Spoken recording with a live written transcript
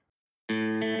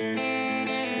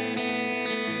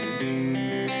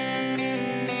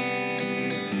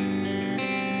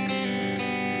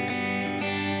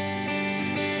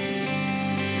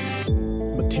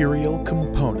Material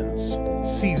Components,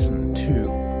 Season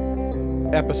 2,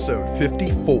 Episode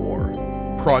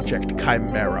 54, Project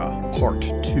Chimera, Part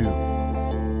 2.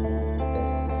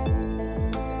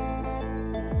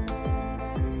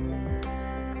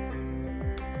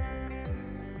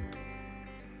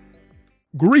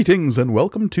 Greetings and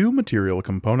welcome to Material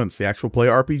Components, the actual play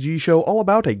RPG show all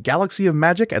about a galaxy of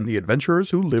magic and the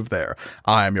adventurers who live there.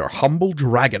 I am your humble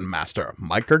dragon master,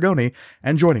 Mike Gargoni,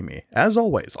 and joining me, as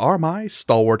always, are my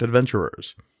stalwart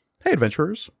adventurers. Hey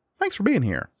adventurers, thanks for being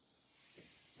here.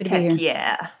 Heck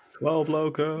yeah. 12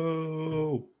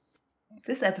 Loco.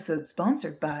 This episode's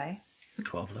sponsored by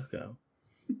 12 Loco.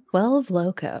 12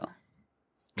 Loco.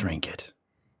 Drink it.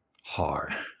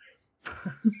 Hard.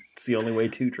 It's the only way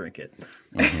to drink it.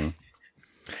 Mm-hmm.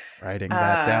 Writing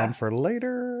that down for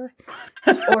later.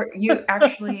 Or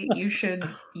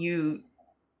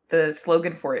the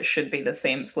slogan for it should be the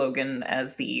same slogan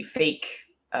as the fake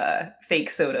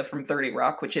soda from 30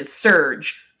 Rock, which is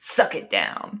Surge, suck it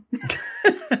down.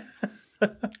 I'm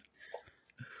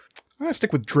going to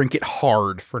stick with drink it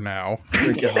hard for now.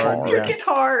 Drink it hard. Drink it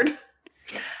hard.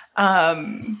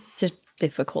 Just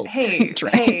difficult Hey, to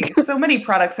drink. so many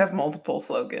products have multiple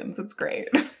slogans. It's great.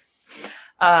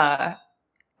 Hey,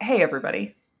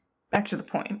 everybody. Back to the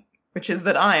point, which is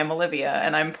that I am Olivia,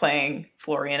 and I'm playing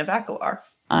Florian of Akalar.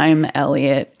 I'm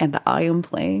Elliot, and I am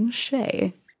playing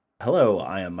Shay. Hello,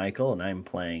 I am Michael, and I'm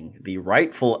playing the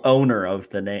rightful owner of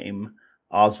the name,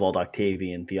 Oswald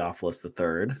Octavian Theophilus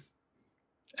III.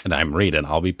 And I'm Reed, and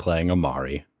I'll be playing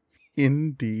Amari.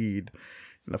 Indeed.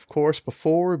 And of course,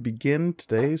 before we begin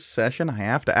today's session, I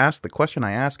have to ask the question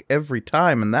I ask every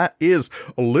time, and that is,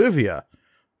 Olivia,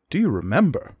 do you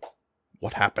remember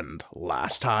what happened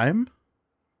last time?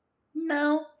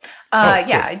 No. Cool.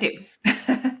 Yeah, I do.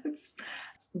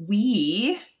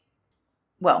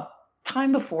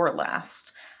 Time before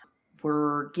last,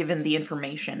 were given the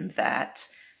information that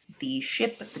the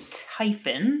ship, the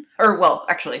Typhon,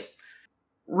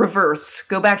 reverse,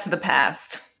 go back to the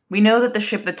past. We know that the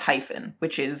ship, the Typhon,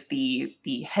 which is the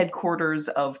headquarters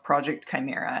of Project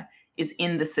Chimera, is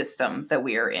in the system that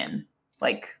we are in,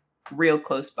 like real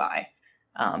close by.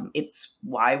 It's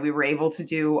why we were able to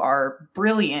do our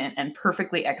brilliant and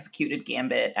perfectly executed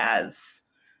gambit as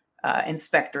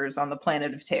inspectors on the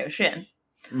planet of Teoshin.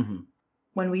 Mm-hmm.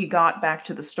 When we got back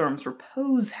to the Storm's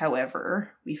Repose,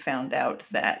 however, we found out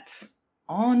that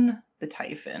on the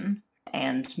Typhon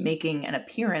and making an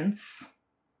appearance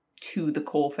to the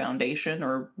Cole Foundation,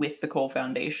 or with the Cole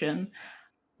Foundation,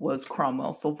 was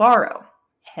Cromwell Silvaro,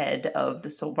 head of the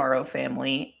Silvaro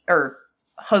family, or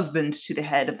husband to the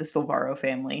head of the Silvaro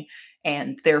family,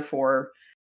 and therefore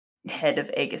head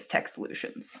of AegisTech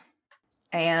Solutions.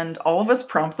 And all of us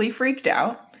promptly freaked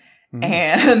out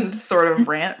and sort of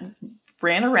ran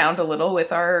around a little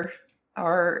with our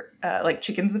like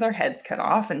chickens with our heads cut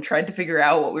off and tried to figure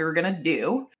out what we were going to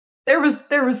do. There was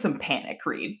some panic,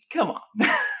 Reed. Come on.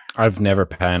 I've never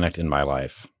panicked in my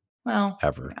life. Well,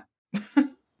 ever. Yeah.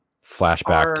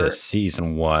 Flashback to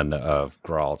season 1 of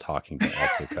Grawl talking to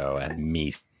Etsuko and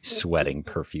me sweating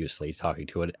profusely talking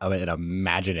to an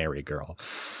imaginary girl.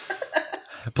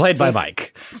 Played by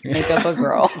Mike. Make up a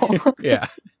girl. Yeah.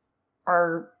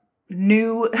 Our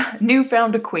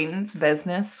newfound acquaintance,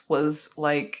 Vesnes, was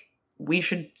like, we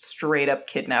should straight up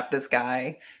kidnap this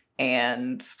guy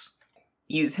and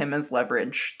use him as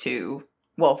leverage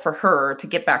for her to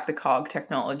get back the COG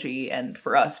technology and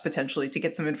for us potentially to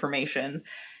get some information.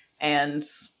 And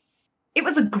it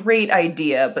was a great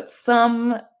idea, but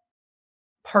some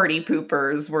party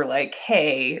poopers were like,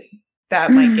 hey, that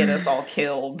might get us all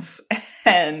killed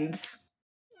and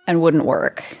wouldn't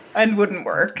work.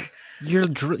 You're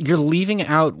leaving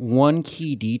out one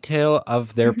key detail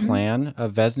of their plan,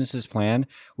 of Vesnes' plan,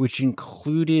 which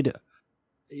included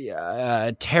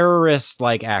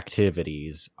terrorist-like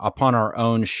activities upon our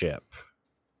own ship.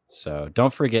 So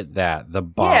don't forget that. The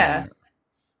bomb.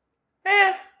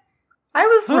 Yeah. I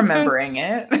was remembering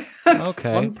it.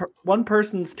 Okay. One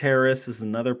person's terrorist is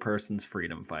another person's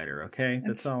freedom fighter, okay?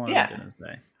 That's all I'm going to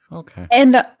say. Okay.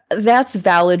 And that's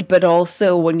valid, but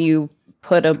also when you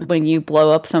blow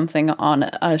up something on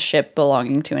a ship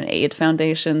belonging to an aid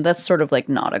foundation, that's sort of like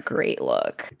not a great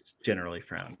look. It's generally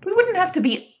frowned. We wouldn't have to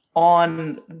be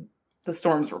on the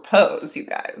Storm's Repose, you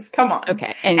guys. Come on.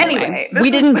 Okay. Anyway we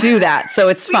didn't do that, so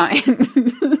it's fine.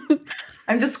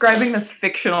 I'm describing this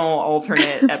fictional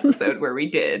alternate episode where we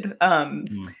did.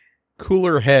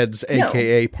 Cooler heads,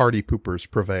 aka party poopers,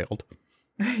 prevailed.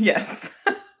 Yes.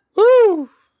 Woo!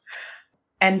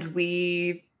 And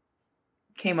we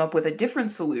came up with a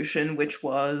different solution, which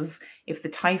was, if the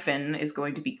Typhon is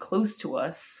going to be close to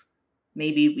us,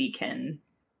 maybe we can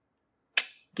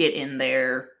get in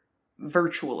there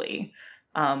virtually,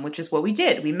 which is what we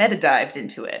did. We metadived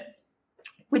into it,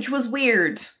 which was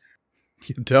weird.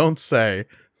 You don't say.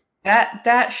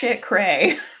 That shit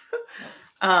cray.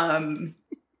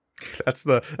 That's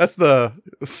the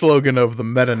slogan of the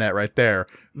MetaNet right there.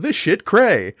 This shit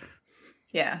cray.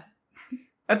 Yeah.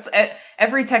 That's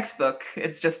every textbook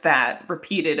is just that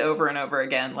repeated over and over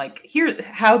again. Like, here's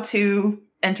how to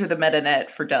enter the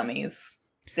MetaNet for dummies.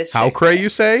 This How shit cray, you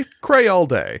say? Cray all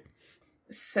day.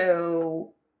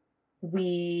 So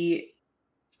we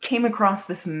came across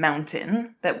this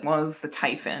mountain that was the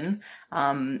Typhon,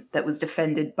 that was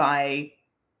defended by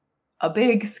a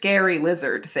big, scary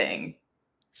lizard thing.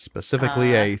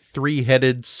 Specifically, a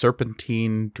 3-headed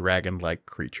serpentine dragon-like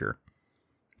creature.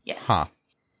 Yes. Huh.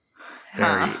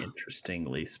 Very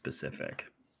interestingly specific.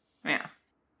 Yeah.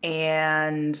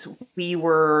 And we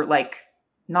were, like,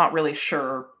 not really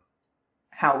sure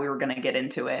how we were going to get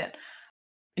into it.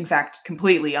 In fact,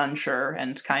 completely unsure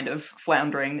and kind of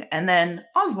floundering. And then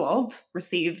Oswald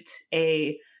received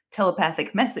a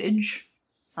telepathic message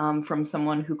from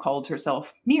someone who called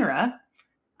herself Mira,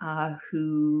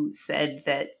 who said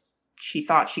that she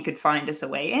thought she could find us a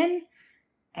way in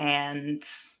and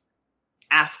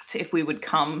asked if we would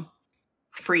come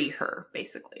free her,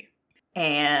 basically.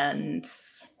 And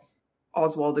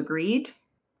Oswald agreed,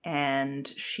 and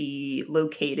she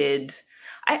located...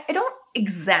 I don't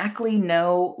exactly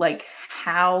know, like,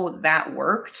 how that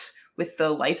worked with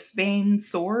the Lifesbane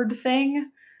sword thing,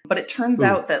 but it turns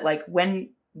out that, like, when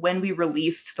we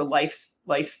released the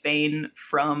Lifesbane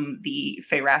from the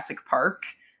Phaerasic Park,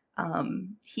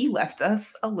 he left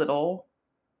us a little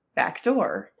back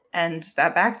door. And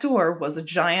that back door was a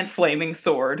giant flaming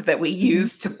sword that we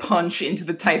used to punch into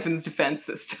the Typhon's defense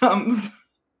systems.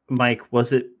 Mike,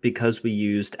 was it because we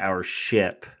used our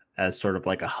ship as sort of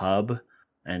like a hub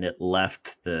and it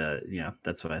left the,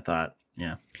 that's what I thought.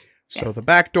 Yeah. So the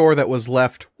back door that was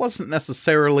left wasn't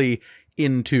necessarily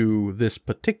into this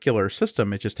particular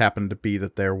system. It just happened to be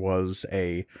that there was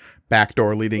a back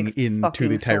door leading into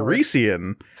the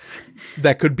Tiresian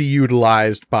that could be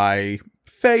utilized by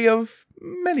Fae of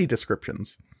many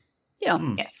descriptions. Yeah.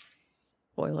 Yes.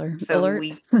 Spoiler So alert.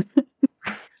 we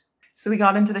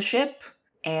got into the ship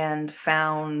and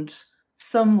found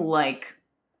some, like,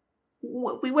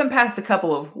 we went past a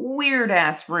couple of weird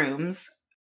ass rooms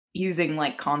using,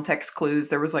 like, context clues.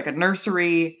 There was, like, a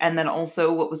nursery, and then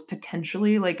also what was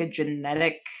potentially like a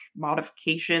genetic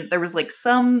modification. There was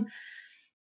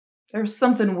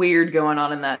something weird going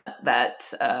on in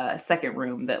that second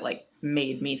room that, like,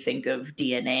 made me think of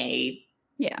DNA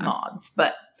mods,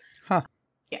 but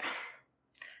yeah,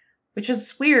 which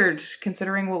is weird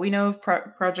considering what we know of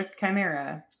Project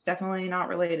Chimera. It's definitely not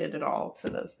related at all to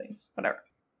those things. Whatever.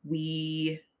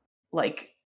 We, like,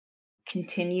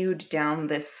 continued down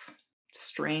this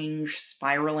strange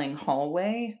spiraling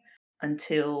hallway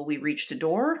until we reached a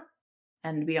door,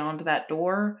 and beyond that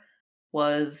door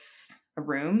was a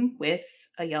room with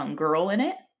a young girl in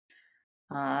it,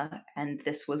 and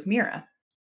this was Mira.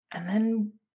 And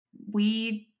then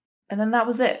that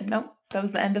was it. Nope, that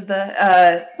was the end of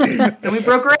the. Then we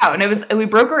broke her out,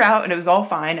 and it was all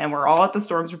fine, and we're all at the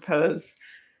Storm's Repose,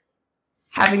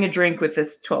 having a drink with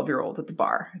this 12-year-old at the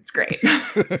bar. It's great.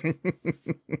 I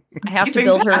have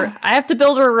to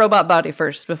build her a robot body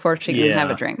first before she can have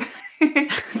a drink.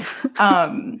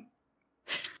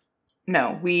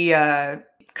 No, we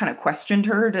kind of questioned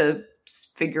her to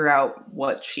figure out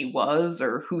what she was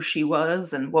or who she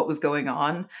was and what was going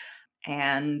on.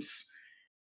 And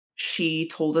she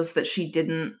told us that she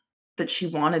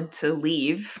wanted to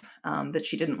leave, that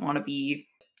she didn't want to be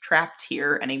trapped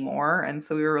here anymore. And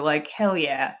so we were like, hell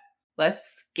yeah,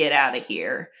 let's get out of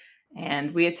here.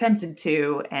 And we attempted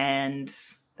to, and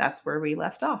that's where we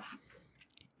left off.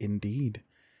 Indeed.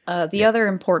 The other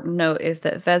important note is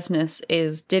that Vesnus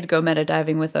did go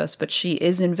metadiving with us, but she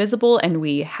is invisible and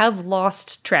we have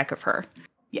lost track of her.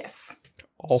 Yes.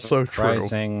 Also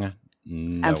Surprising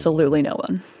true. Absolutely no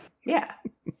one. Yeah.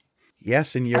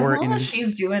 Yes, and as long as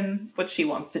she's doing what she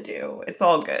wants to do, it's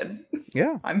all good.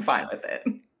 Yeah. I'm fine with it.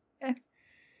 Okay.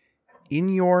 In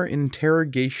your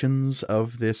interrogations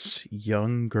of this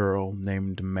young girl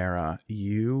named Mara,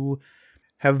 you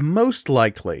have most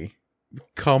likely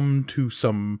come to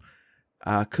some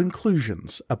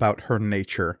conclusions about her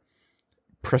nature,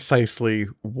 precisely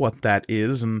what that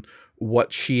is and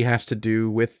what she has to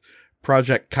do with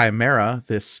Project Chimera,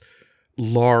 this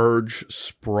large,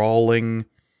 sprawling,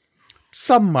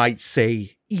 some might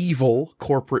say evil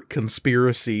corporate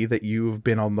conspiracy that you've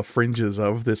been on the fringes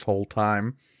of this whole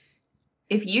time.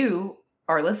 If you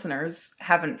our listeners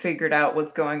haven't figured out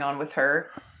what's going on with her,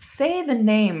 say the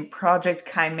name Project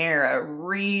Chimera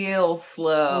real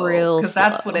slow. Because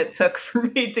that's what it took for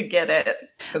me to get it.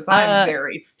 Because I'm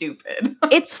very stupid.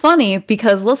 It's funny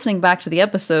because listening back to the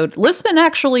episode, Lisbon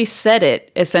actually said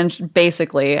it,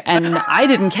 basically, and I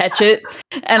didn't catch it.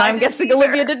 And I'm guessing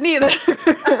Olivia didn't either.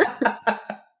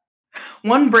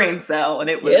 One brain cell, and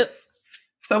it was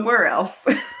somewhere else.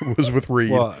 It was with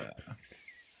Reed. Well,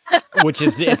 which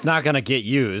is, it's not going to get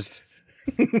used.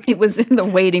 It was in the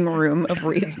waiting room of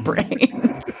Reed's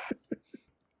brain.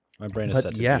 My brain is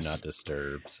set to do not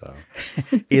disturb, so.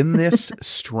 In this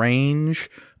strange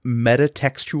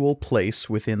metatextual place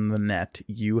within the net,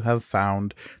 you have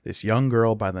found this young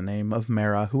girl by the name of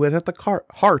Mara, who is at the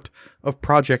heart of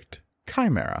Project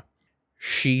Chimera.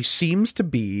 She seems to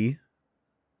be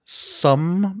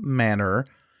some manner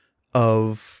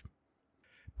of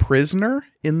prisoner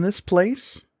in this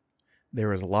place.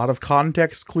 There is a lot of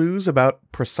context clues about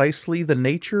precisely the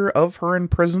nature of her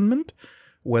imprisonment.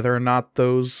 Whether or not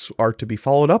those are to be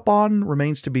followed up on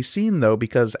remains to be seen, though,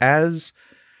 because as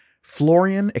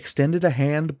Florian extended a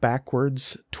hand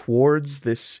backwards towards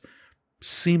this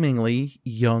seemingly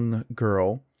young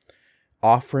girl,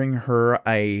 offering her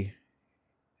a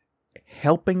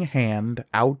helping hand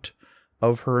out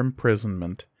of her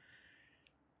imprisonment,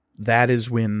 that is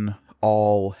when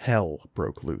all hell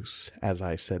broke loose, as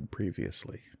I said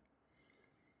previously.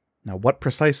 Now, what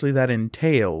precisely that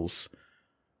entails,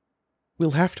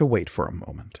 we'll have to wait for a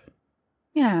moment.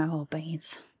 Yeah,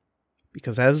 always.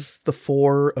 Because as the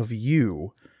four of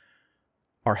you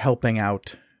are helping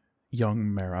out young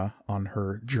Mara on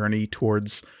her journey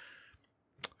towards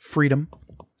freedom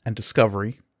and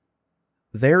discovery,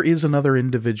 there is another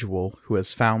individual who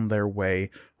has found their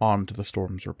way onto the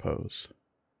Storm's Repose.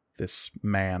 This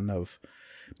man of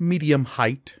medium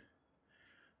height,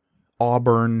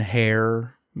 auburn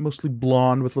hair, mostly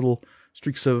blonde with little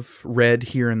streaks of red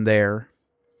here and there,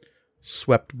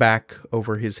 swept back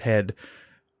over his head,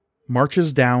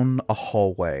 marches down a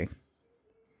hallway.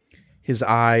 His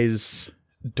eyes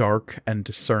dark and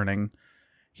discerning.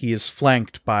 He is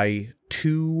flanked by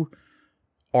two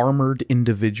armored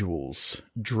individuals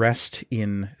dressed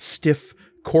in stiff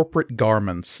corporate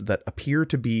garments that appear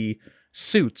to be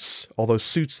suits, although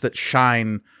suits that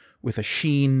shine with a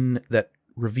sheen that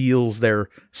reveals their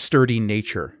sturdy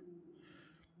nature.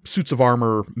 Suits of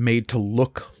armor made to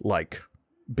look like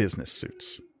business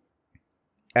suits.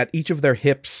 At each of their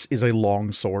hips is a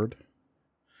long sword,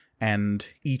 and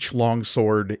each long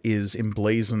sword is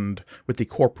emblazoned with the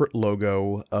corporate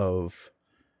logo of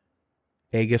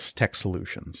AegisTech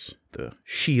Solutions, the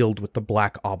shield with the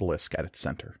black obelisk at its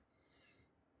center.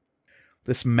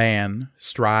 This man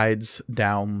strides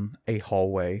down a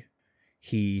hallway.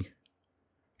 He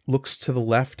looks to the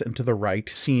left and to the right,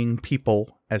 seeing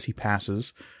people as he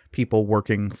passes, people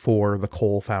working for the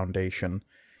Coal Foundation.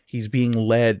 He's being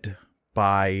led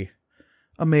by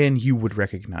a man you would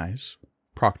recognize,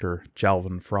 Proctor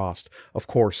Jalvin Frost. Of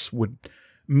course, would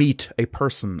meet a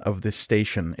person of this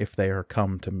station if they are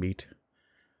come to meet.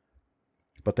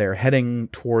 But they are heading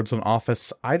towards an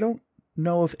office I don't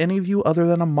know if any of you other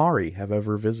than Amari have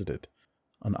ever visited.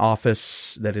 An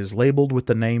office that is labeled with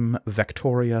the name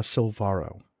Victoria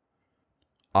Silvaro,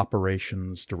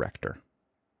 Operations Director.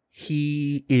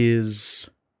 He is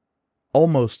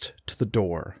almost to the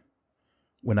door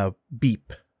when a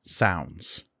beep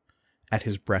sounds at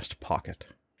his breast pocket,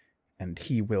 and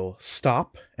he will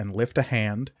stop and lift a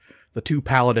hand. The two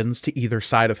paladins to either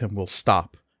side of him will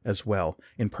stop as well,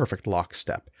 in perfect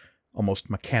lockstep, almost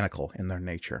mechanical in their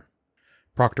nature.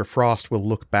 Proctor Frost will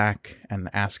look back and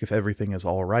ask if everything is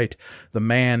all right. The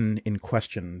man in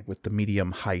question with the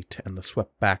medium height and the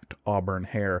swept-backed auburn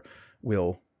hair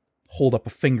will hold up a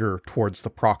finger towards the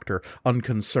proctor,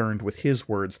 unconcerned with his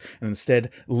words, and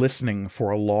instead listening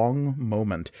for a long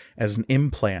moment as an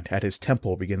implant at his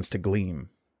temple begins to gleam.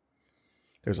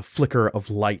 There's a flicker of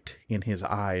light in his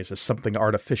eyes as something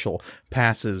artificial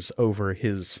passes over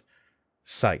his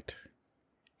sight.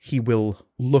 He will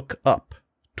look up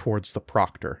towards the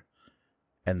proctor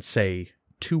and say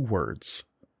two words: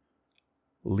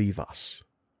 "Leave us,"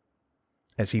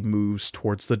 as he moves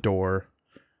towards the door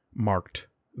marked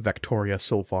Victoria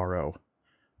Silvaro,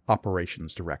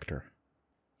 Operations Director.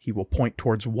 He will point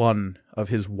towards one of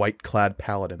his white-clad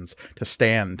paladins to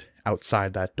stand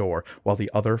outside that door while the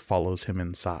other follows him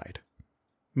inside.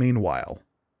 Meanwhile,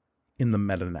 in the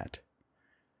metanet,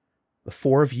 the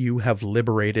four of you have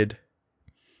liberated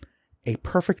a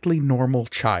perfectly normal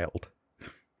child.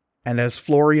 And as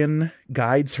Florian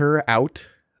guides her out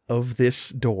of this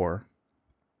door,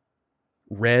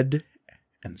 red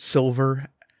and silver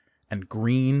and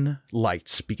green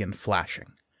lights begin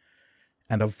flashing.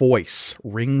 And a voice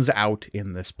rings out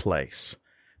in this place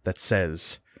that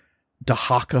says,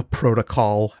 Dahaka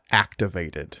protocol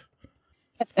activated.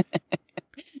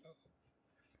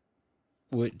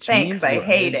 Which Thanks, means I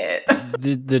hate it.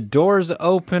 the doors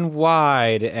open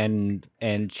wide and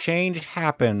change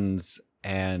happens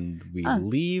and we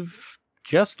leave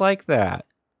just like that.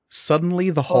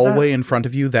 Suddenly, the hallway in front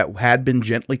of you that had been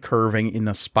gently curving in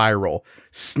a spiral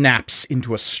snaps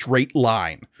into a straight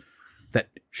line that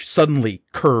suddenly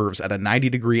curves at a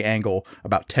 90-degree angle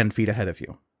about 10 feet ahead of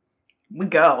you. We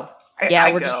go.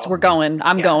 We're going.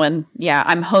 I'm going. Yeah,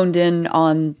 I'm honed in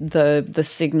on the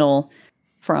signal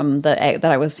from that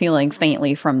I was feeling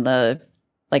faintly from the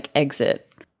exit.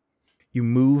 You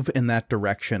move in that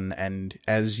direction, and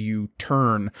as you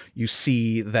turn, you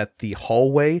see that the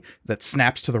hallway that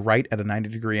snaps to the right at a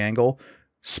 90-degree angle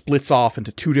splits off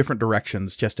into two different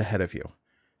directions just ahead of you,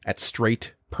 at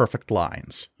straight, perfect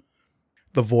lines.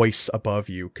 The voice above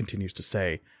you continues to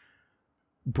say,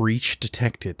 Breach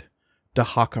detected.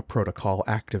 Dahaka protocol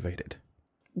activated.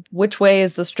 Which way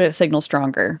is the signal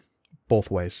stronger?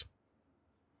 Both ways.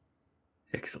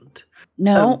 Excellent.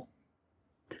 No.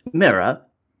 Mira,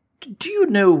 do you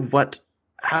know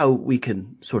how we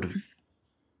can sort of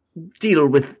deal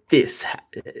with this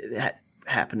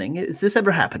happening? Has this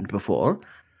ever happened before?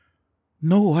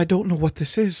 No, I don't know what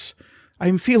this is.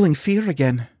 I'm feeling fear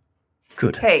again.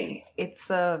 Good. Hey, it's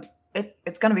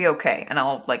gonna be okay. And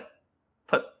I'll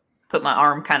put my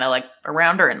arm kind of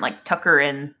around her and tuck her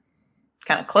in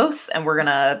kind of close, and we're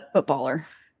gonna footballer.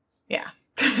 Yeah.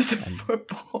 There's a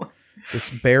football. This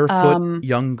barefoot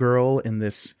young girl in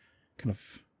this kind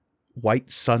of white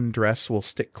sundress will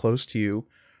stick close to you.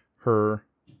 Her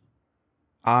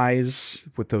eyes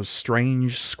with those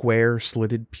strange square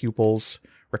slitted pupils,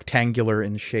 rectangular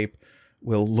in shape,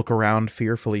 will look around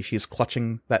fearfully. She's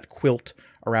clutching that quilt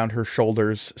around her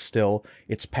shoulders still.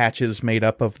 Its patches made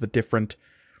up of the different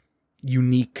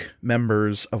unique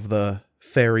members of the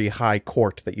fairy high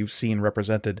court that you've seen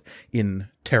represented in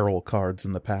tarot cards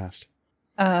in the past.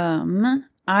 I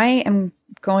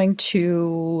want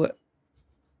to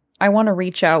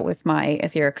reach out with my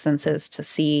etheric senses to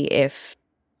see if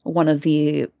one of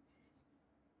these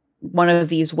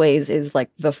ways is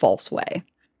the false way.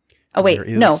 Oh wait,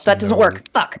 no, that doesn't work.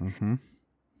 Fuck. Mm-hmm.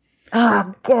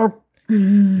 God.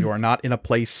 You are not in a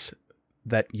place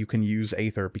that you can use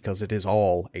aether because it is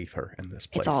all aether in this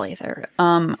place. It's all aether.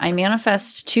 I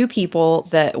manifest two people,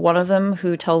 that one of them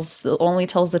who only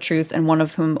tells the truth and one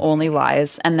of whom only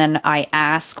lies, and then I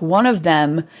ask one of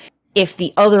them if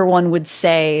the other one would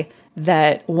say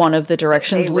that one of the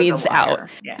directions leads out.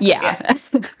 Yeah.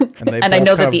 And I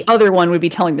know that the other one would be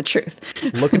telling the truth.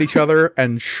 Look at each other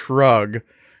and shrug,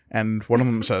 and one of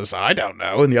them says, I don't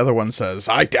know, and the other one says,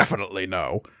 I definitely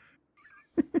know.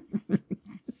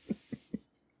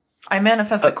 I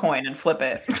manifest a coin and flip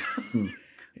it.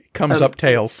 It comes up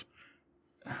tails.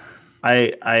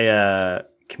 I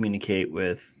communicate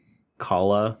with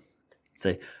Kala.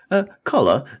 Say,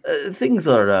 Kala, things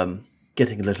are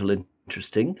getting a little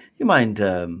interesting. You mind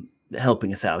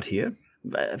helping us out here?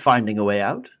 Finding a way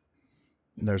out?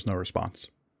 There's no response.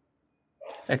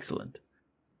 Excellent.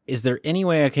 Is there any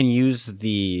way I can use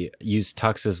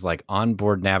Tux's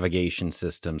onboard navigation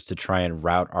systems to try and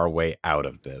route our way out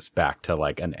of this back to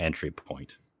an entry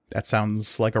point? That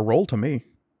sounds like a roll to me.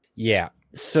 Yeah.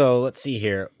 So let's see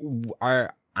here.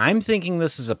 I'm thinking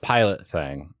this is a pilot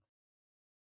thing.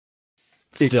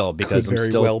 Still, because I'm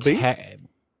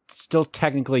still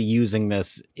technically using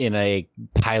this in a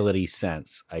piloty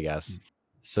sense, I guess.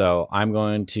 So I'm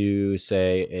going to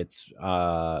say it's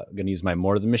going to use my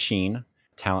More Than Machine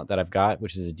talent that I've got,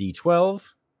 which is a D12.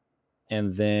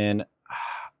 And then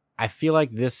I feel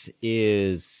like this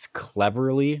is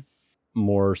cleverly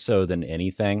more so than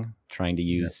anything, trying to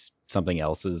use something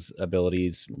else's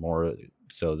abilities more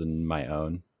so than my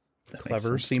own.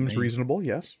 Clever seems reasonable,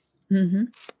 yes. Mm-hmm.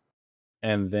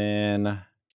 And then,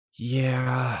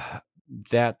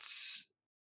 that's...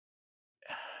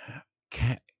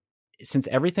 Since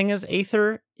everything is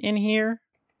aether in here,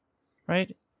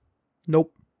 right?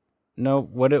 Nope. No,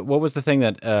 what was the thing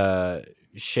that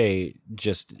Shay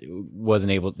just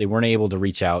wasn't able, they weren't able to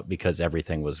reach out because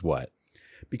everything was what?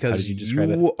 Because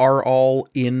you are all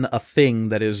in a thing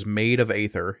that is made of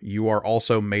aether. You are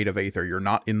also made of aether. You're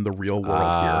not in the real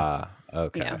world here.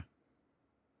 Okay. Yeah.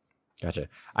 Gotcha.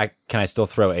 Can I still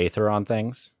throw aether on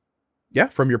things? Yeah,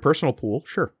 from your personal pool,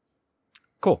 sure.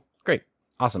 Cool. Great.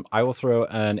 Awesome. I will throw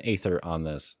an aether on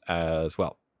this as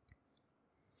well.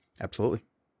 Absolutely.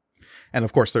 And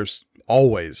of course, there's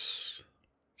always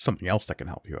something else that can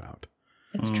help you out.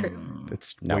 It's true.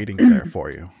 It's No. waiting there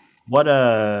for you. What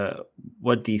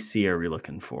DC are we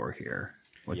looking for here?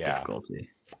 What difficulty?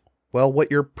 Well,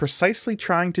 what you're precisely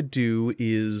trying to do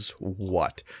is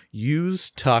what?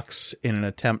 Use Tux in an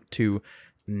attempt to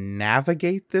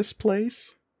navigate this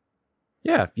place?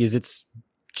 Yeah, use its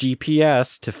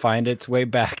GPS to find its way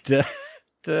back to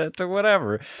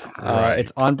whatever. Right.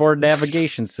 Its onboard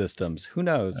navigation systems. Who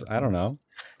knows? I don't know.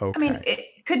 Okay. I mean, it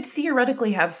could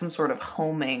theoretically have some sort of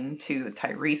homing to the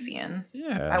Tiresian.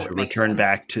 Yeah. That To would make return sense.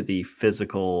 back to the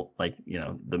physical, like,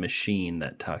 the machine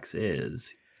that Tux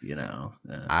is,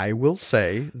 I will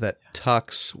say that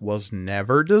Tux was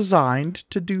never designed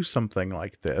to do something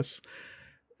like this.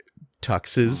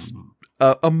 Tux is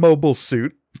a mobile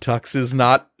suit. Tux is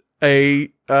not a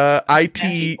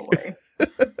Snatchy IT boy.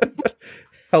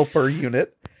 helper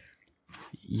unit.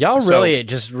 Y'all So- really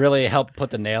just really helped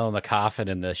put the nail in the coffin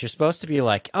in this. You're supposed to be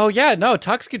like, oh yeah, no,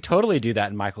 Tux could totally do that.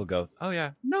 And Michael go, oh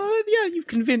yeah, no, yeah, you've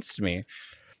convinced me.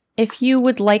 If you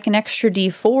would like an extra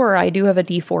D4, I do have a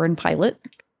D4 in pilot.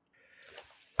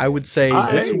 I would say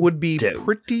this I would be don't.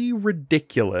 pretty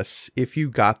ridiculous if you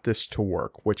got this to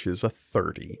work, which is a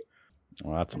 30.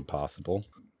 Well, that's impossible.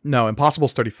 No,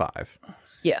 impossible's 35.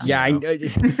 Yeah. Yeah,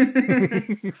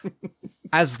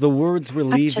 as the words were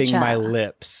leaving my Cha-cha-cha.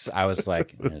 lips, I was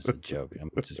like, "It's a joke." I'm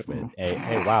just,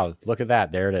 hey, wow, look at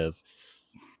that! There it is.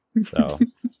 So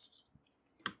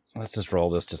let's just roll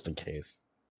this just in case.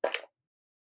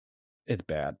 It's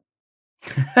bad.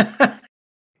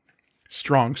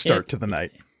 Strong start to the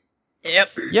night.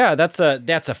 Yep. Yeah, that's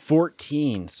a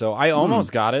 14. So I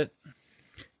almost got it.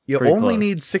 You Pretty only close.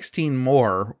 need 16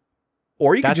 more,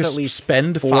 or you could That's at just least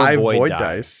spend 4 5 void void die.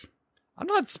 dice. I'm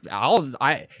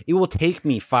not. It will take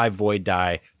me 5 void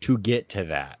die to get to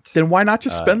that. Then why not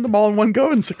just spend them all in one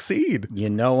go and succeed? You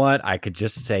know what? I could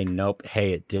just say nope.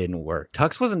 Hey, it didn't work.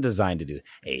 Tux wasn't designed to do.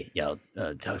 Hey,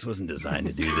 Tux wasn't designed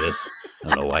to do this. I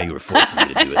don't know why you were forcing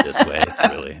me to do it this way. It's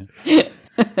really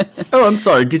Oh, I'm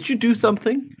sorry. Did you do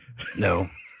something? no.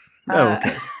 Oh,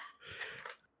 okay.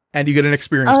 And you get an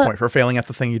experience point for failing at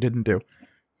the thing you didn't do.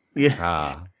 Yeah.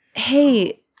 Ah,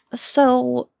 Hey,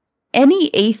 so any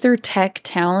Aether Tech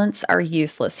talents are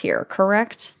useless here,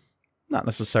 correct? Not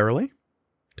necessarily.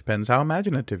 Depends how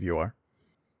imaginative you are.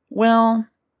 Well,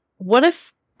 what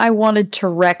if I wanted to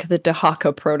wreck the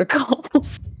Dahaka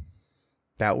protocols?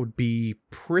 That would be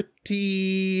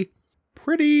pretty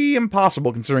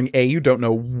impossible, considering A, you don't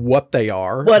know what they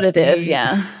are. What it B, is,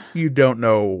 yeah. You don't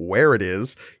know where it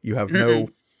is. You have no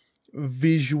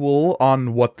visual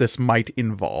on what this might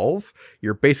involve.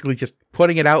 You're basically just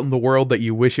putting it out in the world that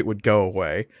you wish it would go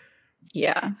away.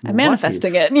 Yeah, I'm What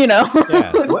manifesting if- it, you know.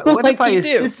 Yeah. What Like if I you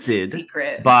do. assisted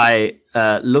Secret. by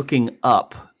looking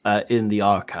up in the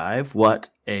archive what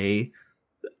a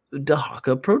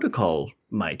Dahaka protocol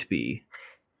might be?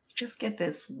 Just get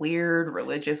this weird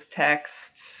religious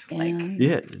text. Like,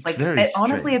 Yeah, it's very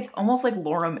honestly, strange. it's almost like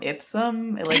lorem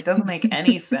ipsum. It like doesn't make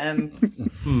any sense.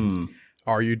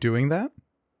 Are you doing that?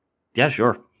 Yeah,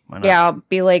 sure. Why not? Yeah, I'll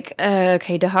be like,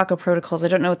 okay, Dahaka protocols. I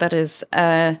don't know what that is.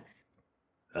 Let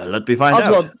me find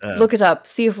Oswald, out. look it up.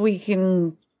 See if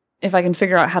I can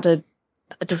figure out how to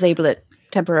disable it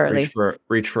temporarily.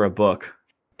 reach for a book.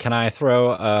 can I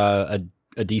throw a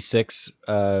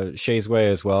D6 Shay's way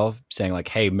as well, saying like,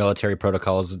 "Hey, military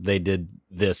protocols, they did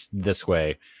this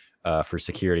way for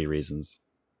security reasons."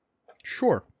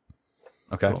 Sure.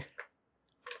 Okay. Cool.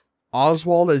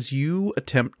 Oswald, as you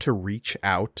attempt to reach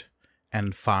out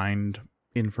and find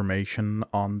information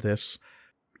on this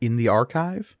in the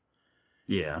archive,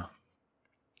 Yeah.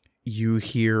 you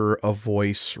hear a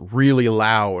voice really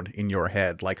loud in your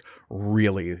head, like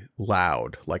really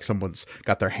loud, like someone's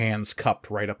got their hands cupped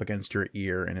right up against your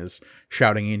ear and is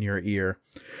shouting in your ear,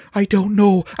 I don't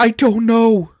know.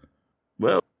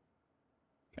 Well,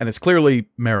 And it's clearly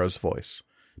Mara's voice,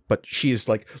 but she's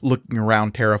like looking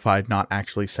around terrified, not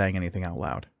actually saying anything out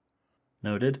loud.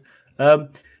 noted.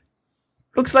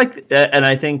 Looks like, and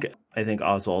I think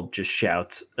Oswald just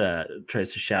shouts,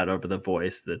 tries to shout over the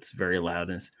voice that's very loud.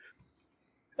 And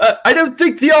I don't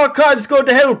think the archive's going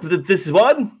to help with this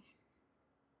one.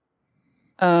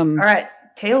 All right,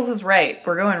 Tails is right.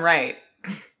 We're going right.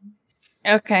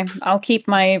 Okay, I'll keep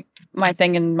my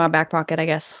thing in my back pocket, I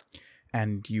guess.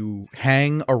 And you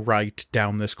hang a right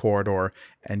down this corridor,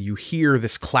 and you hear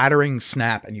this clattering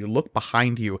snap, and you look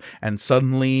behind you, and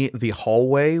suddenly the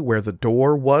hallway where the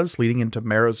door was leading into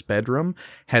Mara's bedroom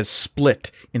has split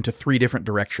into 3 different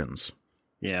directions.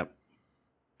 Yep.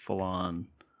 Full on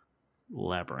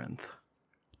labyrinth.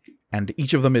 And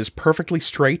each of them is perfectly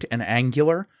straight and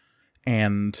angular,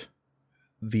 and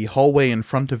the hallway in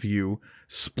front of you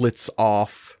splits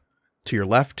off to your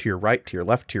left, to your right, to your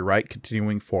left, to your right,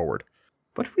 continuing forward.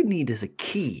 What we need is a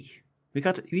key. We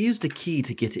used a key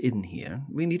to get in here.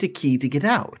 We need a key to get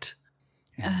out.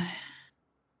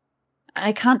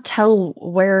 I can't tell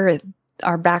where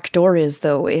our back door is,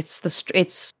 though. It's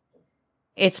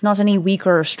not any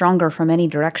weaker or stronger from any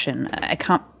direction. I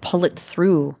can't pull it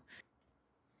through.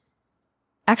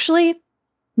 Actually,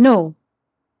 no.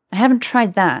 I haven't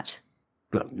tried that.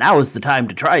 Well, now is the time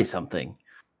to try something.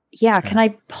 Yeah, can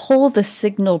I pull the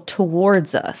signal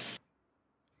towards us?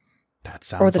 That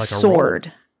sounds or the like a sword.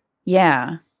 roll.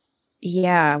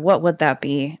 Yeah, what would that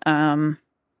be? I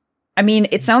mean,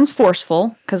 it sounds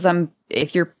forceful, because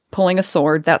if you're pulling a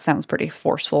sword, that sounds pretty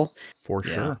forceful. For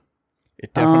sure.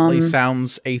 It definitely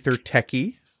sounds Aether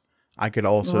techy. I could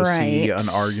also see an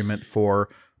argument for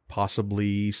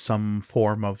possibly some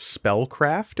form of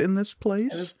spellcraft in this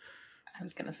place. I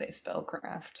was going to say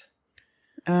spellcraft.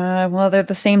 Well, they're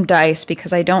the same dice,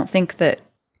 because I don't think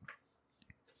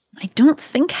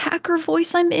hacker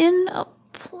voice I'm in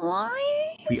applies.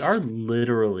 We are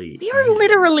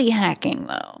literally hacking,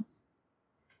 though.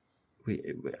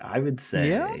 I would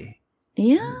say.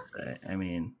 Yeah. I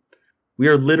mean, we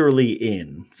are literally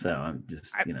in. So I'm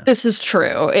just, This is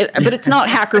true, but it's not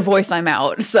hacker voice. I'm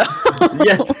out. So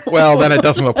yeah. Well, then it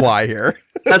doesn't apply here.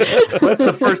 That's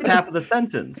the first half of the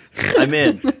sentence. I'm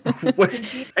in.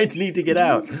 I need to get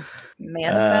out.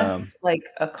 Manifest like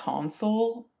a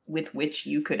console with which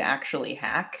you could actually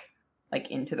hack, like,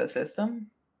 into the system.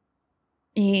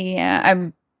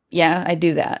 Yeah, I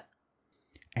do that.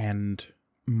 And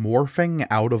morphing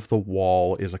out of the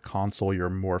wall is a console you're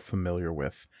more familiar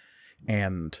with.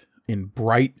 And in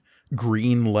bright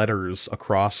green letters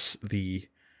across the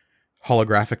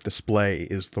holographic display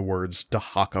is the words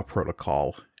Dahaka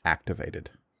Protocol activated.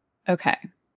 Okay.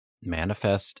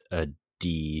 Manifest a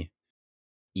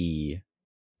D-E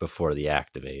before the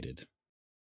activated.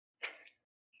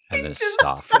 And then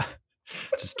stop.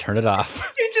 Just turn it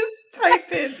off. You just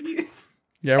type in.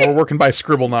 Yeah, we're working by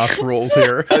Scribblenauts rules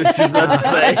here. I was just about to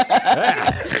say.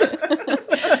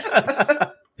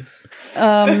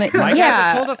 My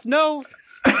guys told us no.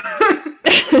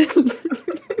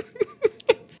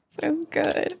 It's so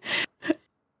good.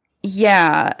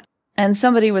 Yeah, and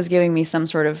somebody was giving me some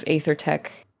sort of AetherTech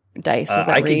dice. Was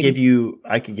that I could give you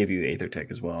AetherTech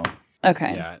as well.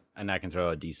 Okay. Yeah, and I can throw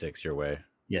a D6 your way.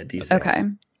 Yeah, D6. Okay.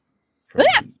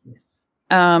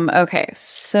 Okay,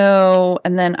 so,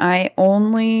 and then I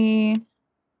only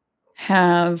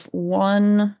have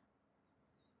one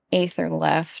Aether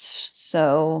left,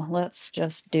 so let's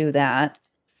just do that.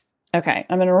 Okay,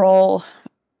 I'm gonna roll.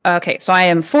 Okay, so I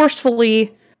am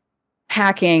forcefully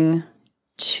hacking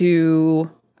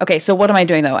to. Okay, so what am I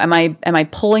doing though? Am I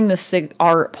pulling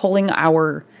pulling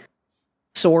our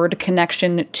sword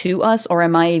connection to us, or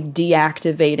am I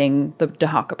deactivating the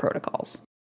Dahaka protocols?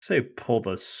 Say pull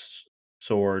the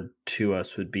sword to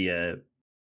us would be a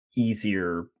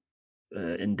easier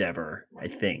endeavor, I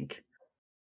think.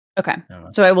 Okay,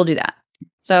 so I will do that.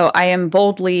 So I am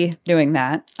boldly doing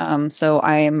that. So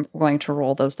I am going to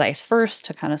roll those dice first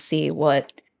to kind of see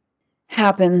what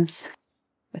happens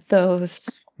with those.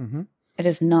 Mm-hmm. It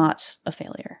is not a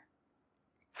failure.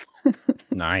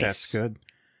 Nice. That's good.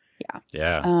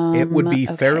 Yeah. It would be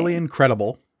okay. fairly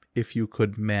incredible if you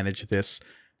could manage this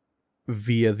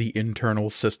via the internal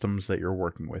systems that you're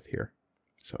working with here.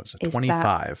 So it's a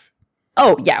 25.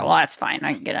 Oh, yeah, well, that's fine.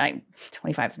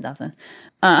 25 is nothing.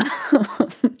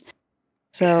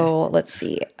 So let's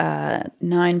see.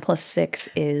 9 plus 6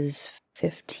 is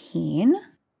 15.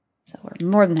 So we're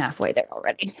more than halfway there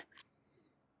already.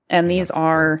 And these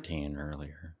are 14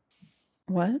 earlier.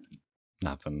 What?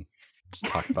 Nothing. Just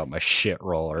talking about my shit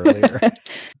roll earlier.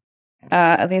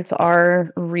 These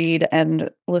are Reed and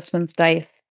Listman's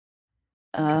dice.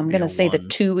 I'm going to say the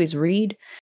 2 is Reed.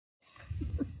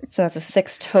 So that's a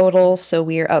 6 total. So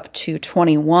we are up to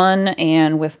 21.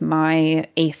 And with my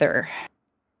Aether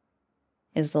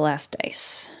is the last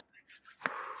dice.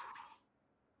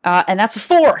 And that's a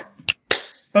 4.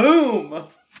 Boom!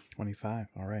 25.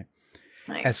 All right.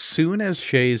 Nice. As soon as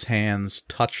Shay's hands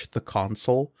touch the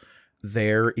console,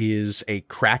 there is a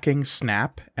cracking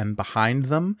snap, and behind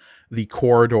them, the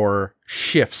corridor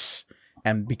shifts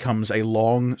and becomes a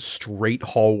long, straight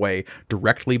hallway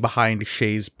directly behind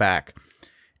Shay's back.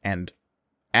 And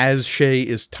as Shay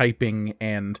is typing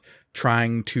and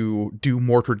trying to do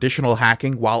more traditional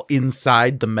hacking while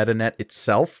inside the metanet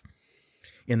itself,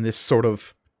 in this sort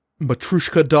of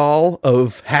Matryoshka doll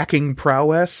of hacking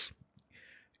prowess,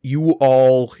 you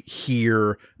all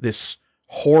hear this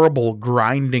horrible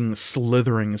grinding,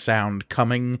 slithering sound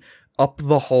coming up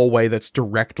the hallway that's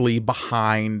directly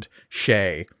behind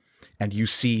Shay. and you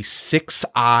see 6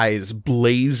 eyes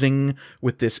blazing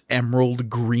with this emerald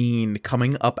green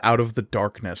coming up out of the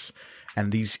darkness,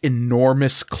 and these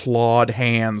enormous clawed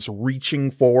hands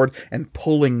reaching forward and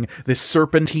pulling this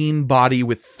serpentine body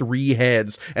with 3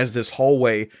 heads as this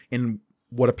hallway, in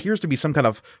what appears to be some kind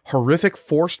of horrific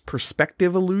forced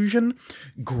perspective illusion,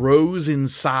 grows in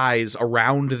size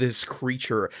around this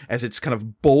creature as it's kind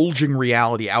of bulging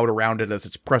reality out around it as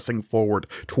it's pressing forward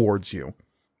towards you.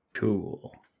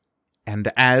 Cool.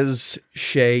 And as,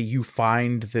 Shay, you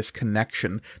find this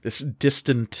connection, this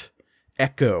distant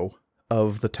echo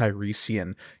of the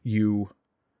Tiresian, you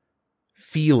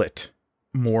feel it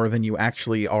more than you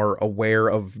actually are aware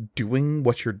of doing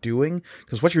what you're doing,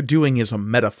 because what you're doing is a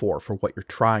metaphor for what you're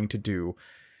trying to do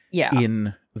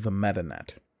in the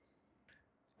metanet.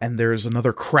 And there's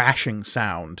another crashing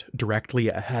sound directly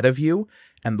ahead of you,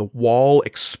 and the wall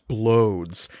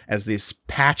explodes as this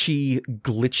patchy,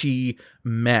 glitchy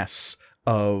mess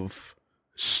of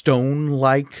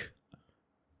stone-like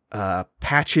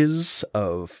patches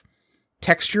of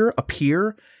texture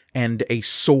appear, and a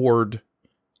sword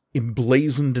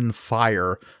emblazoned in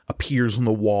fire appears on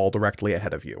the wall directly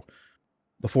ahead of you.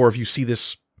 The 4 of you see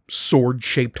this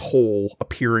sword-shaped hole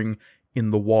appearing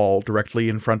in the wall directly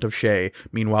in front of Shay.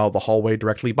 Meanwhile, the hallway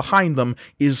directly behind them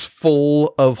is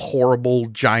full of horrible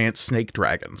giant snake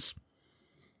dragons.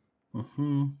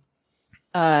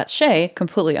 Shay,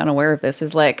 completely unaware of this,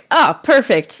 is like,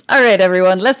 perfect. All right,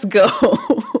 everyone, let's go.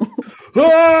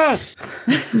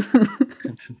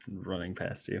 Running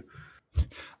past you.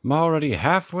 I'm already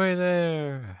halfway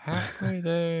there. Halfway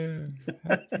there.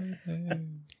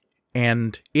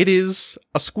 And it is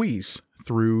a squeeze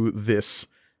through this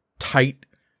tight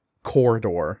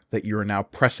corridor that you are now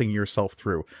pressing yourself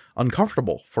through.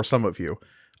 Uncomfortable for some of you.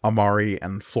 Amari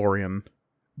and Florian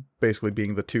basically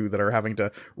being the 2 that are having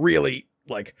to really,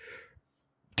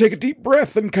 take a deep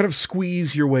breath and kind of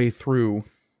squeeze your way through.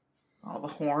 All the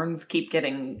horns keep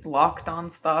getting locked on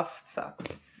stuff. It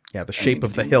sucks. Yeah, the shape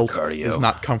of the hilt is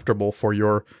not comfortable for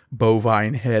your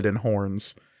bovine head and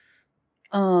horns.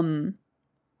 Can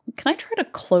I try to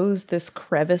close this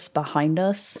crevice behind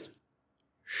us?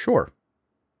 Sure.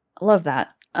 I love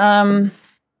that.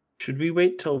 Should we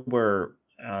wait till we're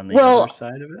on the other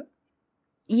side of it?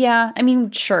 Yeah, I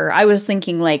mean, sure. I was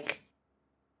thinking,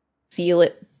 seal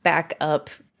it back up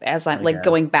as I'm,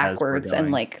 going backwards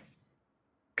and,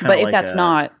 but if that's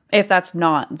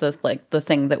not the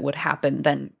thing that would happen,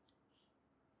 then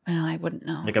I wouldn't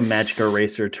know. Like a magic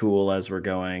eraser tool as we're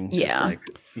going.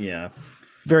 Yeah.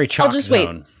 Very chalk I'll just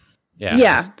zone. Wait.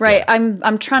 Yeah, right. Yeah.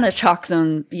 I'm trying to chalk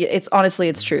zone. It's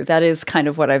true. That is kind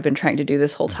of what I've been trying to do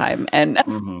this whole time. And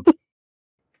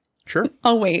Sure.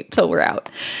 I'll wait till we're out.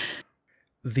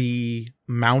 The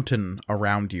mountain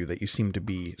around you that you seem to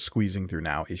be squeezing through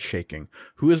now is shaking.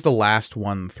 Who is the last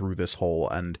one through this hole,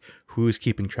 and who is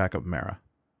keeping track of Mara?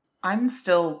 I'm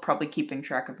still probably keeping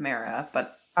track of Mara,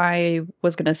 but I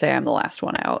was going to say I'm the last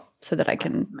one out so that I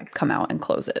can come out and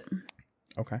close it.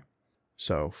 Okay.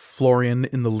 So Florian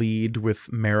in the lead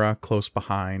with Mara close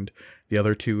behind, the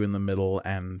other 2 in the middle,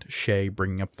 and Shay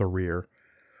bringing up the rear.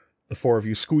 The 4 of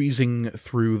you squeezing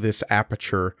through this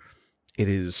aperture. It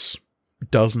is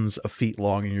dozens of feet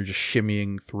long, and you're just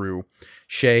shimmying through.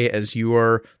 Shay, as you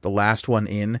are the last one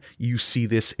in, you see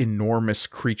this enormous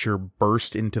creature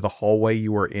burst into the hallway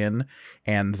you are in,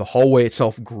 and the hallway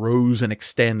itself grows and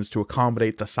extends to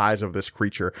accommodate the size of this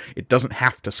creature. It doesn't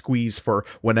have to squeeze, for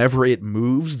whenever it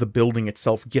moves, the building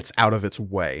itself gets out of its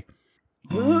way.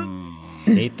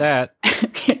 Hate that.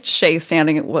 Shay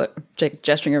standing at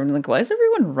gesturing everything, why is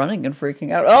everyone running and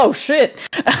freaking out? Oh shit.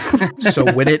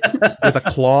 So when it with a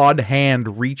clawed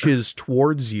hand reaches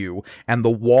towards you and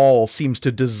the wall seems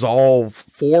to dissolve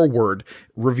forward,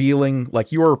 revealing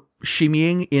you're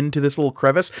shimmying into this little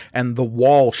crevice, and the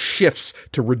wall shifts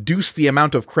to reduce the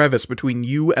amount of crevice between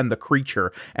you and the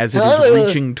creature as it is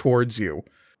reaching towards you.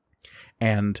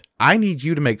 And I need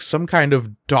you to make some kind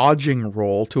of dodging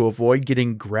roll to avoid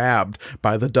getting grabbed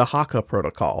by the Dahaka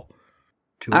protocol.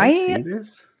 Do I see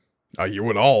this? You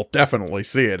would all definitely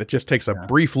see it. It just takes a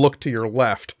brief look to your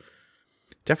left.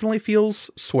 Definitely feels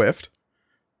swift.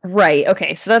 Right,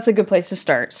 okay. So that's a good place to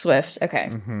start. Swift, okay.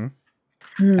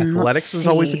 Mm-hmm. Athletics is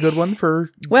always a good one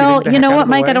for... Well, you know what,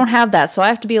 Mike? I don't have that, so I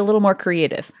have to be a little more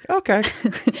creative. Okay.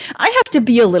 I have to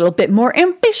be a little bit more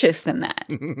ambitious than that.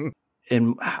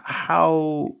 And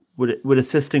how would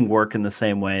assisting work in the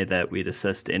same way that we'd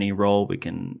assist any role we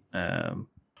can or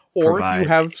provide? If you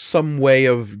have some way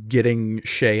of getting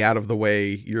Shay out of the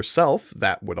way yourself,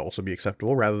 that would also be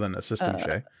acceptable rather than assisting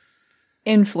Shay.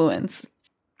 Influence.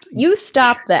 You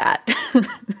stop that.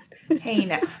 Hey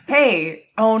now. Hey.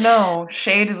 Oh no.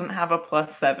 Shay doesn't have a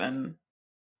 +7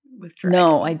 with dragons.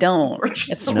 No, I don't.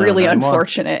 It's No, really not anymore.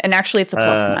 unfortunate. And actually, it's a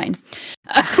 +9.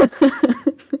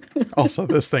 Also,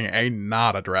 this thing ain't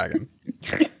not a dragon.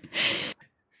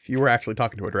 If you were actually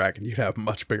talking to a dragon, you'd have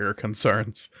much bigger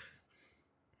concerns.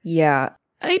 Yeah.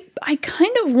 I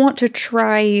kind of want to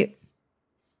try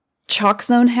chalk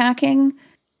zone hacking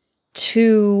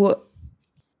to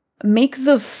make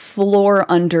the floor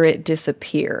under it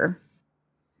disappear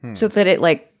so that it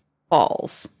like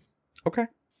falls. Okay.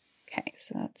 Okay,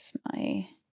 so that's my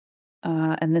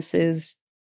and this is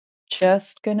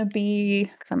just gonna be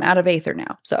because I'm out of Aether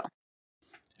now. So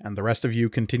And the rest of you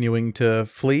continuing to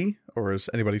flee, or is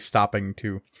anybody stopping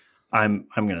to? I'm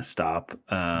gonna stop.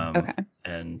 okay.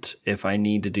 And if I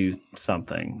need to do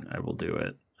something, I will do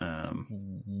it.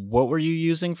 What were you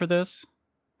using for this?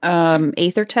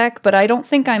 Aether tech, but I don't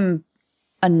think I'm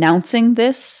announcing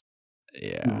this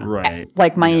Yeah. Right.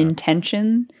 like my Yeah.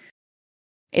 intention.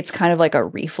 It's kind of like a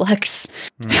reflex.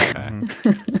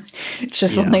 Mhm. It's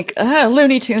just Yeah. like,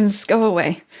 Looney Tunes, go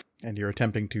away. And you're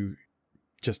attempting to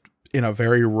just, in a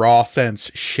very raw sense,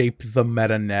 shape the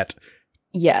meta net.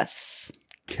 Yes.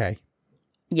 Okay.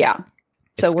 Yeah.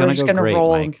 So It's we're gonna just go gonna great,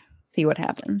 roll, Mike. see what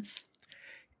happens.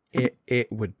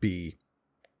 It would be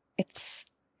It's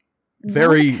not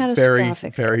very, very,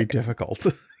 catastrophic very failure. difficult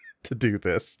to do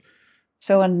this.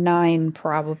 So a 9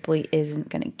 probably isn't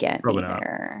going to get Probably me not.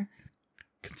 there.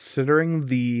 Considering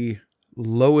the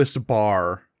lowest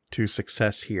bar to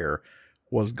success here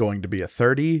was going to be a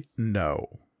 30,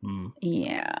 no.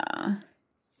 Yeah.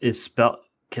 Is spell?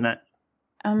 Can I?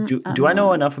 Do I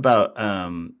know enough about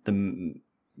the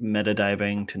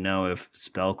metadiving to know if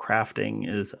spell crafting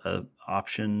is an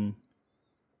option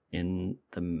in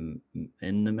the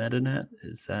metanet?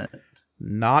 Is that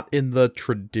Not in the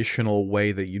traditional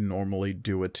way that you normally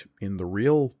do it in the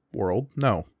real world,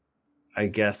 no. I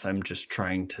guess I'm just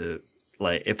trying to,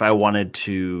 like, if I wanted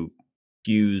to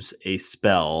use a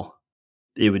spell,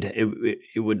 it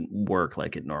wouldn't work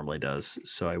like it normally does.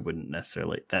 So I wouldn't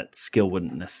necessarily, that skill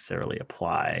wouldn't necessarily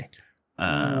apply.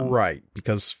 Right,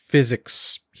 because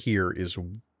physics here is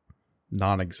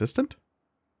non-existent.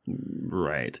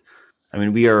 Right. I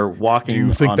mean, we are walking. Do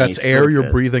you think on that's a air you're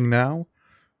surface. breathing now?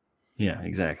 Yeah,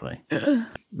 exactly.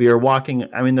 We are walking.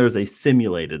 I mean, there's a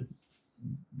simulated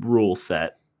rule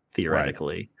set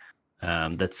theoretically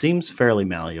that seems fairly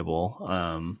malleable.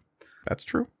 That's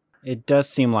true. It does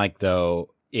seem like,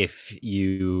 though, if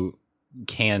you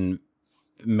can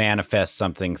manifest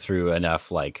something through enough,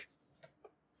 like,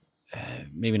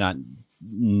 maybe not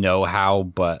know-how,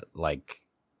 but like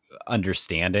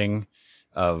understanding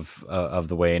of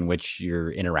the way in which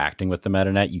you're interacting with the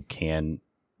metanet, you can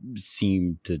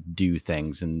seem to do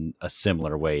things in a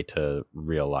similar way to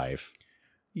real life.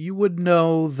 You would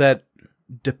know that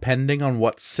depending on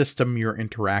what system you're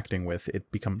interacting with,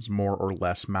 it becomes more or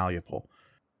less malleable.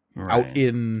 Right. Out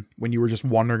in, when you were just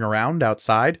wandering around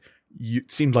outside,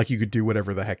 it seemed like you could do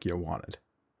whatever the heck you wanted.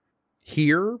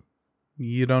 Here,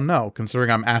 you don't know.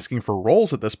 Considering I'm asking for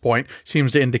rolls at this point,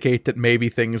 seems to indicate that maybe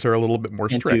things are a little bit more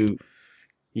Can't strict. you-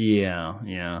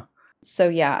 yeah. So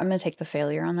yeah, I'm going to take the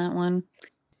failure on that one.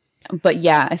 But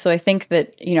yeah, so I think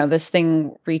that, this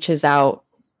thing reaches out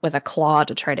with a claw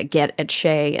to try to get at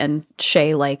Shay, and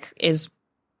Shay is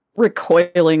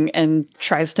recoiling and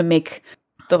tries to make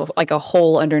a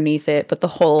hole underneath it, but the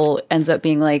hole ends up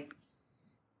being like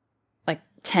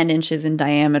 10 inches in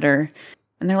diameter.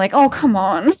 And they're like, "Oh, come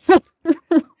on."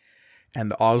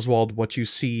 And Oswald, what you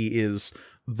see is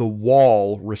the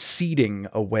wall receding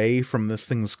away from this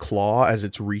thing's claw as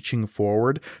it's reaching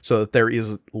forward, so that there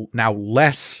is now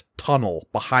less tunnel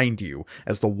behind you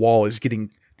as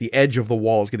the edge of the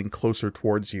wall is getting closer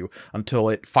towards you, until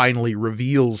it finally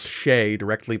reveals Shay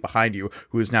directly behind you,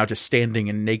 who is now just standing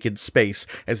in naked space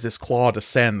as this claw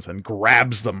descends and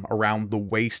grabs them around the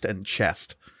waist and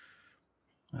chest.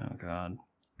 Oh God.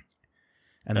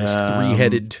 And this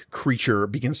three-headed creature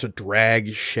begins to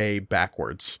drag Shay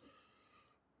backwards.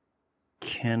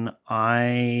 Can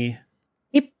I?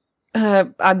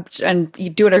 And you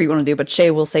do whatever you want to do, but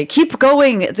Shay will say, "Keep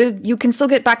going. You can still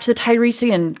get back to the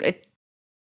Tiresian.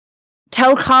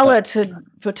 Tell Kala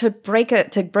to break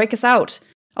us out.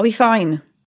 I'll be fine.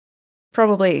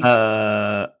 Probably."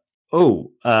 Putting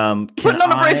Putting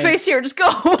on a brave face here. Just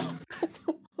go.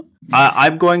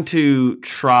 I'm going to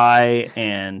try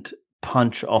and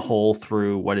punch a hole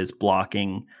through what is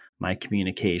blocking my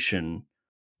communication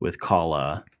with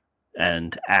Kala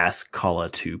and ask Kala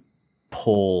to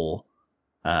pull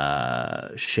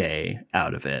Shay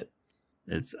out of it.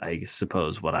 Is, I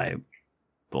suppose, what I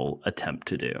will attempt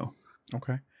to do.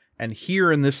 Okay. And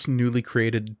here in this newly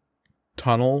created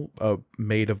tunnel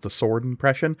made of the sword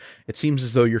impression, it seems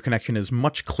as though your connection is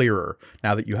much clearer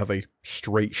now that you have a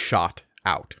straight shot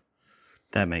out.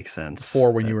 That makes sense.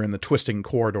 Before, when you were in the twisting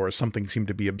corridors, something seemed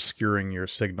to be obscuring your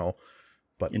signal.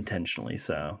 But intentionally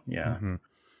so, yeah. Mm-hmm.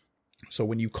 So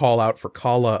when you call out for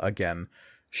Kala again,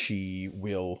 she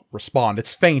will respond.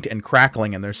 It's faint and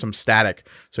crackling, and there's some static,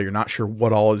 so you're not sure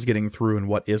what all is getting through and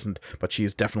what isn't, but she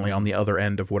is definitely on the other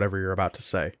end of whatever you're about to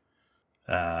say.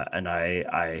 And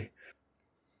I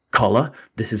Kala,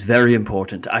 this is very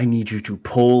important. I need you to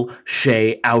pull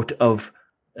Shay out of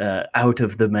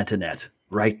the metanet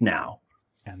right now.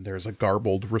 And there's a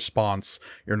garbled response.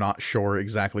 You're not sure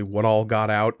exactly what all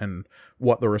got out and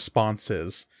what the response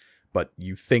is, but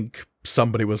you think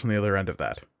somebody was on the other end of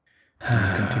that.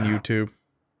 You continue to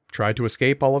try to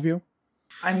escape, all of you?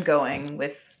 I'm going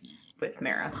with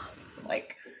Mara.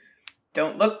 Like,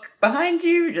 don't look behind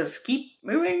you, just keep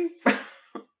moving.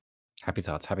 Happy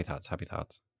thoughts, happy thoughts, happy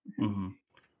thoughts. Mm-hmm.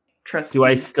 Trust. Do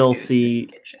I still see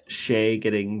Shay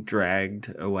getting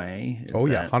dragged away? Oh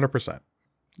yeah, 100%.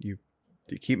 You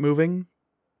keep moving,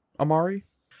 Amari?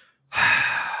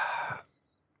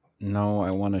 No,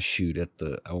 I want to shoot at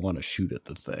the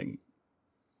thing.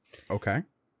 Okay.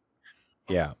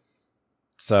 Yeah.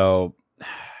 So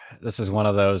this is one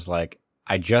of those, like,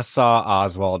 I just saw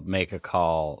Oswald make a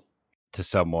call to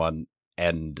someone,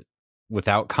 and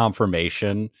without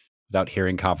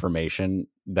hearing confirmation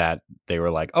that they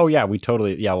were like, oh yeah,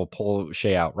 we'll pull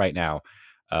Shay out right now.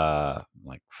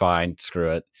 Like, fine,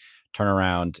 screw it. Turn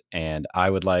around, and I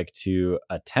would like to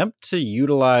attempt to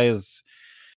utilize,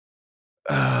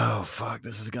 oh fuck,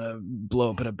 this is gonna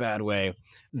blow up in a bad way,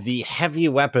 the heavy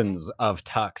weapons of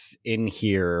Tux in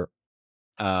here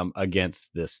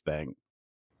against this thing.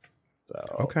 So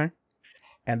okay.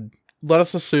 And let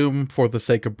us assume, for the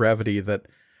sake of brevity, that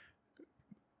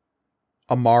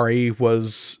Amari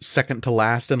was second to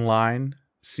last in line,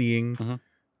 seeing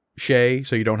Shay,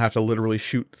 so you don't have to literally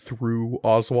shoot through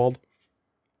Oswald.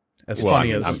 It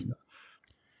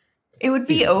would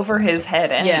be over his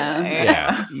head anyway.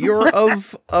 Yeah. You're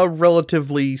of a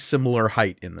relatively similar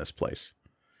height in this place.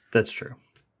 That's true.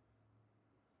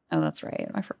 Oh, that's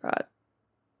right. I forgot.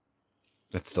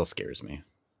 That still scares me.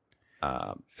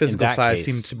 Physical size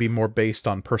seems to be more based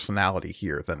on personality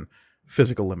here than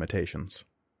physical limitations.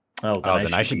 Oh,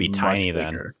 then I should be tiny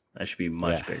then. I should be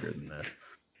much bigger than this.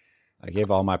 I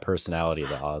gave all my personality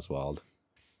to Oswald.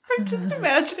 I'm just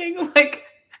imagining, like,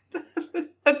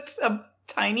 a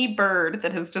tiny bird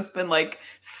that has just been, like,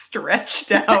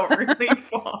 stretched out really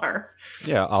far.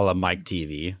 Yeah, a la Mike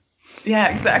TV. Yeah,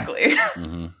 exactly.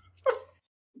 Mm-hmm.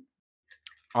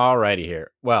 Alrighty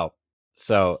here. Well,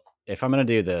 so if I'm going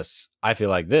to do this, I feel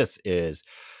like this is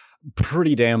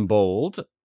pretty damn bold.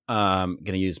 I'm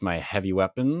going to use my heavy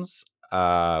weapons,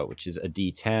 which is a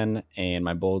D10, and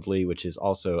my boldly, which is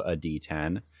also a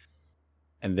D10.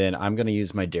 And then I'm going to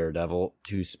use my Daredevil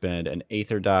to spend an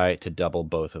Aether die to double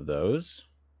both of those.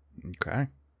 Okay.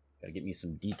 Gotta get me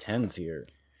some D10s here.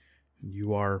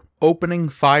 You are opening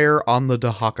fire on the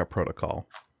Dahaka protocol.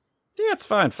 Yeah, it's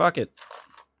fine. Fuck it.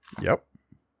 Yep.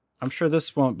 I'm sure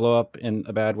this won't blow up in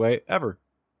a bad way, ever.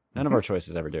 None of our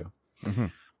choices ever do. Mm-hmm.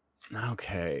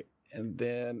 Okay. And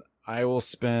then I will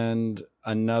spend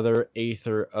another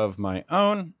Aether of my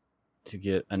own to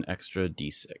get an extra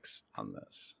D6 on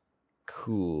this.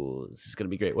 Cool. This is going to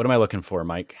be great. What am I looking for,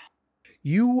 Mike?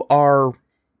 You are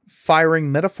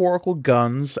firing metaphorical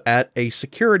guns at a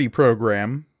security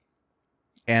program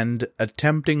and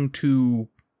attempting to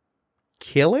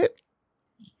kill it?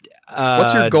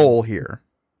 What's your goal here?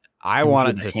 I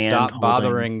wanted to stop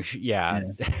bothering. Yeah.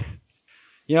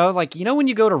 You know, like, you know, when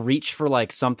you go to reach for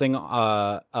like something,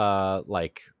 on a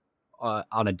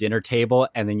dinner table,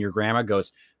 and then your grandma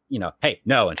goes, you know, hey,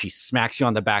 no, and she smacks you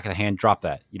on the back of the hand. Drop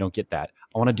that. You don't get that.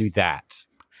 I want to do that.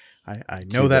 I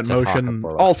know that motion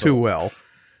all too well.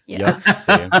 Yeah.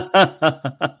 Yep.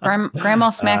 Grandma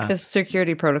smacked the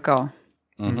security protocol.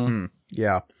 Mm-hmm.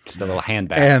 Yeah. Just a little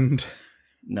handbag. And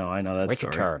no, I know that wait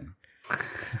story. your turn.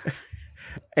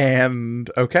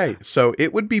 And okay, so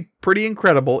it would be pretty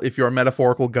incredible if your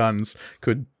metaphorical guns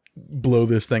could blow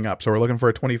this thing up. So we're looking for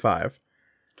a 25.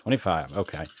 25.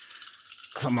 Okay.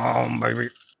 Come on, baby.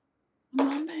 Come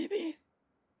on, baby.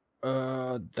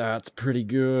 That's pretty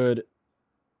good.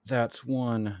 That's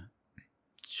 1,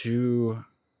 2,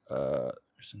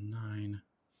 there's a 9,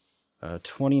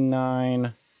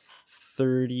 29,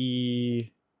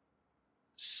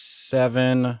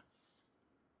 37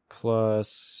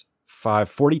 plus 5,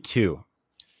 42.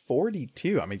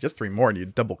 42. I mean, just 3 more and you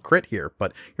double crit here,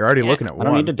 but you're already looking at 1. I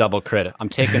don't need to double crit. I'm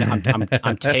taking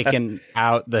I'm taking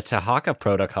out the Tahaka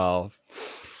protocol.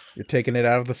 You're taking it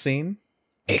out of the scene?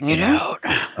 Take it out.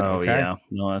 Oh, Okay. yeah.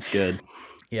 No, that's good.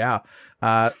 Yeah.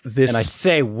 And I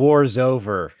say war's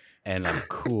over, and I'm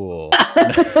cool.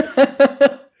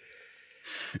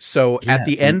 So Yeah, at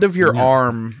the end of your yeah.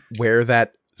 arm, where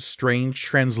that strange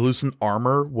translucent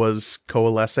armor was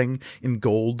coalescing in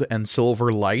gold and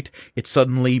silver light, it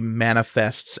suddenly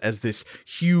manifests as this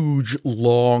huge,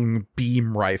 long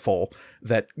beam rifle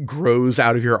that grows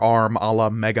out of your arm a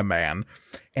la Mega Man,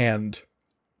 and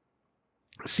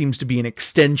seems to be an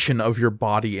extension of your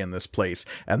body in this place.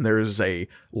 And there's a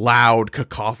loud,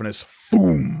 cacophonous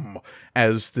boom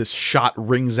as this shot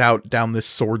rings out down this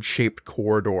sword-shaped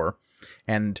corridor.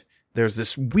 And there's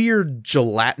this weird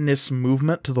gelatinous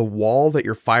movement to the wall that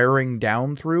you're firing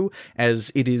down through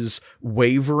as it is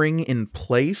wavering in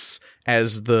place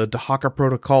as the Dahaka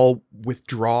protocol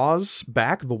withdraws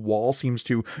back. The wall seems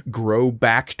to grow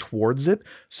back towards it.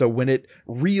 So when it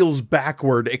reels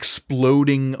backward,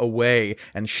 exploding away,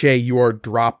 and Shay, you are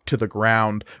dropped to the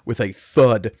ground with a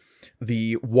thud,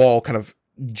 the wall kind of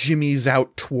jimmies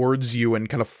out towards you and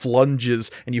kind of flunges,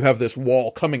 and you have this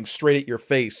wall coming straight at your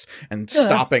face and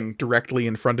stopping directly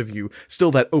in front of you.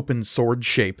 Still that open sword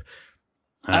shape.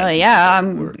 Yeah,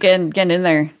 I'm getting in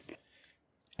there.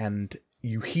 And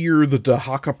you hear the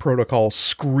Dahaka protocol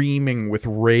screaming with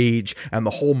rage, and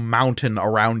the whole mountain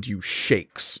around you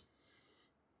shakes.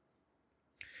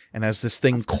 And as this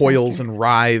thing coils and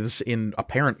writhes in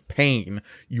apparent pain,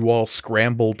 you all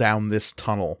scramble down this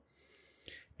tunnel.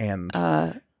 And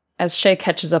as Shay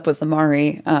catches up with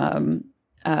Amari, remind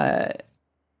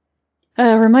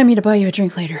me to buy you a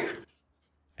drink later.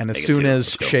 And as soon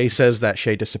as Shay says that,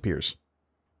 Shay disappears.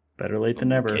 Better late than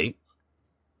never. Okay.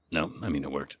 No, I mean,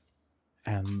 it worked.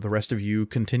 And the rest of you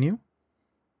continue?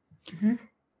 Mm-hmm.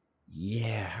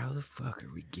 Yeah, how the fuck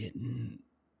are we getting...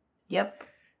 Yep.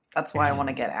 That's why I want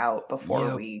to get out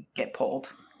before we get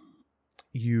pulled.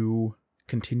 You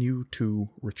continue to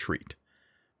retreat.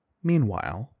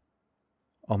 Meanwhile,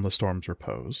 on the Storm's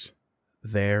Repose,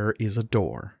 there is a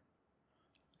door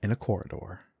in a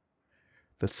corridor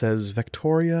that says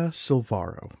Victoria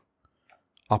Silvaro,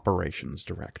 Operations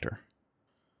Director.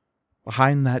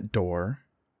 Behind that door,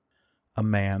 a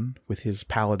man with his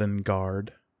paladin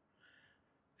guard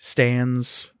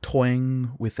stands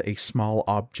toying with a small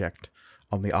object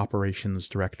on the Operations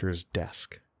Director's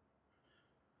desk.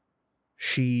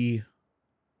 She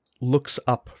looks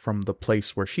up from the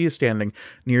place where she is standing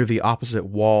near the opposite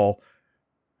wall,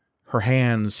 her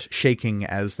hands shaking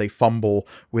as they fumble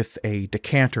with a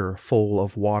decanter full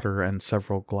of water and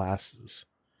several glasses.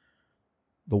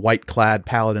 The white-clad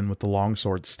paladin with the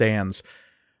longsword stands,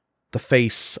 the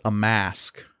face a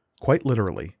mask, quite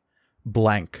literally,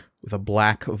 blank with a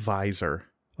black visor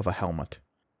of a helmet,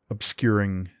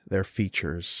 obscuring their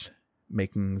features,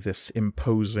 making this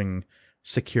imposing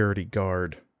security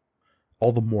guard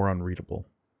all the more unreadable.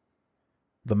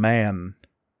 The man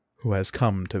who has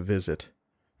come to visit,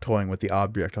 toying with the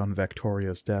object on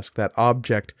Victoria's desk, that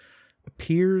object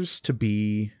appears to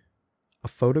be a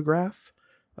photograph,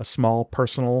 a small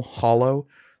personal hollow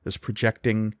that's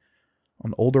projecting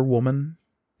an older woman,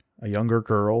 a younger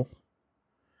girl,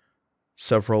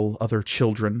 several other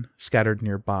children scattered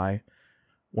nearby.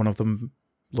 One of them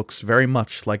looks very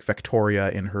much like Victoria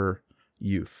in her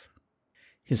youth.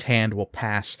 His hand will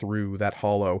pass through that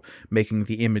hollow, making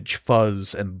the image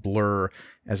fuzz and blur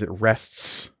as it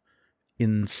rests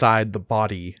inside the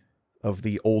body of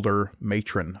the older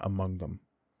matron among them.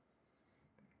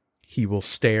 He will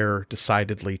stare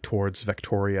decidedly towards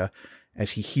Victoria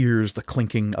as he hears the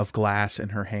clinking of glass in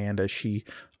her hand as she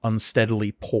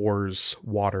unsteadily pours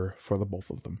water for the both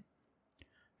of them.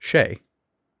 Shay,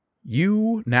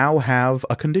 you now have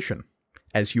a condition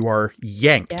as you are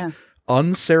yanked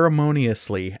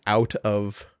unceremoniously out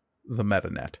of the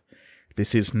metanet.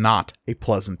 This is not a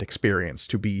pleasant experience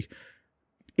to be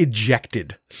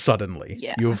ejected suddenly.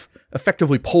 Yeah. You've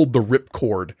effectively pulled the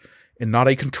ripcord in not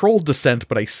a controlled descent,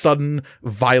 but a sudden,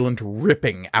 violent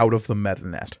ripping out of the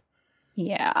metanet.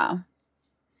 Yeah.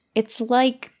 It's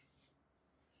like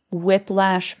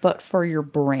whiplash, but for your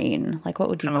brain. Like, what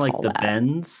would you call that? Kind of like the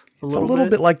bends? It's a little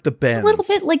bit like the bends. A little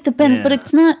bit like the bends, but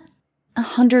it's not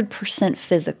 100%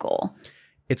 physical.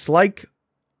 It's like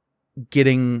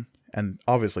getting, and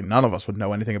obviously none of us would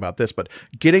know anything about this, but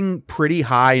getting pretty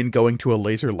high and going to a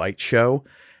laser light show,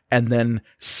 and then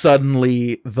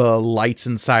suddenly the lights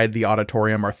inside the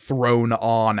auditorium are thrown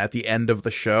on at the end of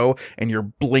the show, and you're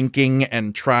blinking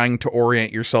and trying to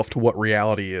orient yourself to what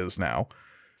reality is now.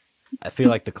 I feel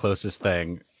like the closest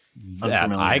thing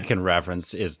that I can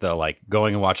reference is the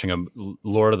going and watching a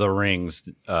Lord of the Rings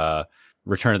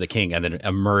Return of the King and then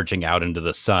emerging out into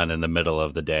the sun in the middle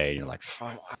of the day. And you're like,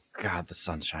 fuck. God, the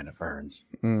sunshine, it burns.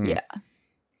 Yeah.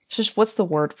 Just what's the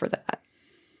word for that?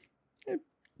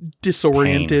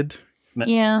 Disoriented.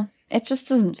 Yeah. It just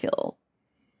doesn't feel.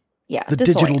 Yeah. The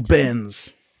digital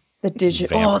bends. The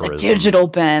digital. Oh, the Vampirism. digital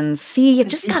bends. See, you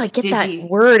just gotta get that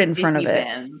word in front of it.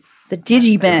 The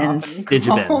digibends.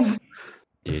 Digibends.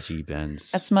 Digibends.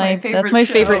 That's my favorite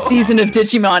favorite show. season of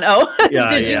Digimon. Oh,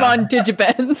 Yeah, Digimon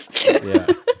Digibends. Yeah.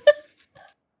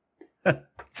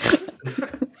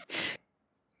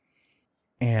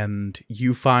 And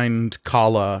you find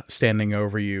Kala standing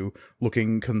over you,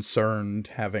 looking concerned,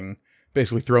 having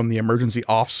basically thrown the emergency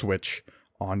off switch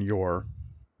on your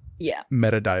Yeah.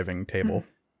 metadiving table.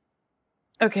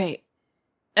 Okay.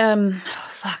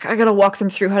 Fuck. I gotta walk them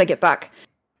through how to get back.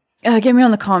 Get me on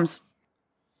the comms.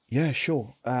 Yeah,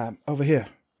 sure. Over here.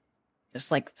 Just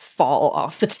like fall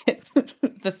off the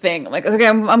the thing. I'm like, okay,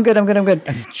 I'm good.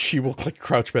 And she will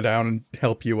crouch down and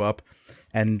help you up.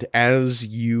 And as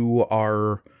you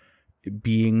are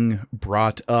being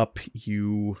brought up,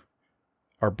 you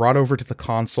are brought over to the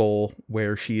console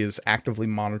where she is actively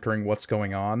monitoring what's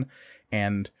going on.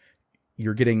 And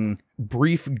you're getting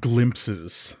brief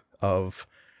glimpses of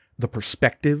the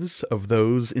perspectives of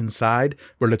those inside,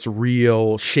 but it's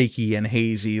real shaky and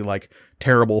hazy, like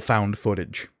terrible found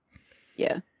footage.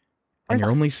 Yeah. And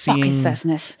you're only Fuck seeing is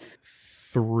Vesnus.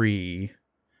 3.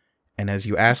 And as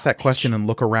you ask that question and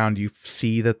look around, you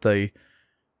see that the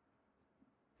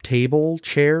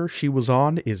chair she was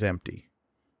on is empty.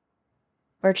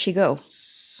 Where'd she go?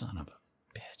 Son of a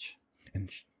bitch. And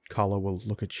Kala will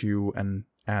look at you and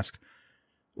ask,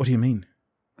 "What do you mean?"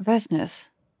 Vesnus.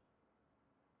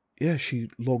 Yeah,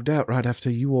 she logged out right after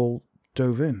you all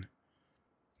dove in.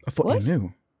 I thought What? you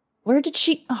knew. Where did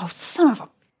she? Oh, son of a.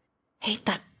 Hate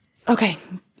that. Okay.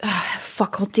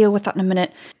 Fuck, I'll deal with that in a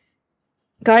minute.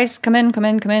 Guys, come in.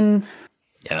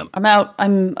 Yeah. I'm out.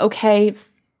 I'm okay.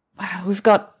 We've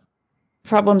got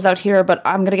problems out here, but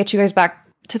I'm gonna get you guys back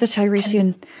to the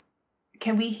Tiresian.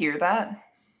 Can we hear that?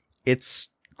 It's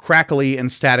crackly and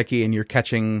staticky, and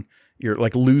you're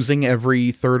like losing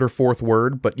every third or fourth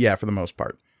word, but yeah, for the most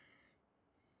part.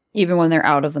 Even when they're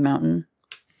out of the mountain.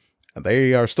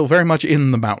 They are still very much in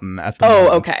the mountain at the moment.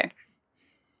 Oh, okay.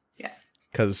 Yeah.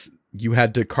 Because you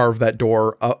had to carve that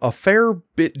door a fair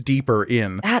bit deeper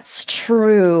in. That's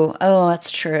true. Oh, that's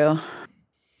true.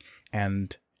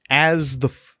 And as the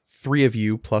three of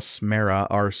you plus Mara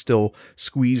are still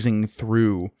squeezing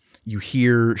through, you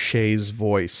hear Shay's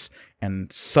voice.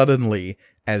 And suddenly,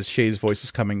 as Shay's voice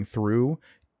is coming through,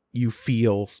 you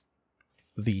feel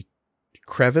the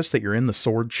crevice that you're in, the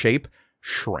sword shape,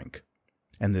 shrink.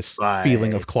 And this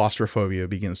feeling of claustrophobia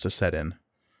begins to set in.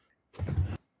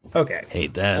 Okay.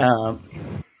 Hate that.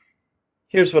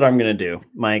 Here's what I'm going to do.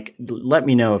 Mike, let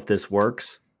me know if this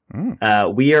works.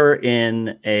 We are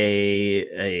in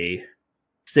a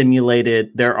simulated...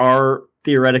 There are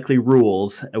theoretically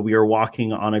rules. We are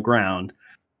walking on a ground.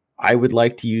 I would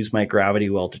like to use my gravity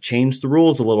well to change the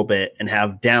rules a little bit and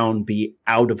have down be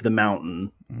out of the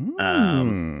mountain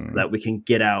so that we can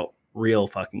get out real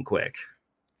fucking quick.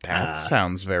 That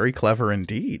sounds very clever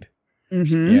indeed.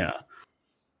 Mm-hmm. Yeah.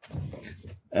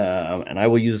 And I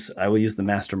will use the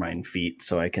mastermind feat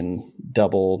so I can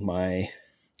double my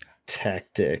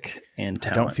tactic and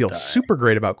talent. I don't feel die. super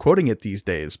great about quoting it these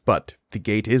days, but the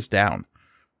gate is down.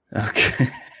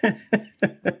 Okay.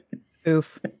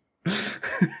 Oof.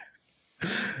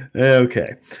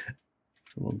 Okay.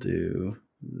 So we'll do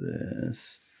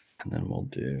this, and then we'll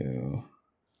do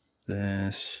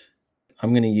this. I'm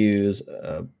going to use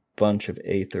a bunch of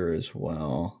Aether as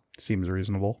well. Seems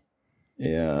reasonable.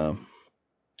 Yeah.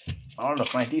 I don't know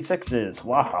if my D6 is.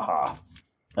 Wahaha.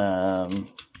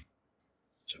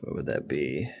 So what would that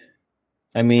be?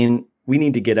 I mean, we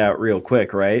need to get out real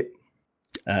quick, right?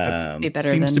 Be better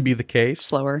Seems than to be the case.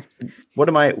 slower. What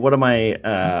am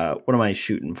I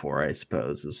shooting for, I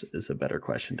suppose, is a better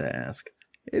question to ask.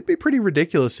 It'd be pretty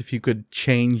ridiculous if you could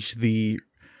change the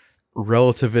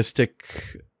relativistic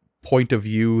point of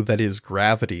view that is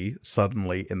gravity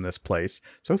suddenly in this place.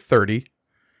 So 30.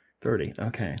 30,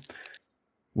 okay.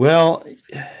 Well...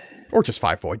 Or just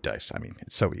 5 void dice. I mean,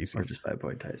 it's so easy. Or just 5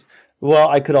 void dice. Well,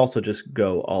 I could also just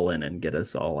go all in and get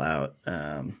us all out.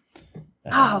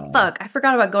 Fuck. I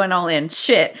forgot about going all in.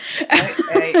 Shit.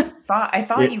 I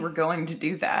thought you were going to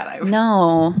do that.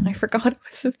 No, I forgot it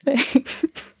was a thing.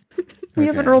 We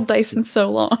haven't rolled dice in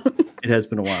so long. It has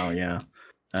been a while, yeah.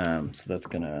 So that's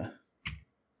gonna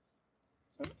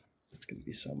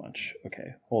be so much.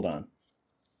 Okay, hold on.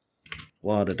 A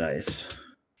lot of dice.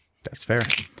 That's fair.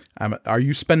 Are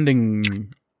you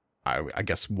spending... I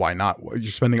guess why not?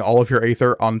 You're spending all of your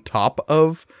Aether on top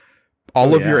of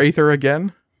all of your Aether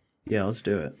again? Yeah, let's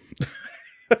do it.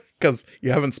 Because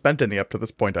you haven't spent any up to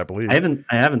this point, I believe. I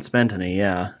haven't spent any.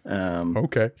 Yeah.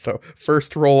 Okay, so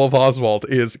first roll of Oswald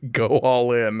is go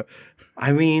all in.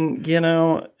 I mean,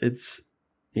 it's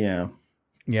Yeah.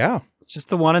 It's just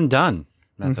the one and done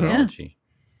methodology.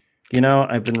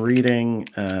 I've been reading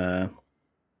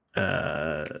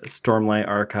Stormlight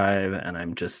Archive, and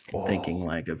I'm just thinking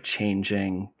of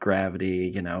changing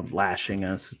gravity, lashing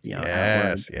us,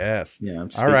 Yes. I'm speaking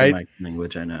All right. my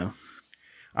language, I know.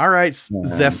 All right,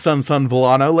 Zeph Sun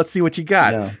Volano, let's see what you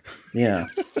got. Yeah.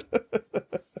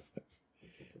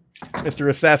 Mr.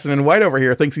 Assassin in White over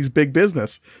here thinks he's big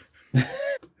business.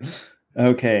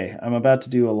 Okay, I'm about to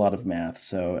do a lot of math,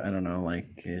 so I don't know,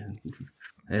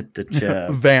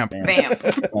 Vamp.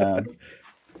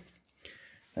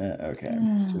 Okay.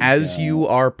 As you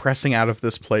are pressing out of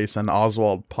this place and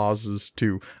Oswald pauses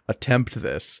to attempt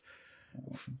this,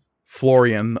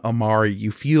 Florian, Amari,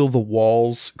 you feel the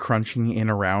walls crunching in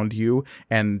around you,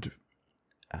 and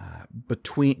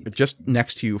just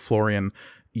next to you, Florian,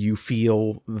 you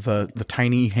feel the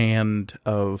tiny hand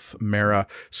of Mara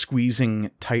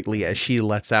squeezing tightly as she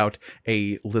lets out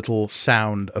a little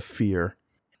sound of fear.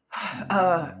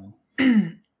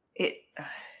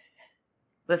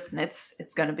 Listen,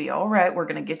 it's gonna be all right. We're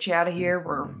gonna get you out of here.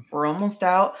 We're almost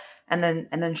out, and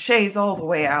then Shay's all the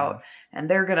way out, and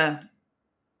they're gonna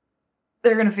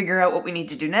figure out what we need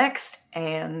to do next.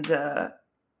 And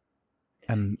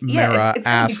Mara it's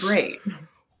asks, gonna be great.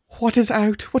 "What is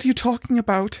out? What are you talking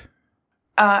about?"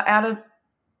 Out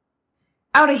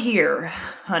of here,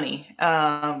 honey.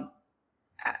 Out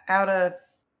of.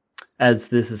 As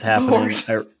this is happening,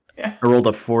 I rolled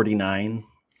a 49.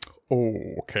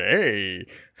 Okay.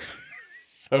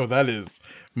 So that is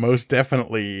most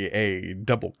definitely a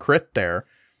double crit there.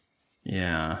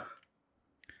 Yeah.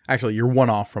 Actually, you're one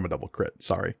off from a double crit.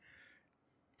 Sorry.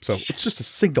 So it's just a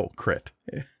single crit.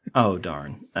 Oh,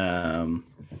 darn. No.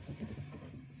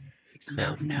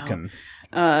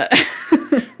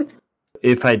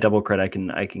 If I double crit, I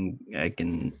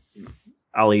can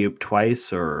alley-oop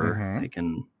twice, or I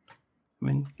can. I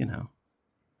mean,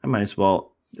 I might as well.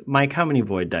 Mike, how many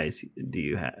void dice do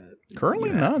you have?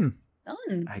 Currently none.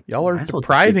 None. Y'all are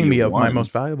depriving me of my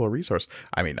most valuable resource.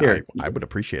 I mean, I would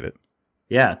appreciate it.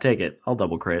 Yeah, take it. I'll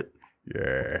double crit.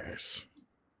 Yes.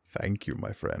 Thank you,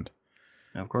 my friend.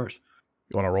 Of course.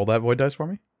 You want to roll that void dice for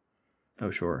me?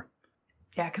 Oh, sure.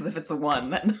 Yeah, because if it's a 1,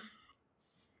 then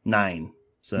 9.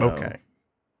 So okay.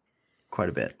 Quite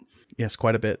a bit. Yes,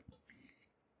 quite a bit.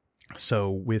 So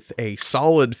with a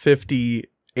solid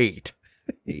 58.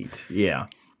 8. Yeah.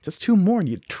 Just 2 more and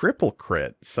you triple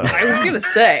crit. So I was gonna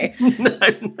say.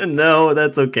 No,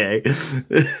 that's okay.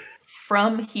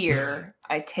 from here,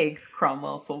 I take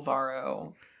Cromwell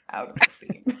Silvaro out of the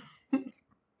scene.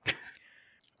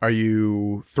 Are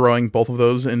you throwing both of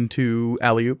those into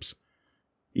alley-oops?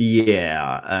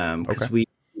 Yeah, because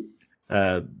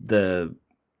the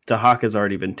Dahak has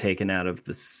already been taken out of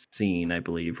the scene, I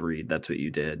believe, Reed. That's what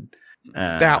you did.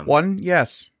 That one,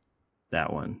 yes.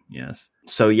 That one, yes.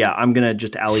 So yeah, I'm gonna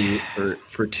just alley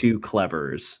for 2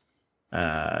 clevers, 2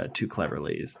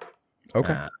 cleverlies.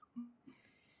 Okay.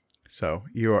 So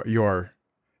you're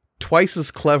twice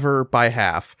as clever by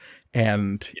half,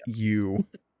 and you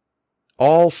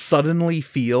all suddenly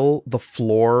feel the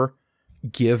floor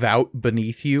give out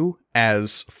beneath you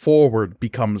as forward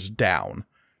becomes down,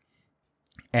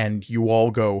 and you all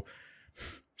go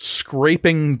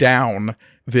scraping down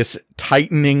this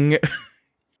tightening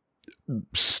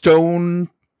stone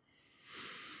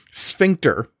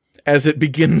sphincter as it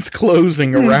begins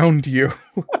closing around you.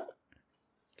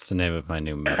 It's the name of my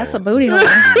new metal. That's a booty hole.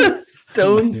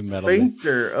 Stone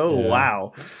sphincter. Oh, yeah.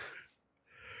 Wow.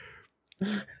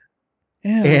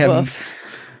 And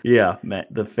yeah,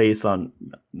 the face on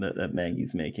that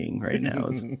Maggie's making right now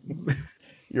is.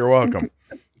 You're welcome.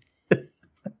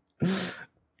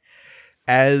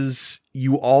 As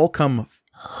you all come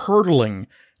hurtling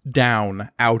down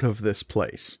out of this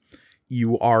place,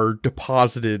 you are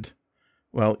deposited.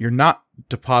 Well, you're not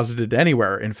deposited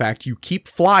anywhere. In fact, you keep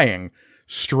flying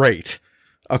straight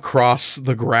across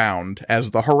the ground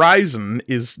as the horizon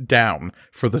is down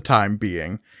for the time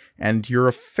being, and you're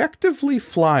effectively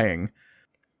flying.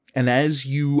 And as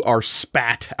you are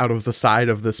spat out of the side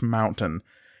of this mountain,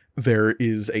 there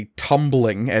is a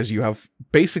tumbling as you have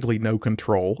basically no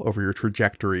control over your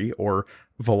trajectory or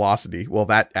velocity. Well,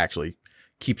 that actually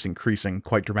keeps increasing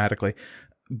quite dramatically.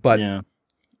 But yeah.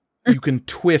 You can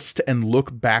twist and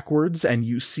look backwards, and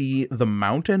you see the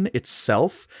mountain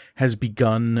itself has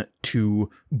begun to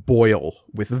boil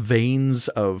with veins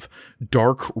of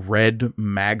dark red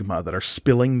magma that are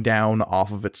spilling down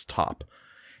off of its top.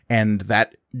 and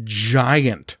that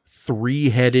giant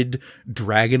 3-headed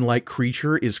dragon-like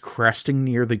creature is cresting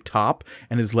near the top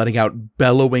and is letting out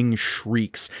bellowing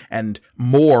shrieks, and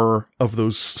more of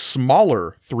those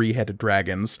smaller 3-headed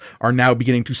dragons are now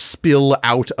beginning to spill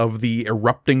out of the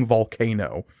erupting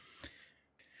volcano.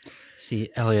 See,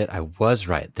 Elliot, I was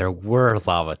right. There were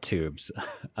lava tubes.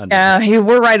 Yeah, you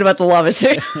were right about the lava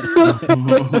tubes.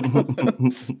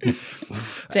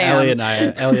 Damn.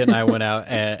 Elliot and I went out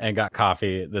and got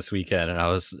coffee this weekend, and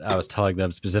I was telling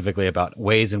them specifically about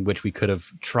ways in which we could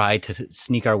have tried to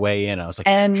sneak our way in. I was like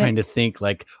trying to think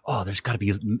like, oh, there's got to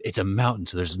be, it's a mountain,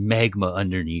 so there's magma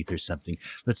underneath or something.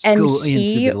 Let's go in through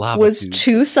the lava tubes. He was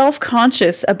too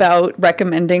self-conscious about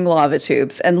recommending lava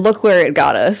tubes, and look where it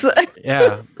got us.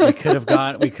 Yeah, we could have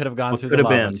gone through the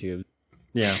lava tube.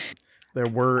 Yeah. There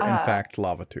were, in fact,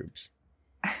 lava tubes.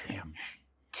 Damn.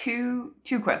 Two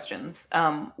questions.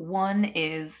 One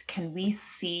is, can we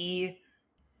see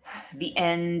the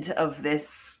end of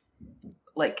this,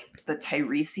 like the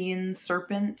Tiresian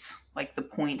serpent, like the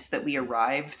point that we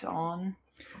arrived on?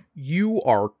 You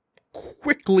are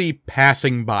quickly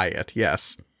passing by it,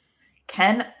 yes.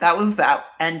 That was that.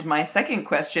 And my second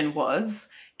question was,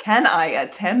 can I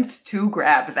attempt to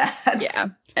grab that? Yeah.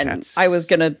 And I was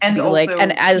gonna And be also like,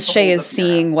 and as keep a Shay hold is of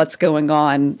seeing what's going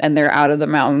on, and they're out of the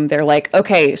mountain, they're like,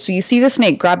 okay, so you see the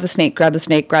snake, grab the snake, grab the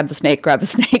snake, grab the snake, grab the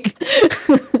snake.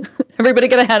 Everybody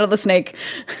get a hand on the snake.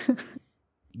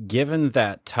 Given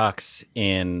that Tux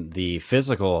in the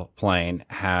physical plane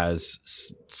has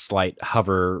slight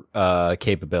hover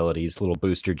capabilities, little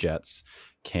booster jets,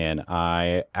 can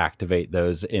I activate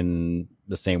those in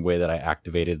the same way that I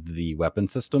activated the weapon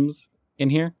systems in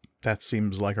here? That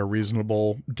seems like a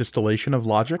reasonable distillation of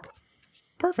logic.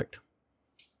 Perfect.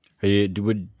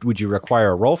 Would you require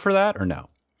a roll for that or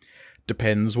no?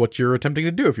 Depends what you're attempting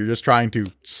to do. If you're just trying to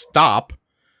stop,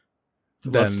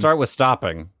 then... Let's start with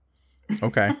stopping.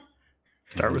 Okay.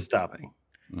 Start with stopping.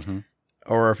 Mm-hmm.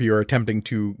 Or if you're attempting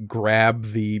to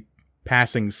grab the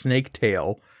passing snake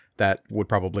tail, that would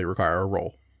probably require a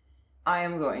roll. I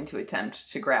am going to attempt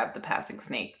to grab the passing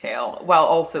snake tail while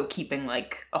also keeping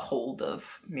like a hold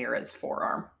of Mira's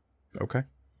forearm. Okay.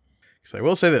 So I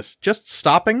will say this, just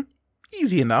stopping,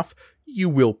 easy enough. You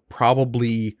will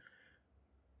probably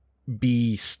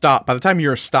be stopped. By the time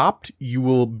you're stopped, you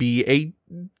will be a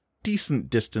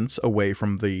decent distance away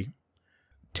from the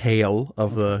tail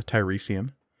of the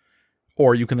Tiresian.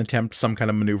 Or you can attempt some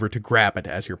kind of maneuver to grab it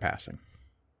as you're passing.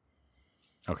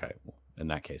 Okay. In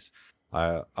that case,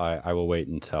 I will wait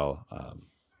until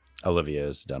Olivia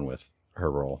is done with her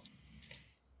roll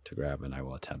to grab, and I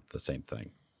will attempt the same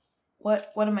thing. What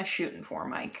am I shooting for,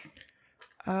 Mike?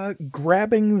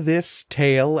 Grabbing this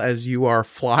tail as you are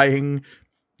flying,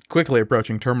 quickly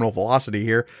approaching terminal velocity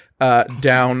here,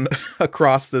 down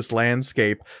across this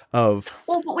landscape of...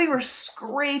 Well, but we were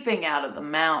scraping out of the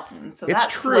mountain, so It's that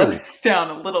true. slowed us down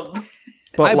a little bit.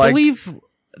 But I believe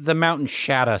the mountain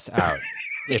shat us out.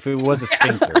 If it was a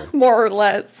sphincter. More or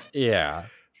less. Yeah.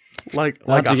 Like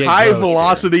Not to a get high gross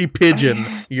velocity pigeon,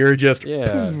 you're just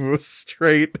Yeah.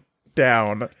 straight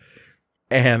down.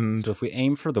 And So if we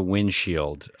aim for the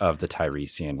windshield of the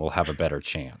Tiresian, we'll have a better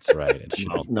chance, right? It should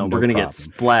Well, be no, we're going to get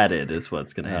problem. splatted is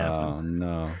what's going to happen.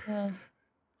 Oh, no.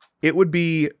 it would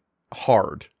be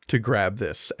hard to grab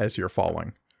this as you're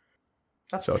falling.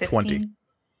 That's So 15? 20.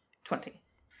 20.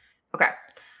 Okay.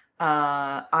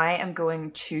 I am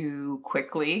going to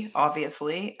quickly,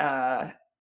 obviously, I'm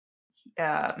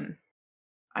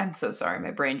so sorry,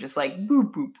 my brain just like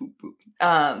boop, boop, boop, boop.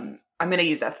 I'm going to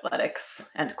use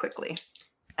athletics and quickly.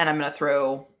 And I'm going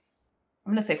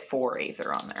to say 4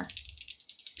 Aether on there.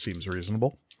 Seems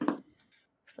reasonable.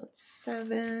 So that's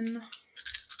 7.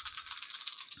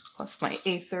 Plus my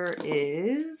Aether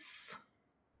is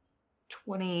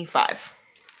 25.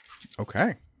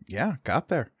 Okay. Yeah, got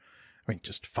there. I mean,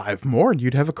 just 5 more and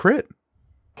you'd have a crit.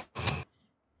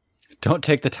 Don't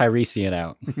take the Tiresian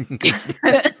out.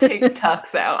 Take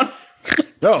Tux out.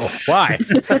 No, why?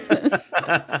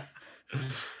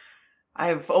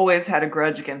 I've always had a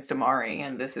grudge against Amari,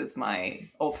 and this is my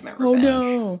ultimate Oh revenge.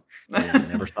 no. I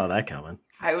never saw that coming.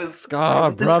 I was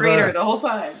Scar, the brother. traitor the whole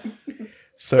time.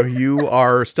 So you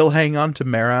are still hanging on to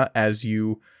Mara as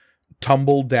you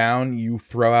tumble down. You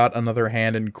throw out another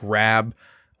hand and grab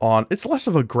on. It's less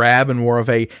of a grab and more of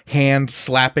a hand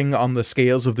slapping on the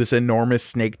scales of this enormous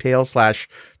snake tail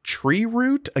 / tree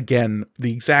root. Again,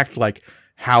 the exact like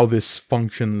how this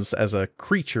functions as a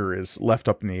creature is left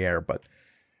up in the air, but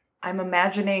I'm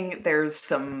imagining there's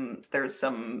some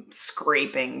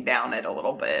scraping down it a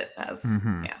little bit as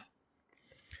Mhm. yeah.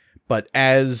 But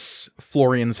as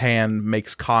Florian's hand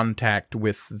makes contact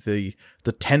with the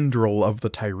tendril of the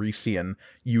Tiresian,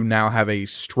 you now have a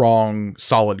strong,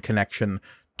 solid connection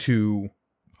to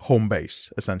home base,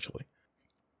 essentially.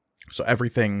 So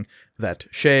everything that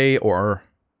Shay or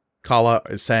Kala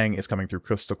is saying is coming through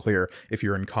crystal clear if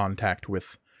you're in contact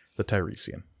with the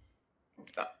Tiresian.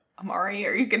 Amari,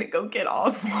 are you gonna go get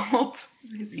Oswald?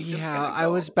 I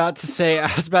was about to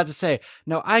say,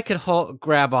 no, I could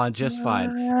grab on just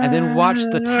fine, and then watch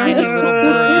the tiny little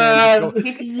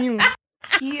bird.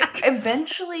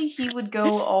 Eventually he would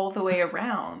go all the way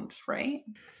around, right?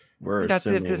 That's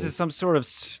if this is some sort of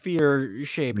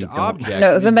sphere-shaped object.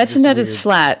 No, the metanet is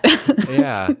flat.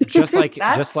 Yeah, just like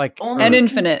only an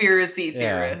infinite. Conspiracy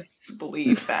theorists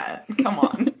believe that. Come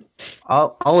on.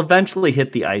 I'll eventually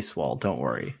hit the ice wall. Don't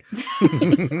worry.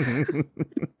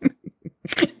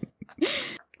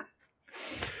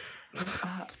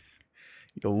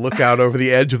 You'll look out over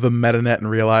the edge of the metanet and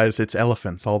realize it's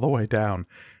elephants all the way down.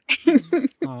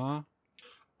 Aww.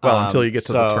 Well, until you get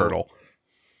to the turtle.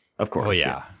 Of course. Well,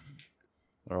 yeah.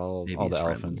 All the friendly.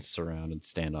 elephants surround and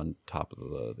stand on top of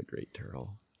the great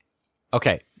turtle.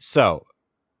 Okay, so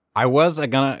I was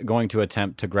going to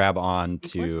attempt to grab on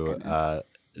to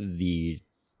the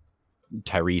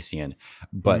Tiresian,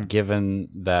 but given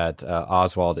that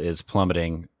Oswald is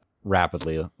plummeting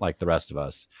rapidly like the rest of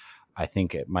us, I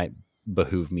think it might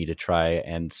behoove me to try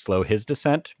and slow his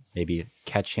descent, maybe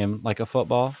catch him like a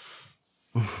football.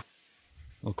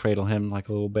 We'll cradle him like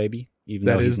a little baby. Even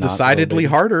that is decidedly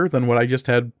harder than what I just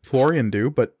had Florian do,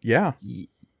 but yeah.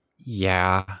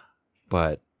 Yeah,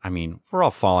 but I mean, we're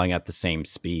all falling at the same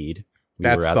speed.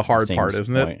 That's the hard part,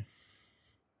 isn't it?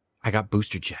 I got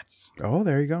booster jets. Oh,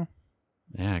 there you go.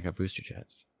 Yeah, I got booster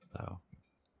jets. So,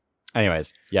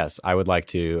 anyways, yes, I would like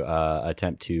to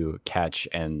attempt to catch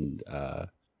and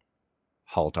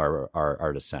halt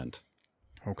our descent.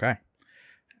 Okay.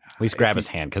 At least grab his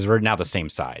hand, because we're now the same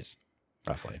size,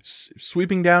 roughly.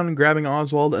 Sweeping down and grabbing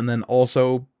Oswald, and then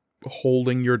also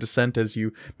holding your descent as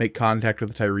you make contact with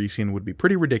the Tiresian would be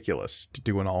pretty ridiculous to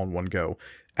do an all in one go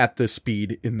at this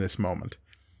speed in this moment.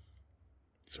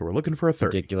 So we're looking for a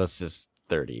 30. Ridiculous is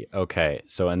 30. Okay,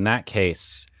 so in that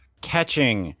case,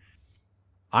 catching,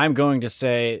 I'm going to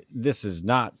say this is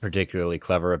not particularly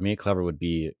clever of me. Clever would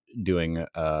be doing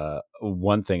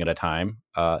one thing at a time.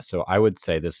 So I would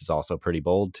say this is also pretty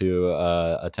bold to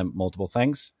attempt multiple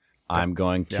things. I'm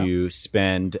going to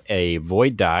spend a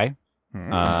void die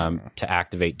to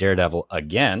activate Daredevil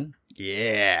again.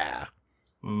 Yeah.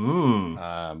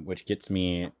 Which gets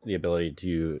me the ability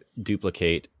to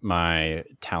duplicate my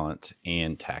talent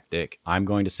and tactic. I'm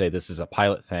going to say this is a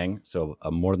pilot thing, so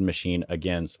a more than machine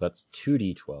again. So that's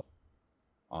 2d12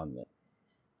 on the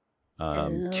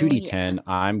 2d10. Yeah.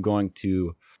 I'm going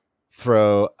to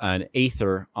throw an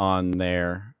Aether on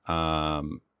there. I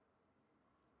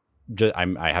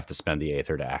have to spend the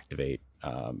Aether to activate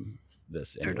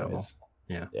this. Anyways.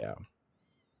 Yeah.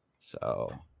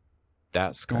 So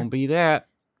that's going to be that.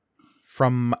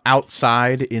 From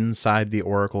outside, inside the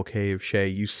Oracle Cave, Shay,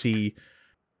 you see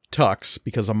Tux,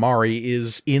 because Amari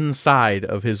is inside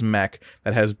of his mech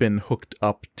that has been hooked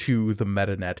up to the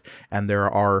metanet, and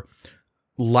there are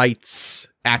lights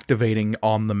activating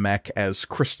on the mech as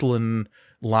crystalline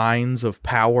lines of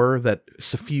power that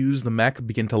suffuse the mech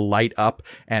begin to light up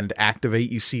and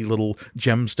activate. You see little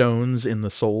gemstones in the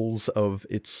soles of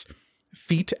its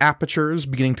feet apertures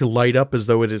beginning to light up as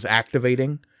though it is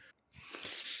activating.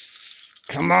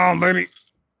 Come on, baby.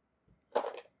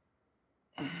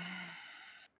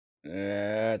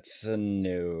 That's a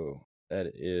no.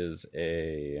 That is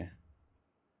a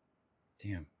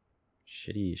damn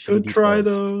shitty. Good try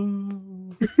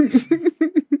though.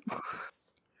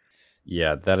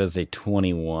 Yeah, that is a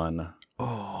 21.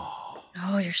 Oh,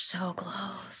 you're so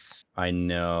close. I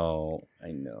know.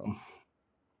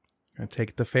 Gonna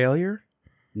take the failure?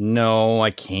 No,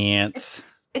 I can't.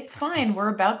 It's fine. We're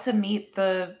about to meet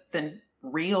the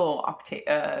real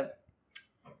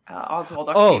Oswald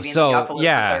Octavian. So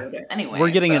yeah, anyway,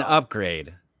 we're getting an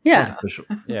upgrade. Yeah.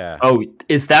 Yeah. Oh,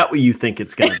 is that what you think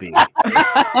it's going to be?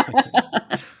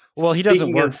 Well, he doesn't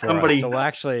Speaking work as for somebody, us, so we'll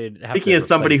actually have speaking to as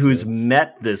somebody replace who's it.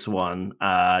 met this one,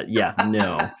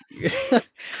 no.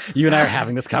 You and I are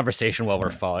having this conversation while we're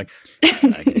falling. I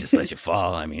can just let you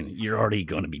fall. I mean, you're already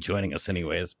going to be joining us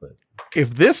anyways. But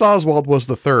if this Oswald was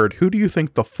the third, who do you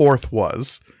think the fourth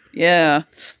was? Yeah.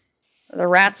 The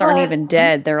rats aren't even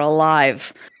dead. They're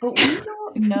alive. But we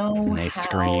don't know They how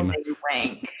scream. they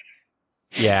rank.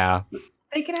 Yeah.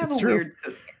 They can have It's a true. weird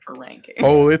system for ranking.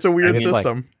 Oh, it's a weird I mean, like-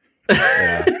 system.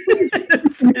 Yeah.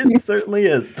 It certainly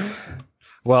is.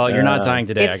 Well, you're not dying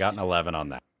today. I It's- got an 11 on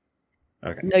that.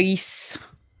 Okay. Nice.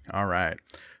 All right.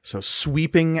 So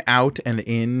sweeping out and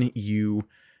in, you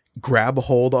grab a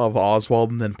hold of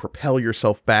Oswald and then propel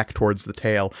yourself back towards the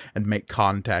tail and make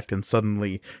contact. And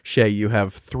suddenly, Shay, you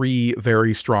have 3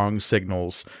 very strong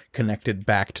signals connected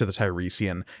back to the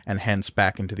Tiresian and hence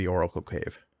back into the Oracle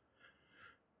Cave.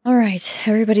 All right,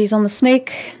 everybody's on the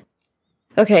snake.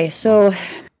 Okay, so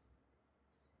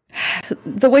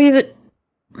the way that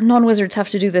non-wizards have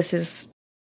to do this is,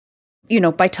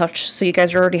 by touch. So you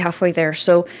guys are already halfway there.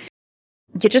 So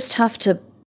you just have to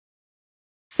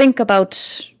think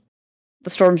about the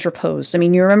Storm's Repose. I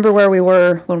mean, you remember where we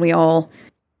were when we all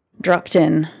dropped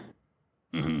in.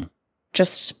 Mm-hmm.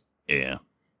 Just Yeah.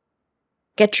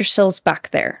 get yourselves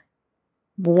back there.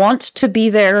 Want to be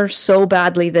there so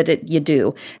badly that you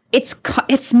do. It's hard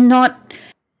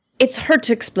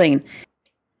to explain.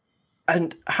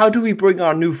 And how do we bring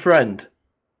our new friend?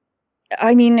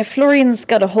 I mean, if Florian's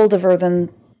got a hold of her, then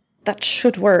that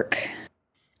should work.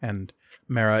 And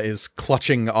Mara is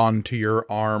clutching onto your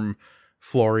arm,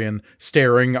 Florian,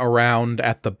 staring around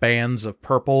at the bands of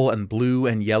purple and blue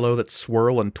and yellow that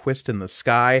swirl and twist in the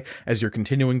sky as you're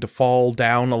continuing to fall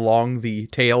down along the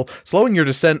tail, slowing your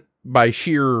descent by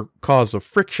sheer cause of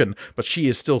friction, but she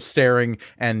is still staring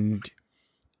and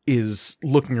is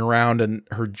looking around, and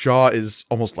her jaw is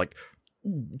almost like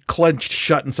clenched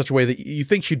shut in such a way that you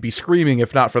think she'd be screaming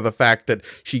if not for the fact that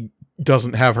she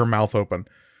doesn't have her mouth open.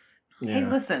 Yeah. Hey,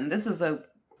 listen, this is a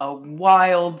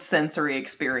wild sensory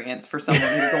experience for someone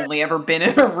who's only ever been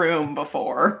in a room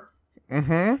before.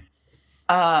 Mm-hmm.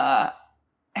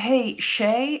 Hey,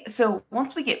 Shay, so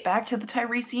once we get back to the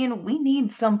Tiresian, we need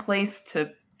someplace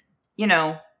to,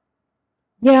 Yeah,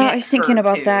 I was thinking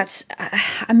about too. that.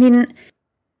 I mean,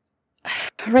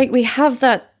 right, we have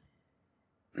that,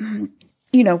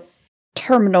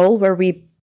 terminal where we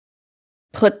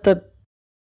put the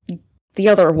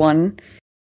other one.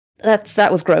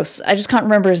 That was gross. I just can't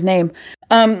remember his name.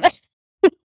 I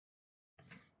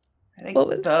think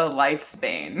the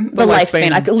Lifespan. The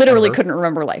Lifespan. I literally ever. couldn't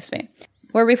remember Lifespan.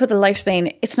 Where we put the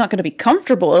Lifespan, it's not going to be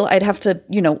comfortable. I'd have to,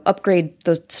 upgrade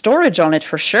the storage on it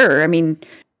for sure. I mean,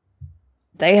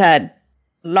 they had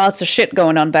lots of shit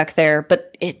going on back there,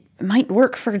 but it might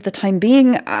work for the time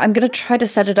being. I'm going to try to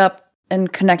set it up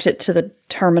and connect it to the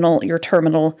terminal, your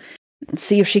terminal, and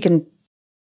see if she can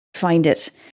find it.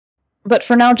 But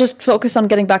for now, just focus on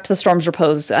getting back to the Storm's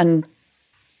Repose. And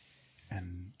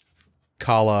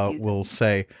Kala will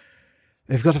say,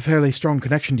 "They've got a fairly strong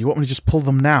connection. Do you want me to just pull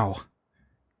them now?"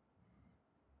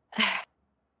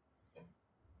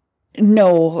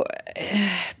 No.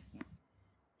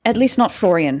 At least not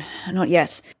Florian. Not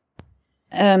yet.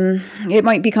 It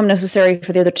might become necessary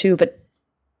for the other 2, but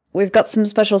we've got some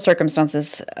special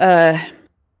circumstances.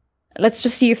 Let's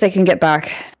just see if they can get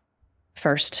back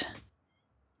first.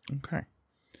 Okay.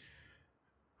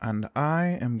 And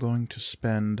I am going to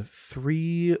spend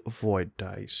 3 void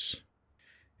dice.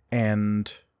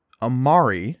 And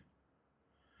Amari,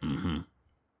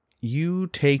 you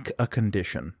take a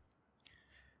condition.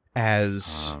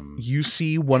 As you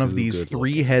see one of these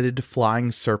 3-headed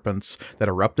flying serpents that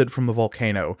erupted from the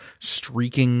volcano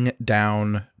streaking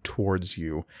down towards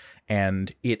you,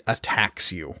 and it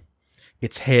attacks you.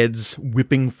 Its heads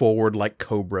whipping forward like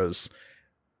cobras,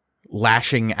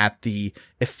 lashing at the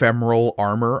ephemeral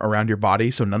armor around your body,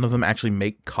 so none of them actually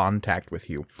make contact with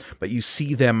you. But you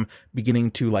see them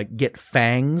beginning to get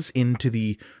fangs into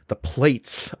the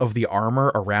plates of the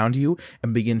armor around you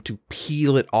and begin to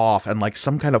peel it off, and like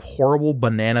some kind of horrible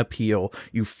banana peel,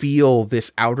 you feel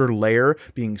this outer layer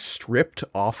being stripped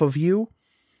off of you,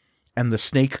 and the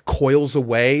snake coils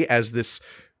away as this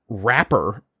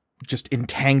wrapper just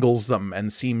entangles them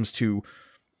and seems to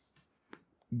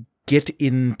get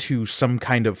into some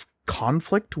kind of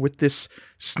conflict with this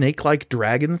snake-like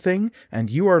dragon thing, and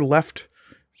you are left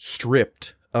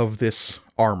stripped of this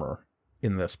armor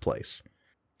in this place.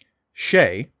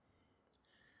 Shay,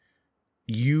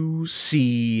 you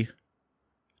see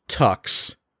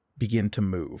Tux begin to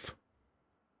move.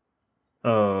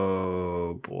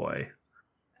 Oh boy.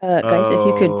 Guys, if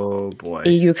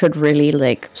you could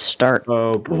really start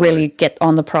really get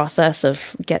on the process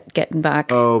of getting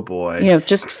back. Oh boy.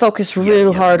 Just focus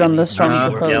real hard on the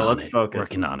Storm's Repose. Yeah, let's focus.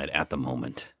 Working on it at the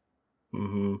moment.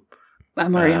 Mm-hmm.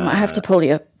 I'm worried I might have to pull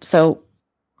you, so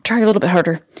try a little bit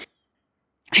harder.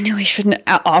 I knew he shouldn't,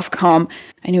 off-comm,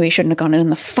 I knew he shouldn't have gone in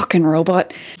the fucking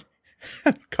robot.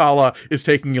 Kala is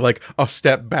taking a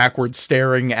step backward,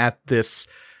 staring at this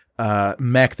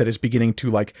mech that is beginning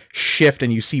to like shift,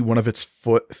 and you see one of its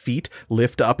feet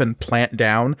lift up and plant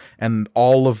down, and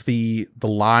all of the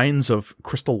lines of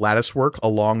crystal lattice work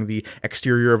along the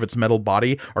exterior of its metal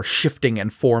body are shifting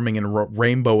and forming in a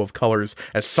rainbow of colors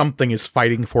as something is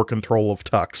fighting for control of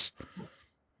Tux.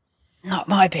 Not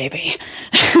my baby.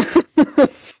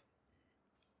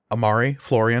 Amari,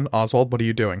 Florian, Oswald, what are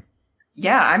you doing?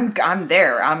 Yeah, I'm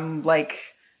there. I'm like,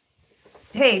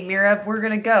 hey, Mira, we're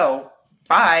gonna go.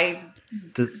 Bye.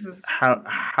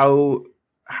 How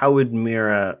would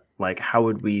Mira, like, how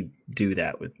would we do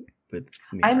that with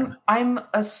Mira? I'm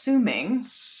assuming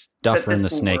Stuff her in the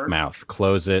snake mouth.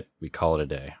 Close it. We call it a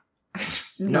day.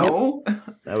 No.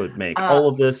 That would make all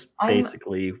of this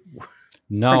basically.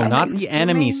 No, not the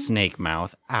enemy snake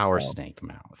mouth. Our snake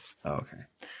mouth. Oh, okay.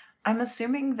 I'm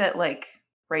assuming that, like,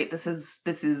 right, this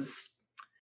is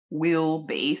will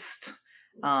based.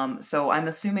 So I'm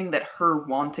assuming that her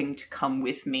wanting to come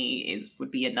with me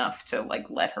would be enough to like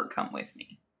let her come with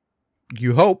me.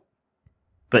 You hope.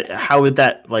 But how would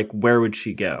that, like, where would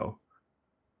she go?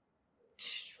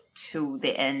 To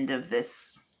the end of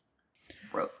this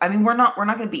rope. I mean, we're not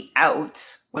going to be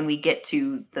out when we get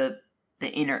to the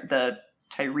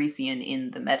Tiresian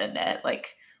in the metanet.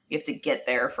 Like, we have to get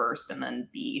there first and then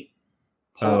be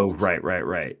pulled. Oh,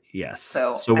 right. Yes.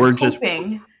 So we're I'm just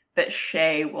hoping that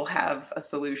Shay will have a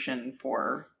solution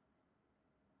for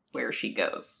where she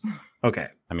goes. okay.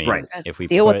 I mean, right. If we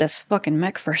deal with this fucking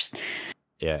mech first.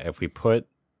 Yeah, if we put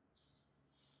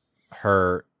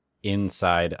her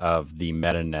inside of the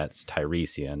metanet's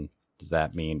Tiresian, does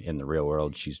that mean in the real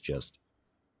world she's just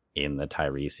in the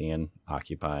Tiresian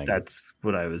occupying? That's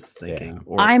what I was thinking.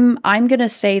 Yeah. I'm gonna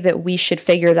say that we should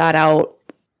figure that out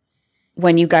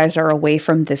when you guys are away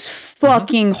from this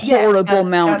fucking horrible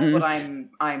mountain. That's what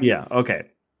I'm Yeah, okay.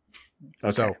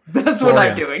 So that's what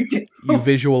I'm doing too. You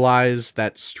visualize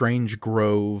that strange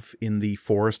grove in the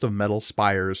forest of metal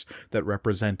spires that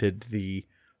represented the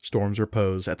Storm's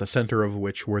Repose, at the center of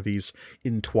which were these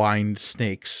entwined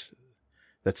snakes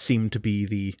that seemed to be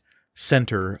the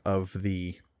center of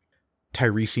the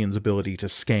Tiresian's ability to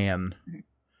scan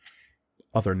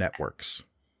other networks.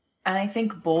 And I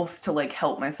think both to like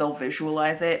help myself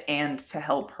visualize it and to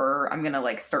help her, I'm gonna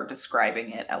like start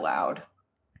describing it aloud.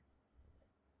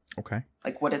 Okay.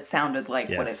 Like what it sounded like,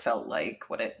 what it Yes. felt like,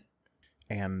 what it...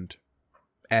 And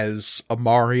as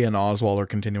Amari and Oswald are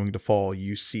continuing to fall,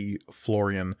 you see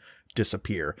Florian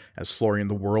disappear. As Florian,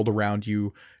 the world around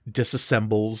you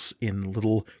disassembles in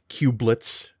little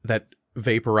cubelets that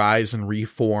vaporize and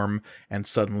reform, and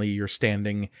suddenly you're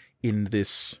standing in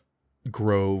this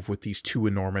grove with these two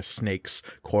enormous snakes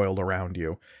coiled around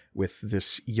you, with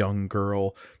this young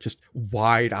girl just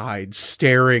wide-eyed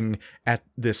staring at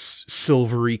this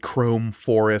silvery chrome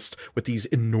forest with these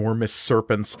enormous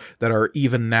serpents that are,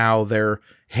 even now, their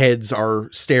heads are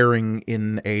staring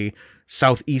in a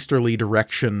southeasterly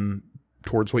direction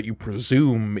towards what you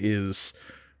presume is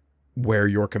where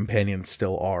your companions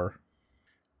still are.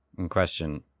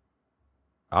 Question.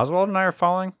 Oswald and I are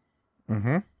falling?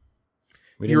 Mm-hmm.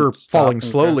 We You're didn't stop falling and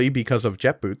slowly because of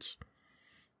jet boots.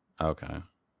 Okay.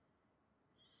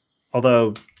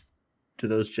 Although, do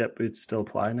those jet boots still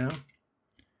apply now?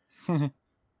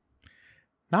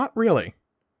 Not really.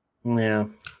 Yeah.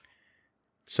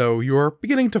 So you're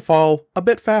beginning to fall a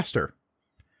bit faster.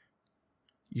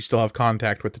 You still have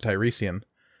contact with the Tiresian.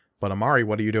 But Amari,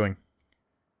 what are you doing?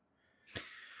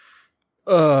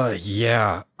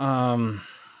 Yeah. Well,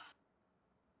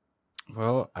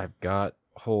 I've got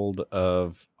hold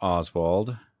of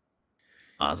Oswald.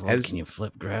 Oswald, can you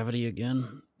flip gravity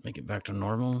again? Make it back to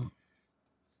normal?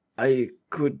 I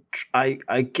could.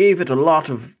 I gave it a lot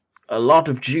of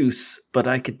juice, but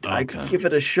I could give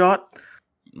it a shot.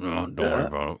 No, don't worry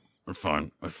about it. We're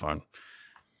fine.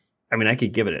 I mean, I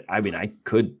could give it. I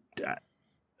could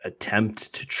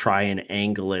attempt to try and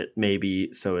angle it,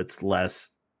 maybe so it's less.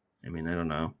 I mean, I don't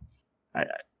know.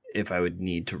 If I would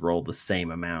need to roll the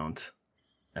same amount.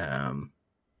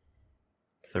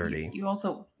 30. You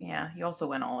also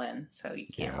went all in, so you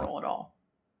can't roll at all.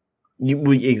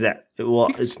 Exactly. Well,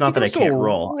 it's not that I can't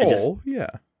roll.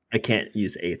 I can't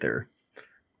use Aether.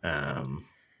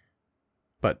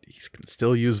 But he can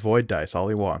still use Void Dice all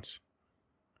he wants.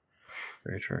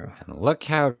 Very true. And look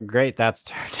how great that's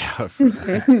turned out for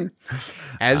them.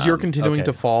 As you're continuing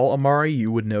to fall, Amari,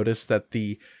 you would notice that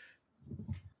the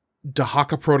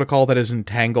Dahaka protocol that is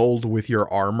entangled with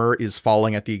your armor is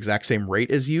falling at the exact same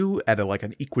rate as you, at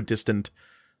an equidistant.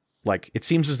 Like, it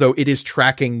seems as though it is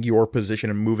tracking your position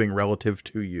and moving relative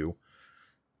to you.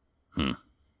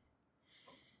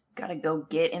 Gotta go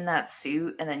get in that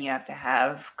suit, and then you have to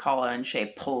have Kala and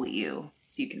Shay pull you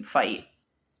so you can fight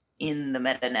in the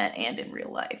metanet and in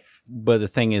real life. But the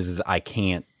thing is I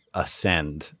can't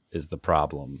ascend is the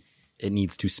problem. It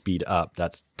needs to speed up.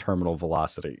 That's terminal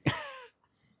velocity.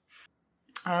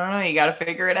 I don't know. You got to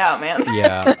figure it out, man.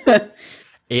 Yeah.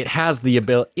 It has the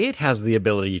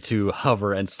ability to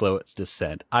hover and slow its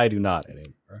descent. I do not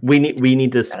anymore. We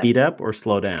need to speed up or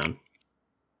slow down.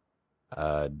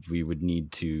 We would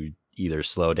need to either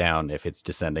slow down if it's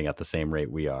descending at the same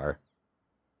rate we are.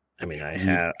 I mean,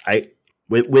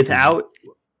 without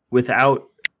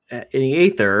any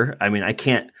Aether, I mean, I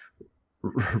can't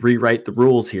rewrite the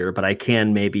rules here, but I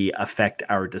can maybe affect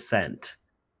our descent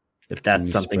if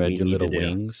that's something we need to do.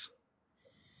 Wings?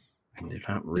 I mean,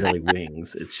 they're not really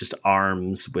wings; it's just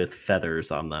arms with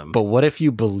feathers on them. But what if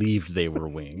you believed they were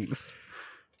wings?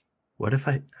 What if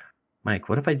I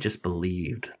just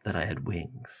believed that I had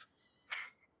wings?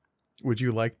 Would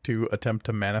you like to attempt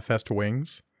to manifest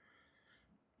wings?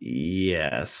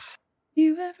 Yes.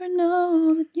 You ever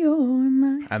know that you're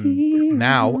my And hero?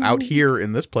 now, out here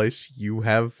in this place, you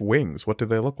have wings. What do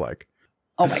they look like?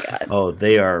 Oh my god. Oh,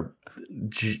 they are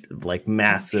like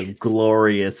massive,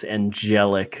 glorious,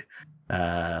 angelic,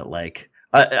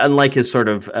 unlike his sort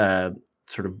of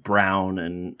brown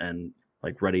and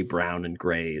like ruddy brown and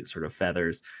gray sort of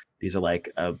feathers. These are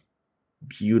like a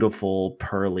beautiful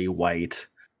pearly white,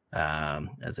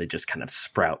 as they just kind of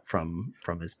sprout from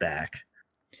his back.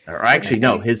 Or actually,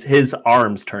 no, his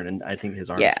arms turn, and I think his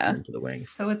arms turn into the wings.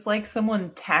 So it's like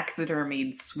someone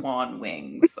taxidermied swan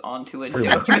wings onto a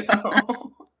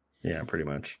dodo. Yeah, pretty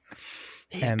much.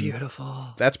 He's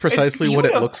beautiful. That's precisely what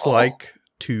it looks like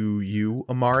to you,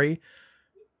 Amari.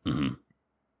 Mm-hmm.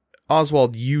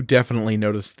 Oswald, you definitely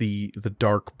notice the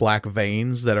dark black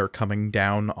veins that are coming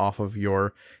down off of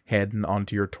your head and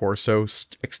onto your torso,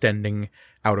 extending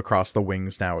out across the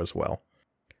wings now as well.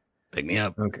 Pick me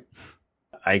up. Okay.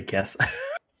 I guess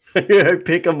I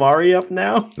pick Amari up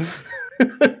now.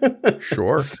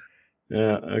 Sure.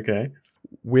 Yeah. Okay.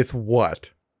 With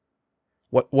what?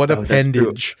 What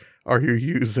appendage are you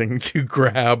using to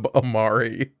grab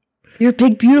Amari? Your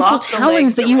big, beautiful Lock the talons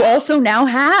legs that you around. also now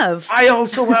have. I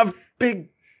also have big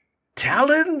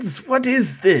talons. What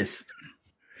is this?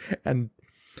 And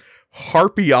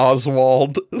Harpy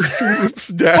Oswald swoops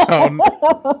down.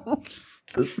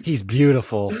 He's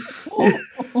beautiful.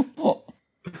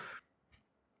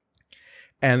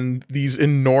 And these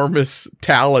enormous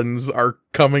talons are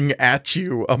coming at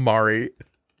you, Amari.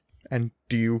 And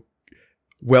do you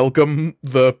welcome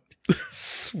the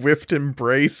swift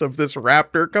embrace of this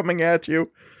raptor coming at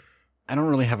you? I don't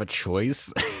really have a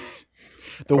choice.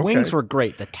 The wings were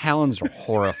great. The talons are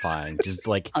horrifying. Just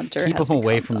like Hunter keep has them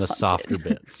away become from the hunted. softer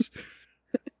bits.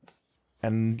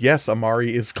 And yes,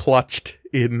 Amari is clutched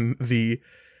in the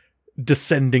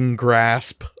descending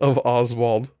grasp of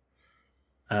Oswald.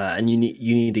 And you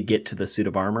need to get to the suit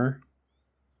of armor.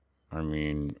 I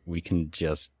mean,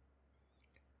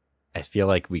 I feel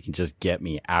like we can just get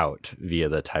me out via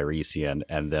the Tiresian,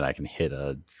 and then I can hit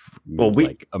a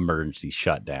emergency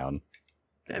shutdown.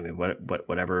 I mean,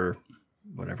 whatever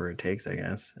it takes, I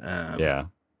guess. Yeah.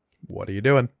 What are you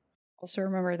doing? Also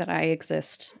remember that I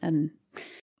exist and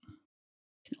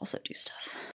can also do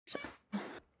stuff. So.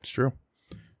 It's true.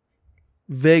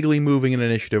 Vaguely moving in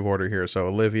initiative order here. So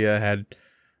Olivia had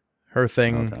her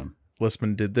thing. Okay.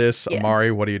 Listman did this. Yeah.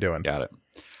 Amari, what are you doing? Got it.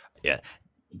 Yeah.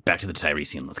 Back to the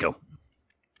Tiresian. Let's go.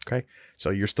 Okay.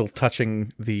 So you're still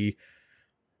touching the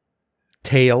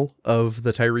tail of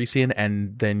the Tiresian,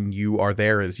 and then you are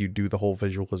there as you do the whole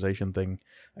visualization thing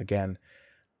again.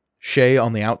 Shay,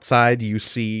 on the outside, you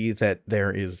see that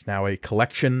there is now a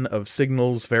collection of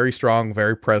signals, very strong,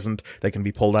 very present. They can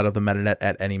be pulled out of the metanet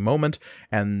at any moment,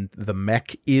 and the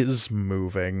mech is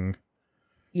moving.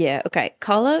 Yeah, okay.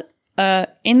 Kala,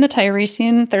 in the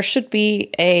Tiresian, there should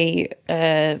be a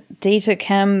data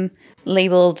chem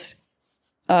labeled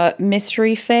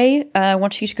Mystery Fae. I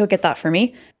want you to go get that for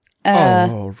me.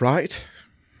 Right.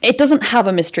 It doesn't have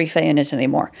a Mystery Fae in it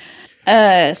anymore.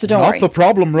 So don't worry. Not the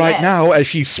problem right now, as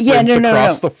she sprints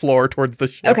across the floor towards the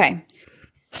ship. Okay.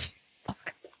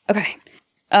 Fuck. Okay.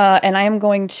 And I am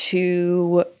going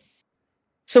to...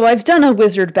 So I've done a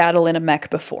wizard battle in a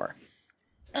mech before.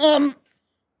 And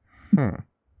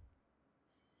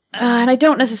I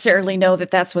don't necessarily know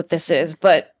that that's what this is,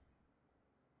 but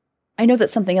I know that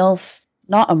something else,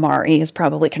 not Amari, is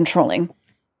probably controlling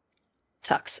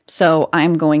Tux. So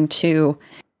I'm going to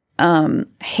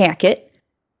hack it.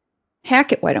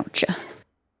 Hack it, why don't you?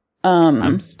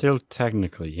 I'm still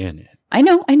technically in it. I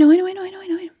know. I'm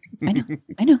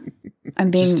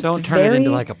being Just don't turn it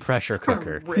into like a pressure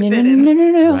cooker.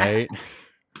 No. Right?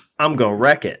 I'm gonna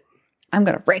wreck it. I'm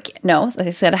gonna wreck it. No, I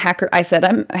said a hacker. I said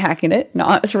I'm hacking it. No,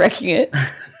 I was wrecking it.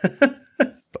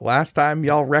 The last time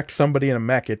y'all wrecked somebody in a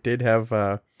mech, it did have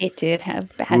It did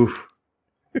have bad. Oof.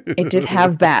 It did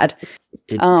have bad.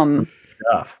 It's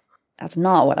tough. That's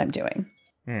not what I'm doing.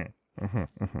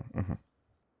 Mm-hmm.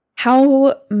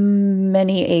 How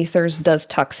many Aethers does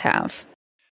Tux have?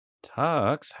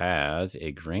 Tux has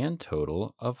a grand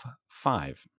total of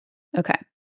 5. Okay.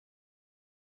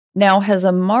 Now, has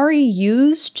Amari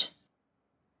used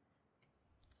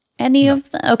any No. of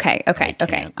them? Okay. I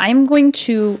can't. I'm going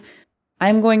to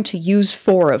use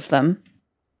 4 of them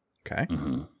Okay.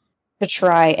 Mm-hmm. to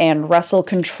try and wrestle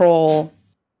control.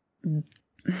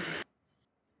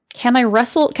 Can I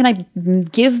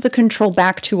give the control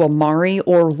back to Amari,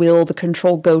 or will the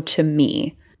control go to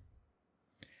me?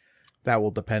 That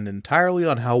will depend entirely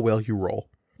on how well you roll.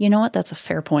 You know what? That's a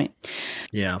fair point.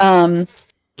 Yeah.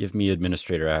 Give me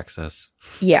administrator access.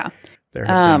 Yeah. There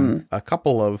have been a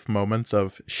couple of moments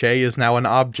of Shay is now an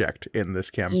object in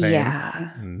this campaign.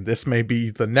 Yeah. And this may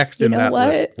be the next You in know that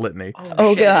what? litany.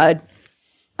 Oh shit. God.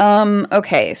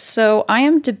 Okay, so I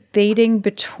am debating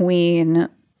between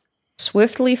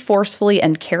swiftly, forcefully,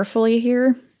 and carefully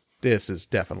here. This is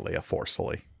definitely a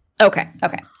forcefully. Okay.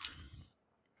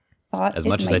 As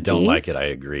much as I don't like it, I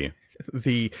agree.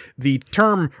 The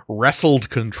term wrestled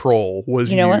control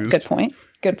was You know used. what?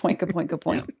 Good point.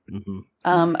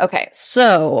 Mhm. Okay,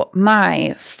 so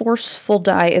my forceful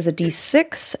die is a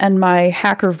d6, and my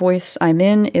hacker voice I'm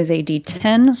in is a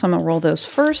d10. So I'm gonna roll those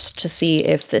first to see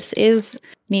if this is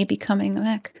me becoming a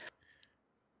mech.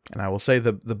 And I will say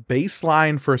the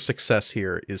baseline for success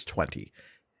here is 20.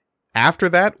 After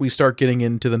that, we start getting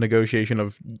into the negotiation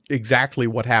of exactly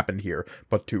what happened here.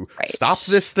 But to Right. stop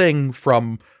this thing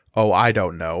from, I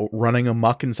don't know, running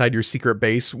amok inside your secret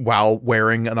base while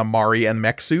wearing an Amari and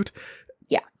mech suit,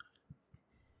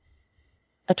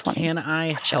 A 20. Can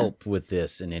I Gotcha. help with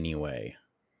this in any way?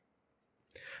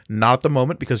 not at the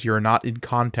moment because you're not in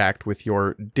contact with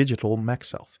your digital mech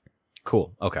self.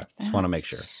 Cool. Okay. Just want to make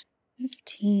sure. That's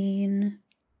 15,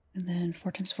 and then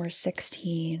 4 times 4 is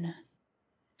 16.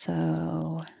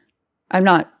 So I'm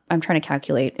trying to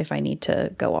calculate if I need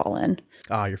to go all in,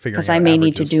 You're figuring because out I may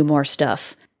need to averages. do more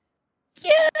stuff.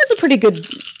 Yeah, it's a pretty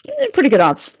good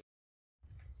odds.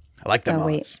 I like them Oh,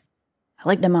 wait. odds. I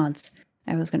like them odds.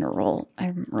 I was gonna roll.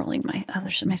 I'm rolling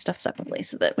my stuff separately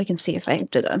so that we can see if I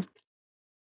did a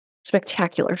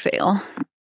spectacular fail.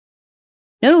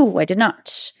 No, I did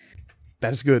not.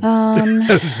 That is good. Um,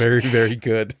 That is very, very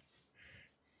good.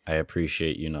 I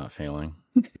appreciate you not failing.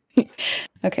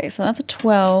 Okay, so that's a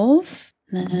 12.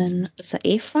 Then it's a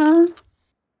Afa.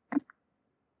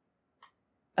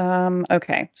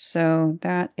 Okay, so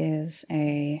that is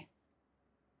a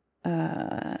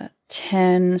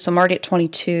 10. So I'm already at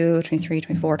 22, 23,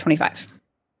 24, 25.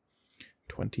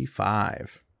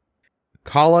 25.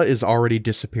 Kala is already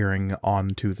disappearing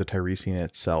onto the Tiresian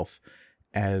itself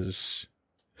as,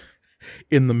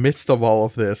 in the midst of all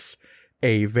of this,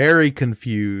 a very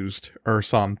confused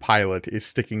Urson pilot is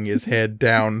sticking his head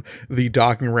down the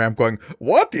docking ramp going,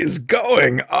 "What is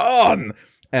going on?"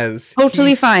 As Totally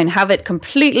he's- fine. Have it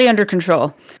completely under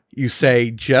control. You say,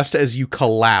 just as you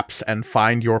collapse and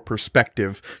find your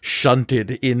perspective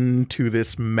shunted into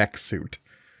this mech suit.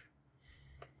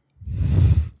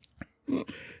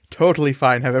 Totally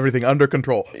fine. Have everything under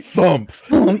control. Thump.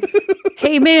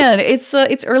 Hey man, it's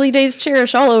early days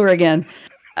cherish all over again.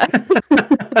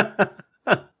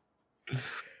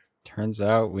 Turns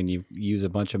out when you use a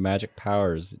bunch of magic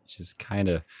powers, it just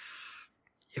it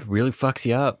really fucks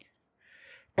you up.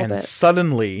 A And bit.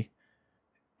 suddenly,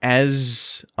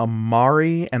 as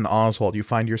Amari and Oswald, you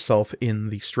find yourself in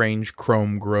the strange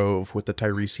chrome grove with the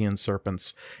Tiresian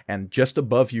serpents. And just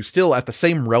above you, still at the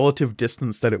same relative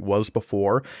distance that it was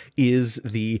before, is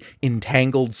the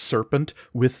entangled serpent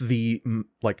with the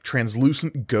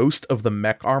translucent ghost of the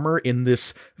mech armor in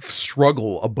this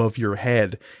struggle above your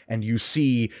head. And you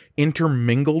see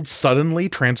intermingled, suddenly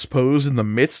transposed in the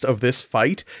midst of this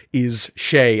fight, is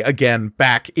Shay, again,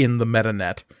 back in the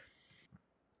metanet.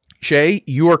 Shay,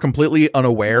 you are completely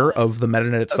unaware of the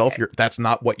metanet itself. Okay. That's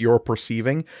not what you're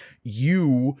perceiving.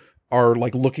 You are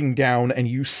looking down and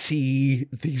you see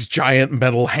these giant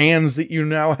metal hands that you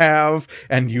now have,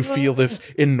 and you feel this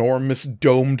enormous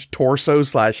domed torso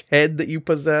 / head that you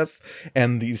possess,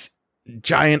 and these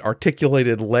giant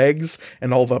articulated legs,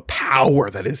 and all the power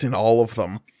that is in all of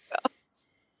them.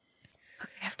 I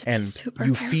have And super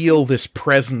you careful. feel this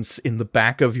presence in the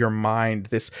back of your mind,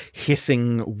 this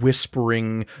hissing,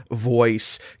 whispering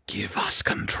voice. Give us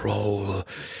control.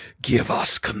 Give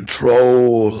us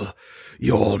control.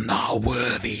 You're not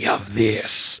worthy of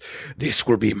this. This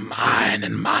will be mine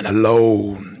and mine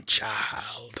alone,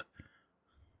 child.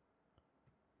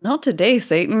 Not today,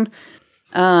 Satan.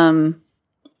 Yeah,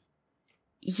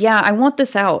 I want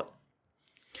this out.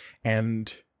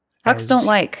 And Hucks don't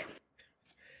like.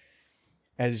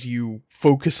 As you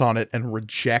focus on it and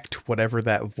reject whatever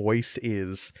that voice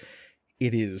is,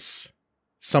 it is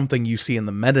something you see in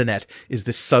the metanet, is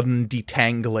this sudden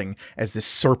detangling as this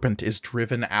serpent is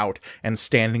driven out, and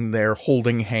standing there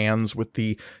holding hands with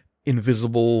the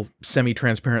invisible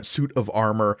semi-transparent suit of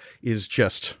armor is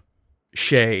just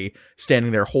Shay,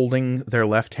 standing there holding their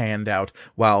left hand out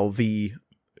while the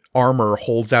armor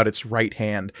holds out its right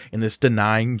hand in this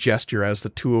denying gesture as the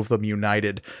two of them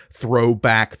united throw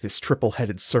back this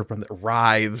triple-headed serpent that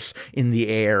writhes in the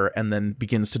air and then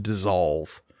begins to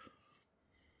dissolve.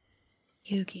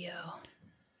 Yu-Gi-Oh!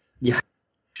 Yeah,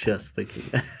 just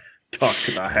thinking. Talk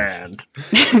to the hand.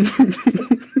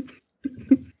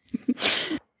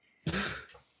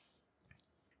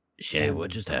 Shay,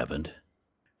 what just happened?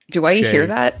 Do I Shay. hear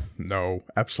that? No,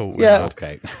 absolutely Yeah. not.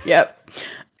 Okay. Yep.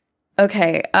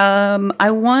 Okay.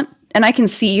 I want, and I can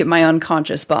see my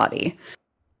unconscious body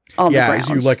on the ground. As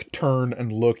you turn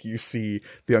and look, you see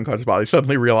the unconscious body,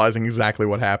 suddenly realizing exactly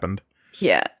what happened.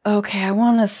 Yeah. Okay. I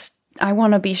want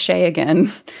to be Shay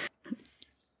again.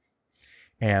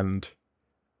 And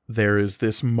there is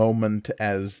this moment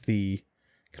as the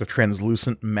kind of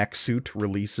translucent mech suit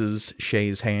releases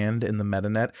Shay's hand in the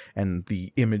metanet, and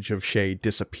the image of Shay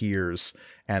disappears,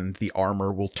 and the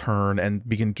armor will turn and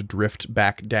begin to drift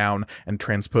back down and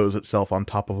transpose itself on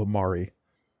top of Amari.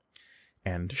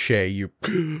 And Shay, you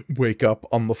wake up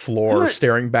on the floor,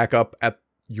 staring back up at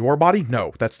your body?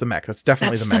 No, that's the mech. That's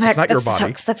definitely the mech. It's not your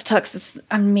body. That's Tux.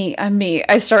 I'm me.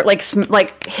 I start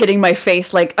hitting my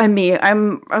face like I'm me.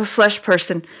 I'm a flesh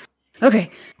person. Okay.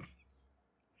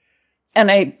 And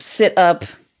I sit up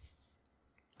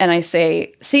and I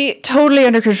say, see, totally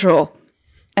under control.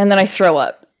 And then I throw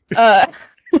up.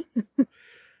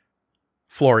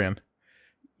 Florian,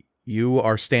 you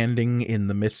are standing in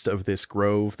the midst of this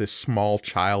grove. This small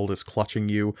child is clutching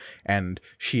you, and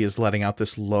she is letting out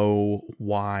this low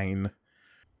whine.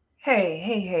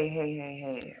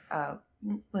 Hey.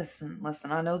 Listen.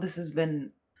 I know this has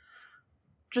been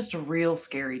just a real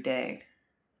scary day,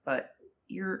 but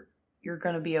you're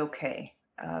gonna be okay.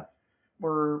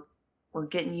 We're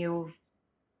getting you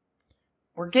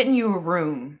a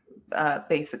room,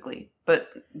 basically, but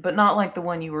not like the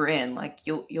one you were in. Like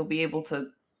you'll be able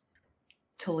to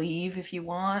leave if you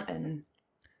want and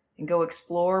go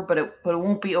explore, but it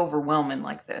won't be overwhelming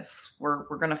like this. We're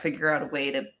gonna figure out a way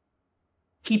to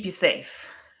keep you safe.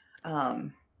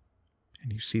 And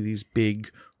you see these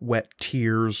big wet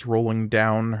tears rolling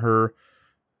down her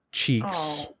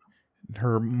cheeks. Oh.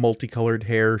 Her multicolored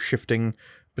hair shifting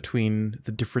between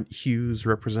the different hues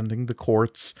representing the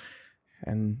quartz,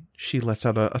 and she lets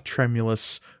out a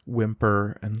tremulous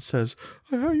whimper and says,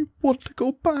 I want to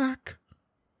go back.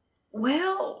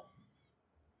 Well,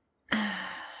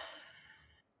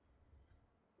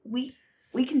 we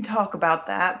can talk about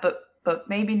that, but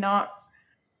maybe not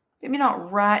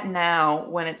right now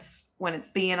when it's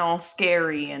being all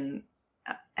scary and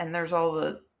there's all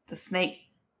the snake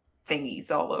thingies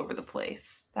all over the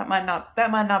place. That might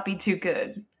not be too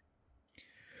good.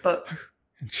 But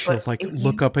and she'll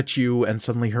look up at you, and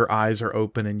suddenly her eyes are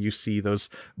open, and you see those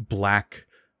black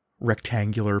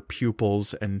rectangular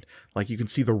pupils, and you can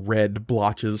see the red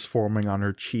blotches forming on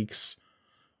her cheeks,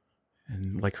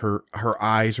 and her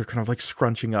eyes are kind of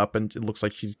scrunching up, and it looks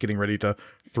like she's getting ready to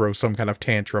throw some kind of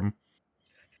tantrum.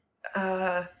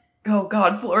 Oh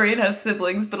God, Florian has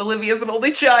siblings, but Olivia's an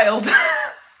only child.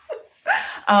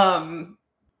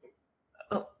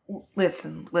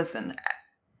 Listen.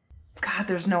 God,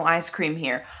 there's no ice cream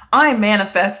here. I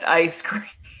manifest ice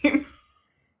cream.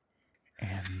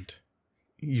 And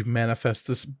you manifest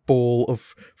this bowl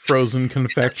of frozen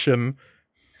confection.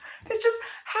 It's just,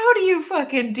 how do you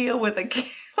fucking deal with a kid?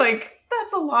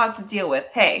 That's a lot to deal with.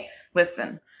 Hey,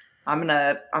 listen, I'm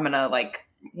gonna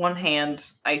one hand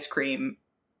ice cream,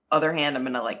 other hand I'm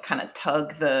gonna kind of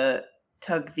tug the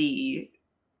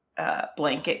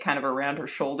blanket kind of around her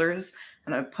shoulders,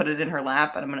 and I'm gonna put it in her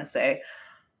lap, and I'm gonna say,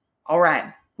 all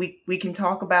right, we can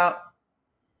talk about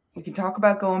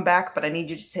going back, but I need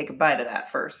you to take a bite of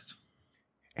that first.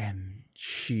 And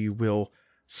she will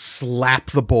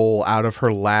slap the bowl out of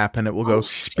her lap, and it will go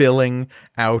spilling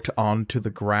out onto the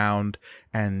ground.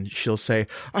 And she'll say,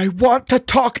 "I want to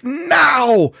talk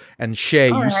now!" And Shay,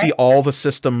 you see all the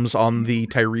systems on the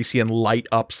Tiresian light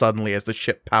up suddenly as the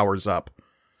ship powers up.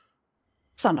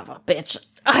 Son of a bitch.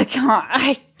 I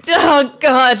can't. Oh,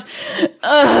 God.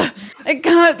 I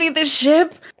can't beat the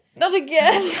ship. Not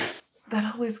again.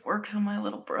 That always works on my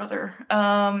little brother.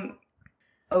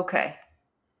 Okay.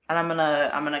 And I'm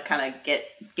gonna kind of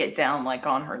get down like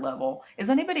on her level. Is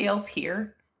anybody else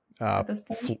here at this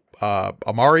point?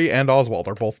 Amari and Oswald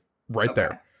are both right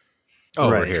there. Oh,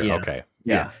 Right, we're here. yeah. Okay.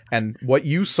 Yeah. And what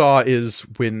you saw is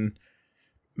when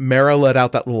Mara let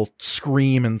out that little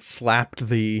scream and slapped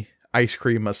the ice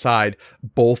cream aside,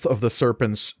 both of the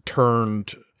serpents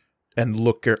turned and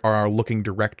are looking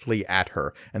directly at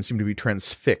her and seem to be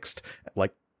transfixed,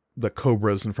 like the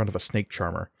cobras in front of a snake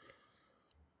charmer.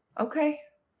 Okay,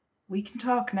 we can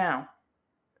talk now.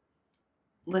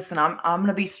 Listen, I'm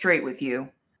gonna be straight with you.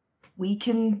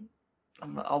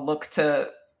 I'll look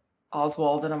to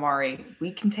Oswald and Amari.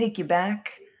 We can take you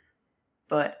back,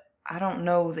 but I don't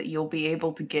know that you'll be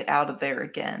able to get out of there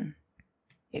again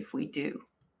if we do.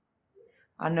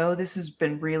 I know this has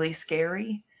been really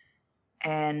scary,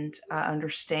 and I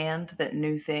understand that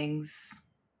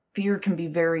fear can be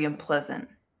very unpleasant.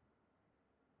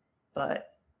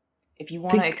 But if you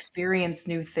want to experience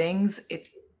new things,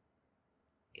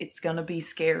 it's gonna be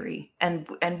scary, and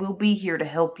we'll be here to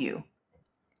help you.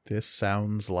 This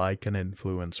sounds like an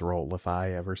influence roll if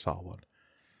I ever saw one.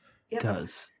 It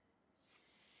does.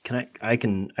 I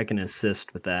can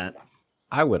assist with that.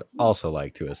 I would also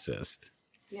like to assist.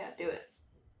 Yeah, do it.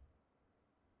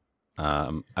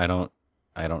 I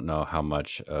don't know how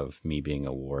much of me being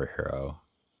a war hero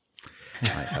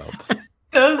might help.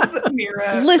 Does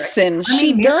Mira Listen,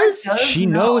 she Mira does. She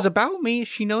knows about me.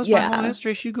 She knows my Yeah. whole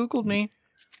history. She Googled me.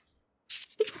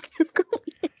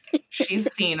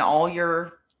 She's seen all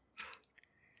your...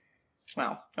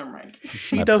 Well, never mind.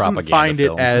 She My doesn't propaganda find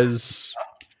films. it as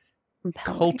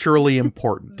culturally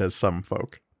important as some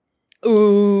folk.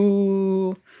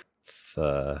 Ooh. It's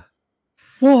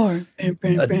War.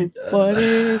 What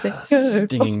is it? a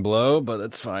stinging blow, but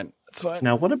it's fine. It's fine.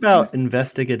 Now, what about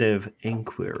investigative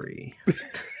inquiry?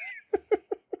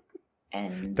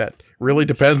 And That really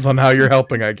depends on how you're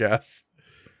helping, I guess.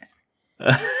 you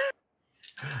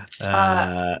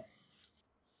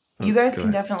guys go can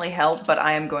ahead. definitely help, but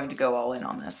I am going to go all in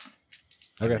on this.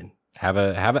 Okay. Have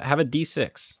a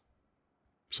D6.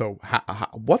 So,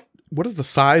 what is the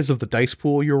size of the dice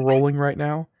pool you're rolling right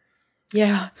now?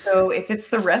 Yeah. So if it's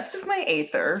the rest of my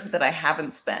Aether that I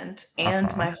haven't spent and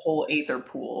Uh-huh. my whole Aether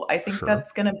pool, I think Sure.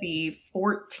 that's going to be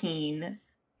 14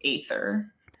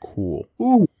 Aether. Cool.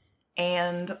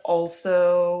 And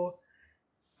also,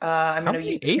 I'm How going to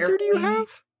many use Aether do you carefully. have?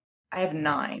 I have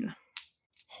 9.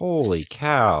 Holy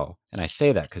cow. And I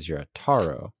say that because you're a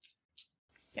Taro.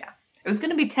 It was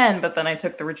going to be 10, but then I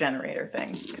took the regenerator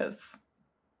thing because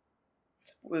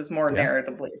it was more Yeah.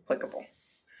 narratively applicable.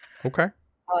 Okay.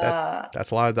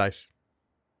 That's a lot of dice.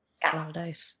 A lot of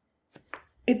dice.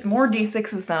 It's more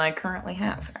D6s than I currently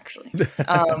have, actually.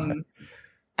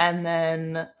 And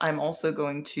then I'm also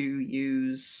going to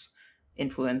use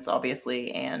influence,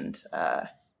 obviously, and I'm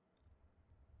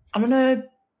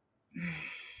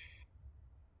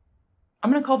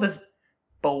gonna call this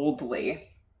boldly.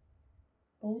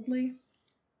 Boldly?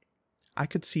 I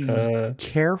could see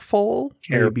Careful careful,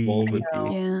 maybe. would be-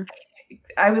 Yeah.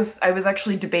 I was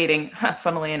actually debating,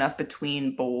 funnily enough,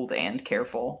 between bold and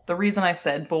careful. The reason I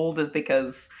said bold is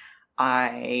because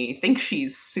I think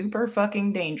she's super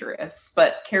fucking dangerous,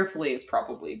 but carefully is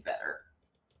probably better.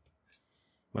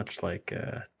 much like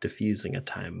diffusing a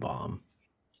time bomb.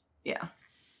 Yeah.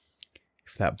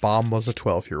 If that bomb was a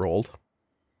 12-year-old.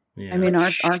 Yeah. I mean,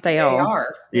 aren't they They all?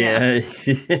 are. yeah.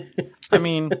 I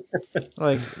mean,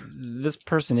 like, this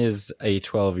person is a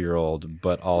 12-year-old,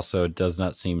 but also does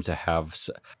not seem to have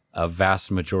a vast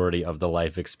majority of the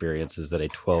life experiences that a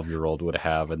 12-year-old would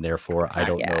have, and therefore I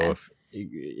don't know if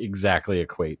exactly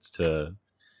equates to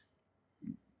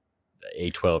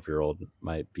a 12-year-old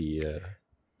might be the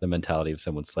mentality of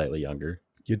someone slightly younger.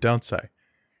 You don't say.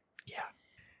 Yeah.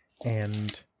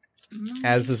 And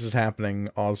as this is happening,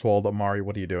 Oswald, Amari,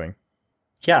 what are you doing?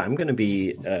 Yeah, I'm going to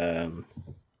be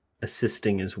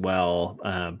assisting as well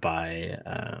by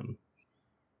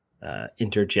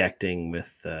interjecting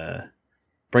with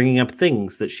bringing up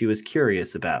things that she was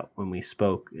curious about when we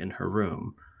spoke in her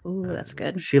room. Ooh, that's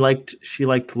good. She liked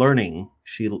learning.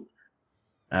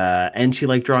 And she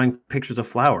liked drawing pictures of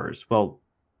flowers. Well,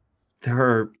 there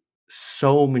are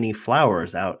so many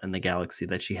flowers out in the galaxy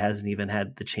that she hasn't even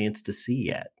had the chance to see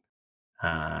yet.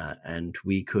 and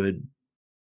we could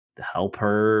help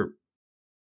her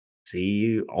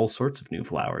see all sorts of new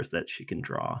flowers that she can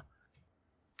draw.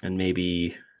 And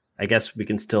maybe, I guess we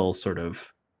can still sort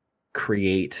of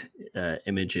create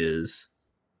images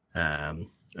and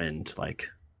like,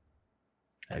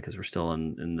 because we're still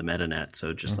in the metanet,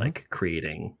 so just like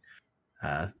creating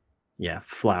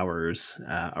flowers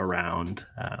around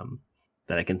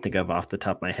that I can think of off the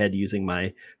top of my head using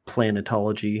my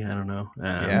planetology. I don't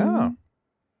know.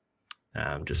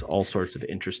 Just all sorts of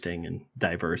interesting and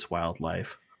diverse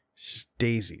wildlife. Just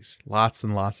daisies. Lots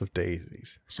and lots of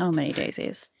daisies. So many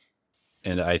daisies.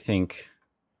 And I think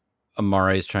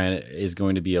Amari is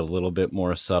going to be a little bit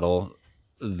more subtle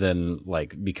than,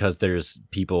 like, because there's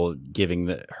people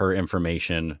giving her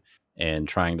information and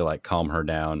trying to like calm her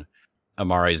down.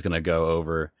 Amari is going to go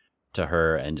over to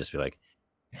her and just be like,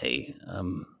 "Hey,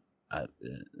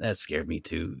 that scared me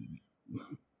too.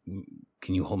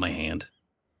 Can you hold my hand?"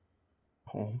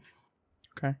 Oh.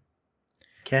 Okay.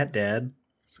 Cat dad.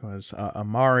 So as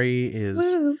Amari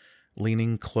is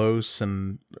leaning close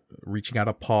and reaching out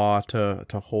a paw to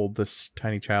hold this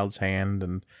tiny child's hand,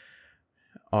 and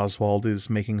Oswald is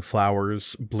making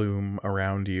flowers bloom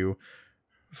around you,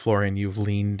 Florian, you've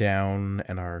leaned down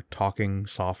and are talking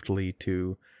softly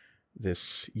to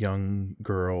this young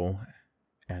girl.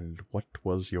 And what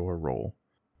was your role?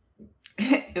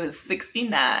 It was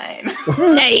 69.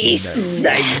 Nice.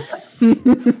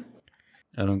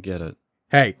 I don't get it.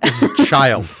 Hey, this is a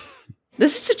child.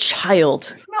 This is a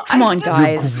child. No, Come on, just-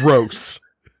 guys. You're gross.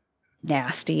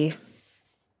 Nasty.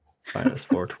 Minus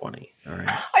 420. All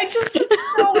right. I just was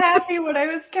so happy when I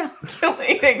was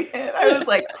calculating it. I was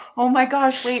like, oh my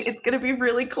gosh, wait, it's going to be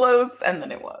really close. And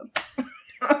then it was.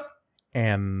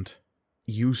 And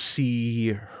you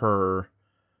see her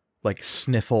like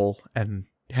sniffle and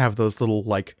have those little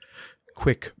like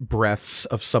quick breaths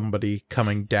of somebody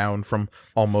coming down from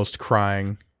almost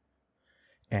crying.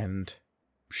 And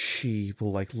she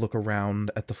will like look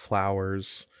around at the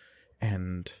flowers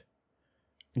and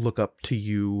look up to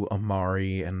you,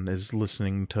 Amari, and is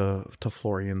listening to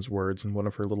Florian's words, and one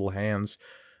of her little hands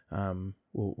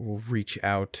will reach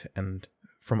out, and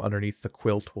from underneath the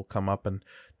quilt will come up and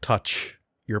touch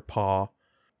your paw.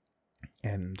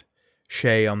 And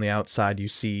Shay, on the outside, you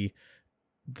see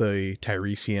the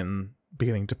Tiresian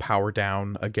beginning to power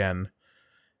down again.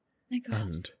 My God.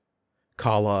 And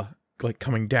Kala, like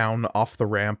coming down off the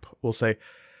ramp, will say,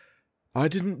 "I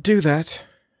didn't do that."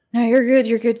 No, you're good.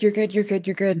 You're good. You're good. You're good.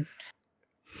 You're good.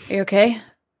 Are you okay?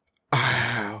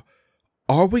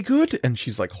 Are we good? And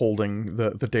she's like holding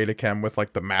the data cam with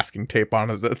like the masking tape on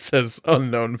it that says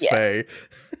unknown Fae.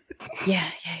 Yeah.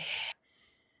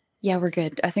 Yeah, we're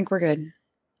good. I think we're good.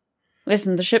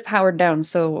 Listen, the ship powered down,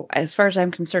 so as far as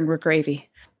I'm concerned, we're gravy.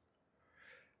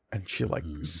 And she like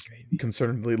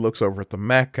concernedly looks over at the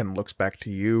mech and looks back to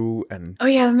you, and Oh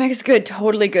yeah, the mech's good.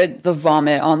 Totally good. The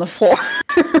vomit on the floor.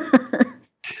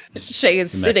 Shay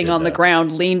is sitting on the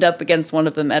ground, leaned up against one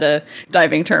of the meta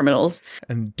diving terminals.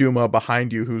 And Duma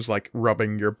behind you, who's like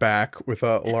rubbing your back with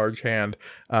a large hand,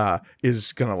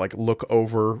 is gonna like look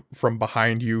over from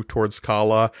behind you towards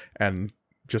Kala, and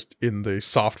just in the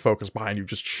soft focus behind you,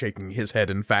 just shaking his head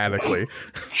emphatically.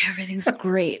 Everything's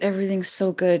great. Everything's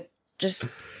so good. Just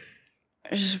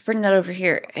bring that over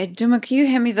here. Hey, Duma, can you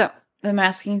hand me the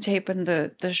masking tape and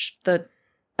the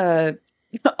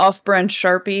off-brand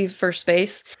Sharpie for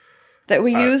space that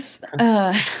we use?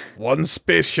 One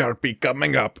space Sharpie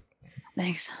coming up.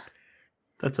 Thanks.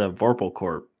 That's a Vorpal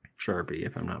Corp Sharpie,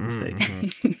 if I'm not mistaken.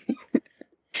 Mhm.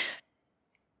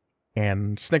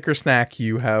 And Snicker Snack,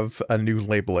 you have a new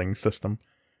labeling system.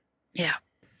 Yeah.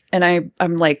 And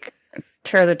I'm like,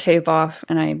 tear the tape off,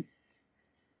 and I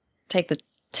take the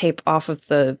tape off of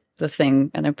the thing,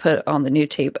 and I put it on the new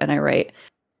tape, and I write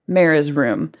Mara's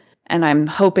room. And I'm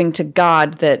hoping to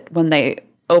God that when they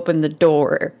open the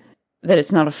door, that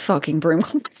it's not a fucking broom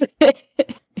closet.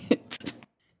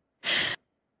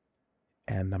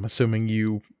 And I'm assuming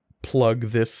you plug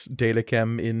this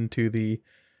datachem into the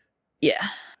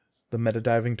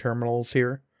metadiving terminals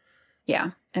here.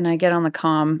 Yeah. And I get on the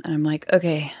comm, and I'm like,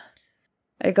 okay,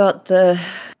 I got the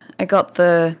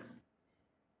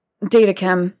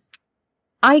datachem.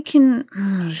 I can,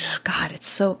 God, it's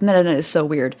so, metanet is so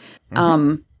weird.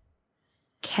 Mhm.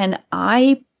 Can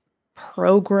I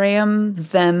program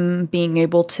them being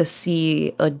able to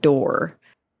see a door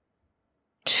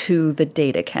to the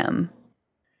datachem?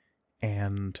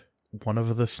 And one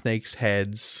of the snake's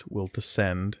heads will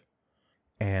descend,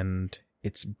 and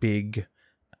its big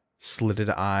slitted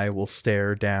eye will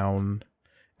stare down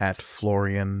at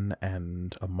Florian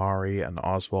and Amari and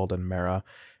Oswald and Mara,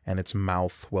 and its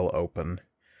mouth will open.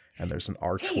 and there's an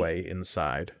archway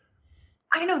inside.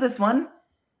 I know this one.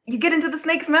 You get into the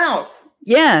snake's mouth.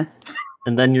 Yeah.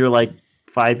 And then you're like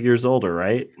 5 years older,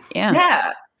 right? Yeah.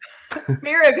 Yeah.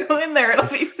 Mira, go in there. It'll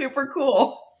be super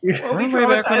cool. We'll be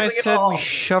Remember back when I traumatizing it said all. we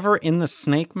shove her in the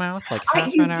snake mouth like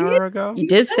half you an did. hour ago? You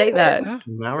did say that. Yeah.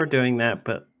 Now we're doing that,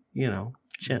 but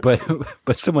gently.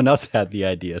 But someone else had the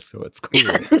idea, so it's cool.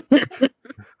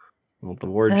 Well, the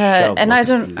word shove And I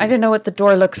wasn't don't used. know what the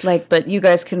door looks like, but you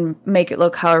guys can make it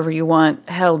look however you want.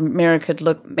 Hell, Mira could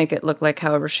make it look like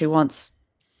however she wants.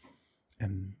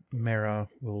 And Mara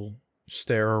will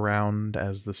stare around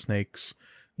as the snake's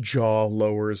jaw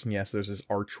lowers, and yes, there's this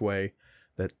archway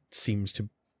that seems to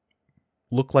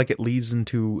look like it leads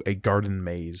into a garden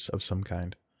maze of some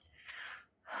kind.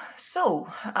 So,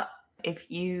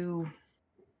 if you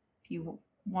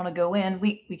want to go in,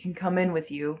 we can come in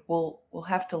with you. We'll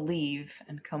have to leave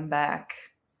and come back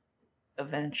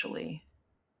eventually.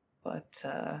 But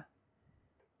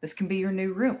this can be your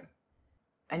new room.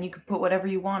 And you can put whatever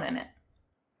you want in it.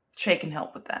 Shay can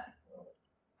help with that.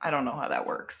 I don't know how that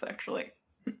works, actually.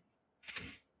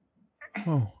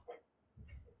 Oh.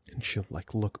 And she'll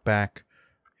look back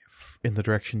in the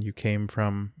direction you came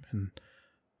from and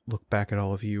look back at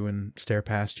all of you and stare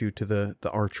past you to the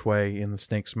archway in the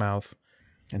snake's mouth.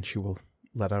 And she will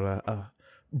let out a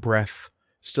breath,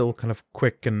 still kind of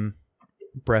quick and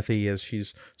breathy as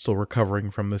she's still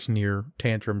recovering from this near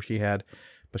tantrum she had.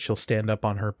 But she'll stand up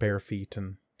on her bare feet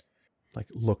and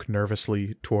look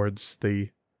nervously towards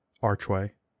the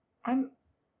archway. I'm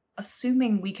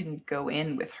assuming we can go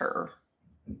in with her.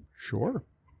 Sure.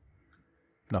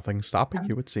 Nothing's stopping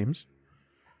you, it seems.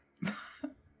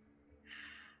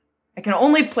 I can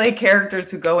only play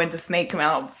characters who go into snake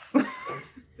mouths.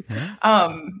 Yeah.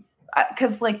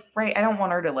 Because right, I don't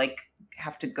want her to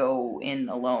have to go in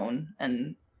alone,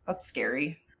 and that's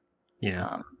scary.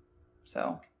 Yeah.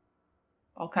 So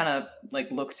I'll kind of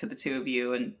look to the two of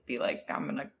you and be like, I'm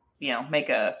gonna make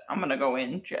a I'm gonna go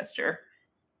in gesture.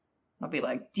 I'll be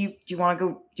like, do you want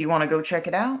to go check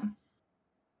it out?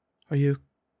 Are you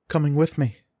coming with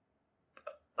me?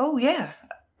 Oh yeah,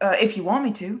 if you want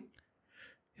me to.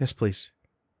 Yes, please.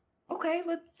 Okay,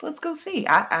 let's go see.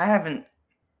 I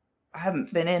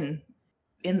haven't been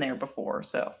in there before,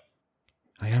 so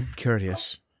I am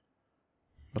curious,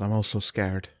 but I'm also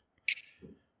scared.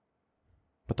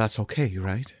 But that's okay,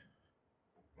 right?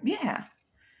 yeah.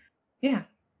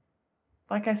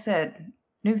 Like I said,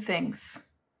 new things,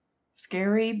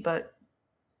 scary, but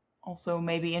also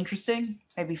maybe interesting,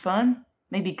 maybe fun,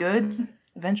 maybe good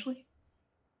eventually.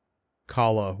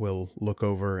 Kala will look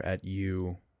over at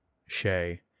you,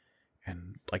 Shay,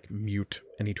 and mute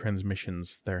any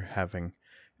transmissions they're having,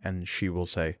 and she will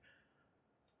say,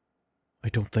 I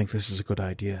don't think this is a good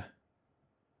idea.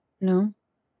 No?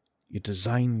 You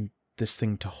designed this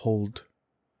thing to hold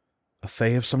a fae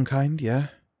of some kind, yeah?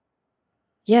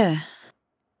 Yeah.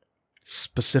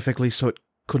 Specifically so it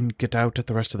couldn't get out at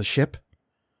the rest of the ship?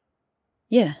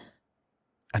 Yeah.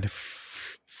 And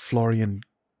if Florian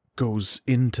goes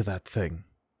into that thing?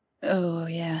 Oh,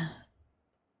 yeah.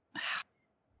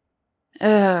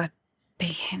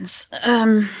 Beans.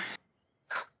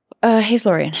 Hey,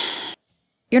 Florian.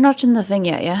 You're not in the thing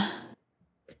yet, yeah?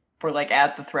 We're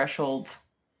at the threshold.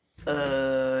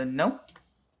 No.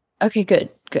 Okay, good.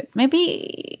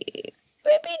 Maybe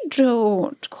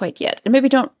don't quite yet. And maybe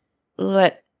don't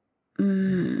let Mara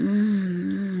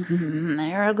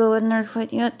go in there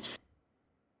quite yet.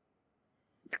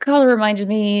 Kala reminded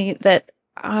me that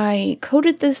I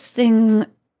coded this thing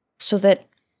so that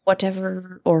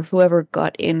whatever or whoever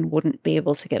got in wouldn't be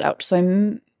able to get out.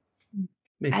 So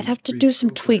I'd have to do some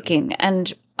tweaking,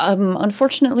 and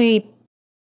unfortunately,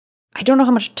 I don't know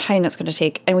how much time that's going to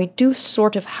take, and we do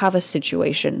sort of have a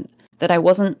situation that I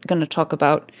wasn't going to talk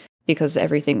about because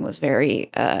everything was very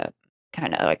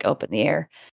kind of up in the air.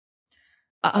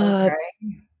 Okay.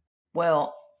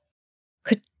 Well,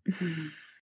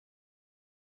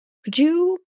 Could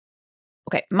you?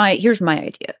 Okay, here's my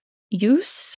idea. You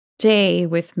stay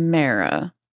with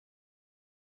Mara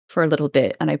for a little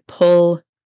bit, and I pull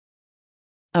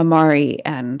Amari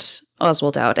and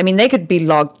Oswald out. I mean, they could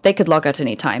log out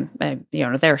any time.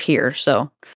 They're here,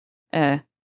 so. And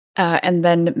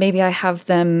then maybe I have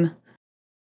them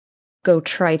go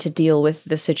try to deal with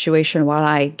the situation while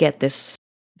I get this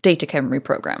data chem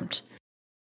reprogrammed.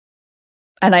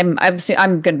 And I'm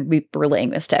going to be relaying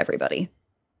this to everybody.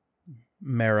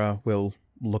 Mara will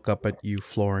look up at you,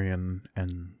 Florian,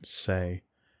 and say,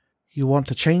 You want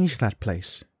to change that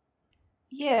place?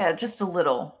 yeah, just a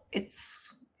little.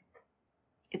 It's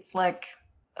like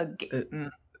I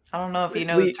don't know if you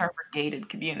know the term for gated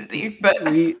community, but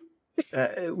we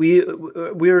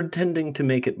We're intending to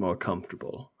make it more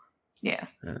comfortable. Yeah.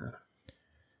 A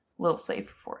little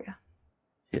safer for you.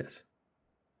 Yes.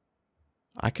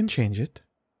 I can change it.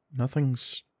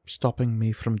 Nothing's stopping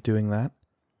me from doing that.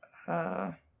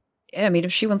 Yeah, I mean,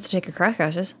 if she wants to take a crack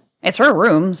at it, it's her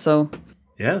room, so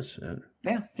Yes.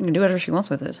 Yeah. she can do whatever she wants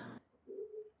with it.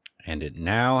 And it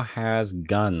now has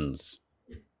guns.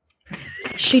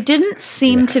 She didn't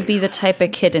seem to be the type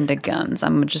of kid into guns.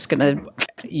 I'm just gonna.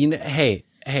 Hey,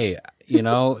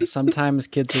 sometimes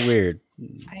kids are weird.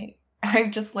 I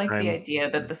just like I'm the idea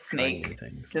that the trying snake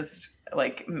things. just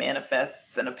like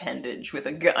manifests an appendage with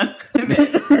a gun.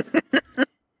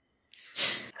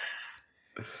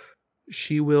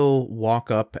 She will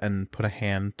walk up and put a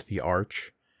hand to the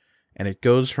arch, and it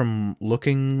goes from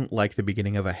looking like the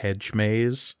beginning of a hedge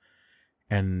maze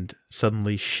and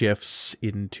suddenly shifts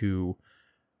into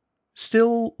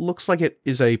still looks like it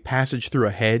is a passage through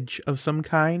a hedge of some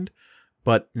kind,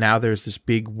 but now there's this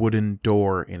big wooden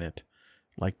door in it,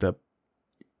 like the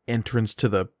entrance to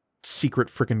the secret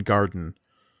frickin' garden.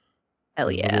 Hell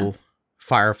And yeah! little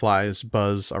fireflies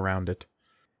buzz around it.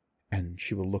 And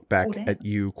she will look back at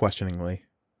you questioningly.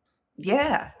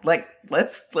 Yeah, like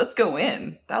let's go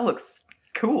in. That looks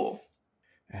cool.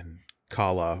 And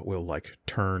Kala will like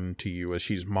turn to you as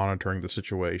she's monitoring the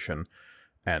situation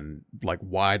and like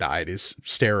wide-eyed is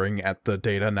staring at the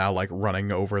data now, like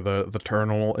running over the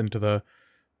terminal into the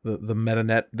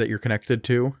metanet that you're connected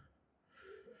to.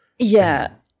 Yeah.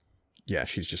 And, yeah,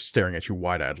 she's just staring at you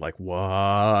wide-eyed like,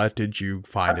 what did you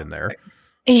find in there?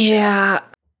 Yeah.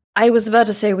 I was about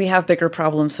to say we have bigger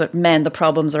problems, but man, the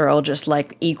problems are all just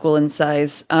like equal in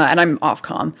size. And I'm off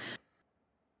comm.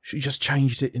 She just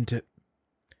changed it into...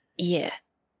 Yeah.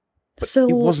 But so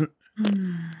it wasn't...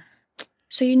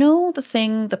 So you know the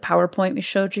PowerPoint we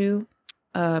showed you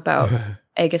about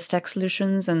AegisTech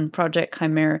solutions and Project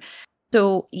Chimera.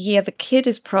 So yeah, the kid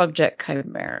is Project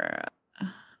Chimera.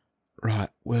 Right,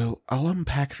 well, I'll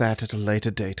unpack that at a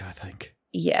later date, I think.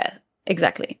 Yeah,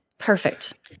 exactly.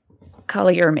 Perfect.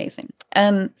 Kala, you're amazing.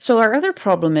 So our other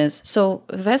problem is, so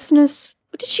Vesnus,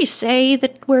 what did she say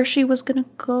that where she was gonna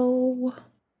go?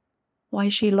 Why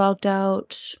she logged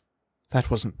out? That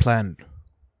wasn't planned,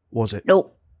 was it?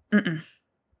 Nope. Mm-mm.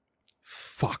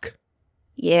 Fuck.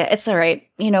 Yeah, it's alright.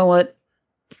 You know what?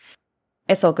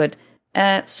 It's all good.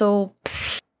 So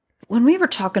when we were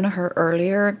talking to her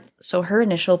earlier, so her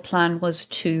initial plan was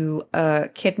to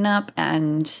kidnap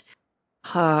and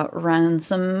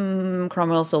ransom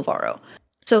Cromwell Silvaro.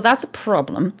 So that's a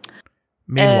problem.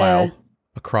 Meanwhile,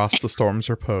 across the storms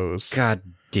repose. God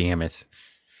damn it.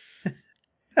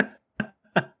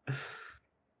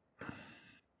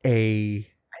 I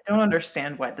don't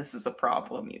understand why this is a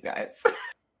problem, you guys.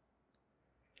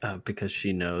 Because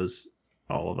she knows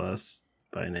all of us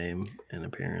by name and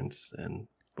appearance and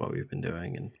what we've been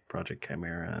doing in Project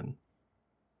Chimera. And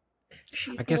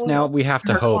I guess now we have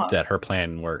to hope that her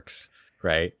plan works,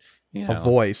 right? A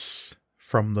voice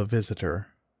from the visitor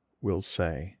will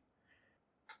say,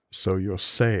 "So you're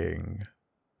saying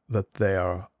that they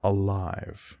are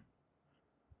alive?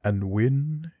 And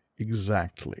when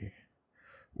exactly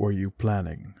were you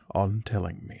planning on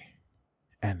telling me?"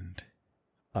 And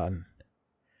a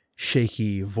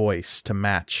shaky voice to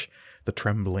match the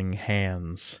trembling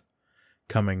hands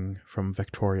coming from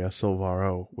Victoria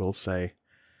Silvaro will say,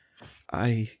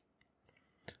 on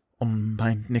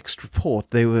my next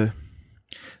report, they'd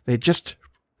just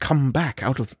come back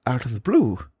out of the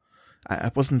blue.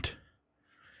 I wasn't,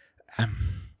 I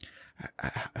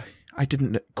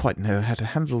didn't quite know how to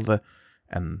handle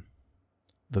and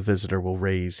the visitor will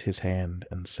raise his hand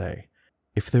and say,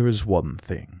 "If there is one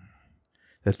thing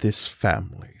that this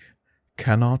family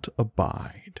cannot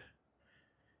abide,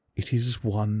 it is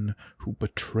one who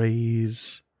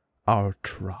betrays our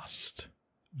trust,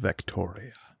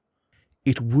 Victoria.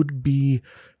 It would be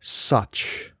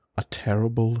such a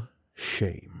terrible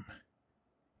shame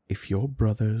if your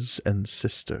brothers and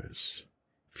sisters,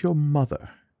 if your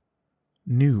mother,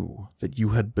 knew that you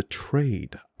had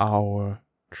betrayed our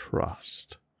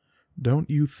trust. Don't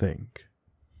you think?"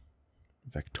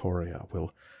 Victoria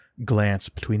will glance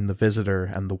between the visitor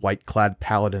and the white-clad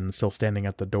paladin still standing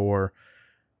at the door.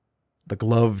 The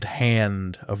gloved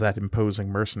hand of that imposing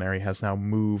mercenary has now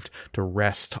moved to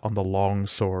rest on the long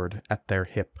sword at their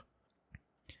hip.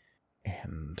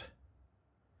 And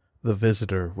the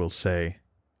visitor will say,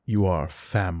 "You are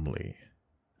family,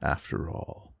 after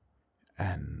all,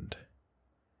 and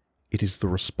it is the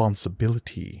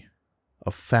responsibility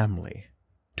of family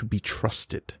to be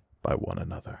trusted by one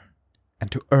another,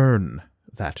 and to earn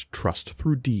that trust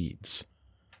through deeds."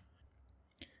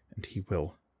 And he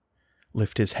will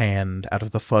lift his hand out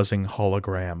of the fuzzing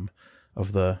hologram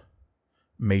of the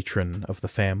matron of the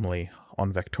family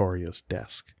on Victoria's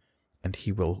desk, and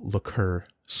he will look her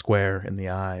square in the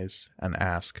eyes and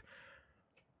ask,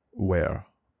 "Where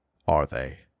are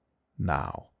they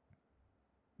now?"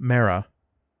 Mara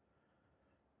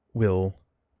will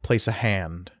place a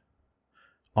hand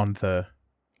on the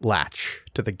latch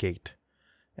to the gate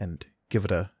and give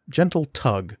it a gentle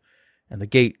tug, and the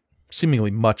gate,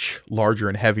 seemingly much larger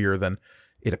and heavier than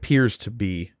it appears to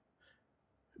be,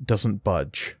 doesn't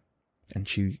budge. And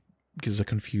she gives a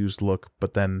confused look,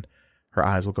 but then her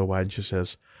eyes will go wide and she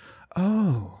says,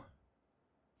 "Oh,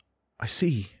 I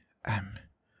see.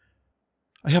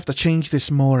 I have to change this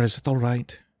more. Is it all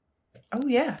right?" Oh,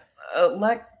 yeah.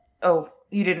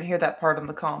 You didn't hear that part on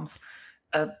the comms.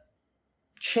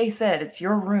 Shay said it's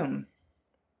your room.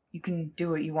 You can do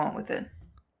what you want with it.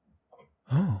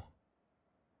 Oh,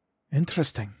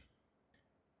 interesting.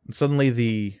 And suddenly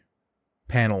the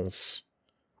panels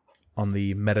on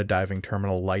the metadiving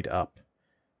terminal light up,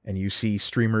 and you see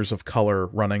streamers of color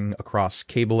running across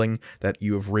cabling that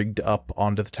you have rigged up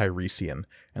onto the Tiresian,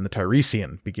 and the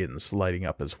Tiresian begins lighting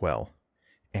up as well.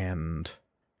 And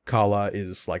Kala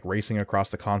is like racing across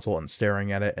the console and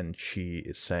staring at it, and she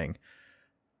is saying,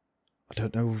 "I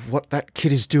don't know what that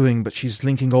kid is doing, but she's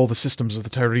linking all the systems of the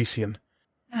Tiresian."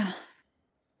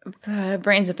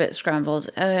 Brain's a bit scrambled.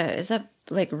 Is that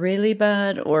like really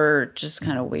bad or just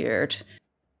kind of weird?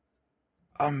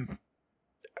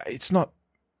 It's not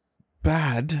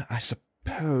bad, I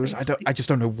suppose. I just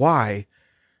don't know why.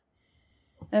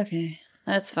 Okay,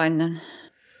 that's fine then.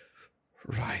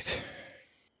 Right.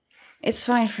 It's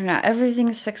fine for now.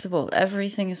 Everything's fixable.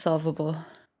 Everything is solvable.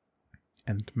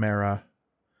 And Mara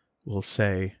will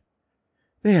say,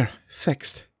 "There,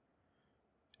 fixed."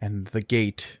 And the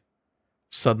gate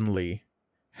suddenly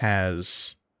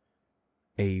has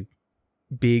a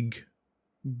big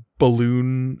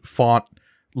balloon font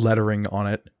lettering on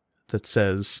it that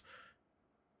says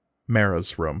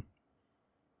Mara's room.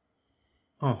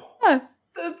 Oh.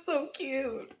 That's so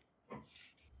cute.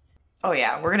 Oh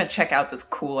yeah, we're gonna check out this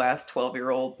cool-ass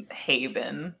 12-year-old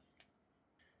Haven.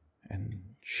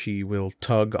 And she will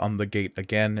tug on the gate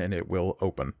again, and it will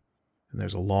open. And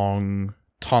there's a long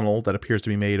tunnel that appears to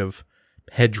be made of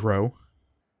hedgerow.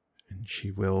 And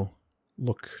she will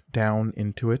look down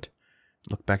into it,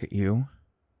 look back at you.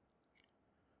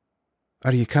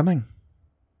 "Are you coming?"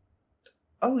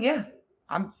 Oh yeah,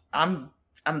 I'm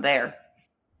there.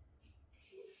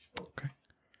 Okay.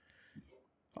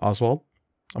 Oswald?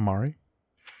 Amari?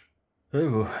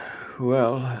 Oh,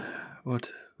 well,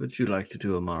 what would you like to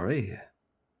do, Amari?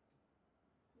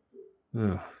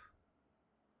 Oh.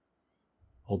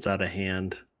 Holds out a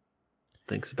hand,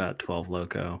 thinks about 12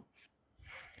 Loco.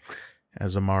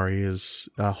 As Amari is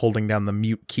holding down the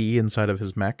mute key inside of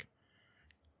his mech.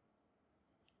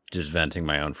 Just venting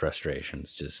my own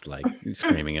frustrations, just like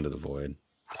screaming into the void.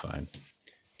 It's fine.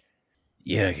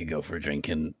 Yeah, I could go for a drink,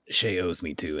 and Shay owes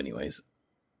me too anyways.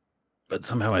 But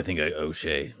somehow I think I owe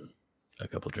Shay a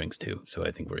couple drinks too, so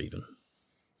I think we're even.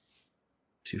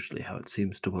 It's usually how it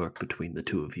seems to work between the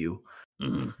two of you.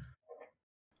 Mm-hmm.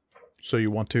 So you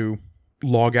want to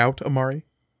log out, Amari?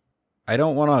 I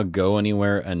don't want to go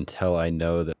anywhere until I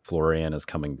know that Florian is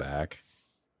coming back.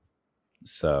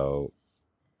 So,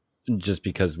 just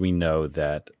because we know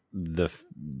that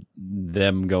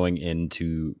them going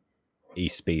into a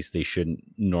space they shouldn't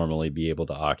normally be able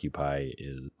to occupy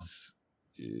is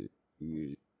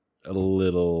a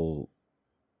little,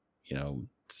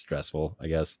 stressful, I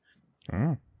guess.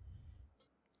 Oh.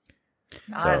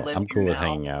 So I'm cool with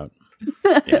hanging out.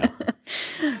 Yeah.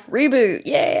 Reboot,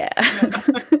 yeah.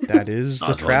 That is the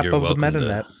Oswald, trap you're of the welcome to-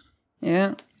 MetaNet.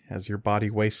 Yeah. As your body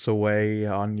wastes away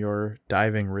on your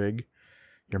diving rig,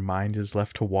 your mind is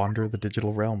left to wander the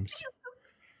digital realms.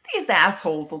 These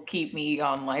assholes will keep me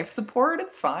on life support.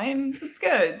 It's fine. It's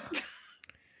good.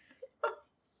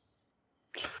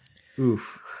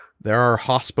 Oof. There are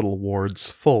hospital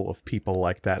wards full of people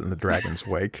like that in the Dragon's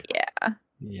Wake. Yeah.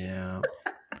 Yeah.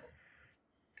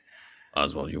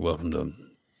 Oswald, you're welcome to,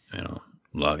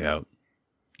 log out.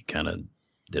 You kind of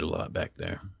did a lot back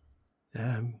there.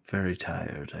 Yeah, I'm very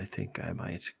tired. I think I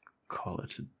might call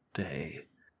it a day.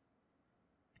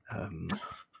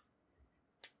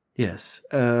 Yes.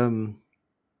 Well,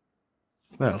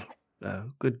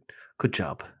 good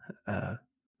job.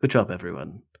 Good job,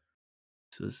 everyone.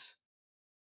 This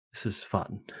was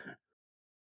fun.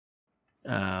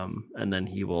 And then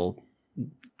he will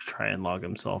try and log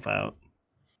himself out.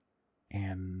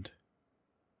 And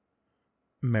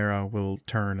Mara will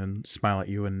turn and smile at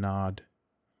you and nod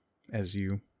as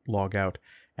you log out.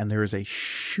 And there is a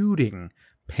shooting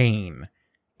pain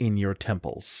in your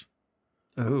temples.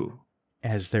 Oh.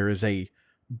 As there is a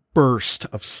burst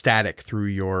of static through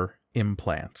your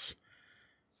implants.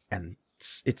 And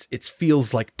it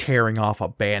feels like tearing off a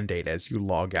Band-Aid as you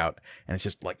log out. And it's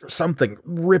just like something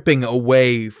ripping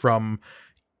away from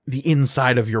the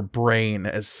inside of your brain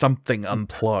as something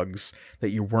unplugs that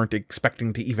you weren't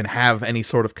expecting to even have any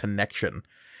sort of connection.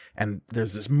 And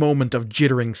there's this moment of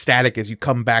jittering static as you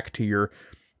come back to your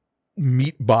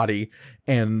meat body,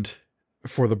 and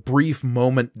for the brief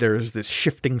moment there's this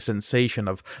shifting sensation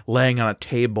of laying on a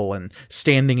table and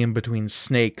standing in between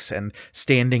snakes and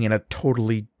standing in a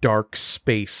totally dark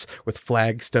space with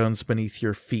flagstones beneath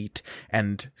your feet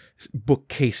and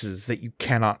bookcases that you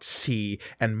cannot see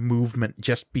and movement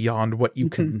just beyond what you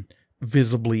can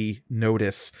visibly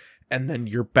notice. And then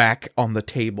you're back on the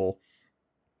table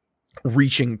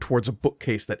reaching towards a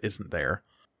bookcase that isn't there.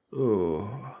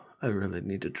 Oh, I really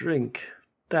need a drink.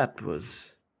 That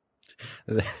was...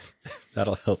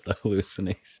 That'll help the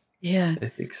hallucinations. Yeah. I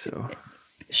think so.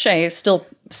 Shay is still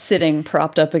sitting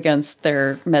propped up against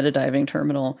their metadiving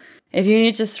terminal. If you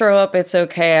need to throw up, it's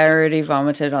okay. I already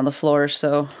vomited on the floor,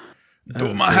 so...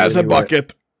 Duma has a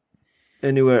bucket.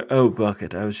 Anywhere... Oh,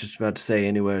 bucket. I was just about to say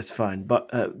anywhere is fine.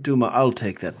 But, Duma, I'll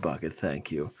take that bucket,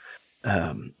 thank you.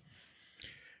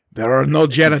 There are no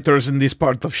janitors in this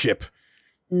part of ship.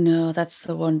 No, that's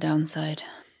the one downside.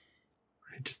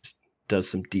 He just does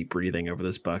some deep breathing over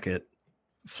this bucket.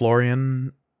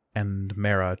 Florian and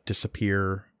Mara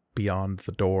disappear beyond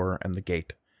the door and the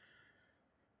gate.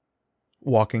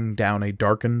 Walking down a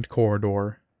darkened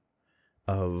corridor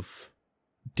of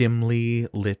dimly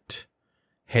lit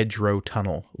hedgerow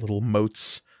tunnel, little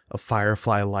motes of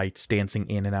firefly lights dancing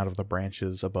in and out of the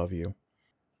branches above you.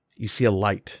 You see a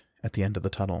light at the end of the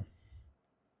tunnel.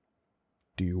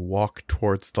 Do you walk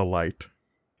towards the light?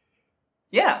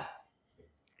 Yeah.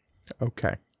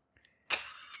 Okay.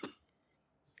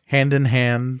 Hand in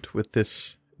hand with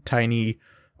this tiny,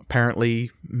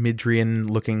 apparently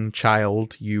Midrian-looking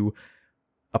child, you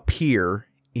appear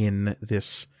in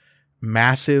this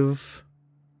massive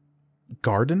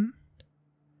garden.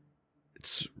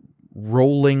 It's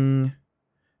rolling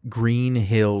green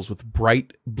hills with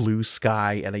bright blue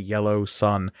sky and a yellow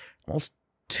sun, almost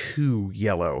too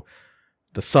yellow.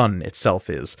 The sun itself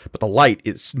is, but the light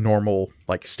is normal,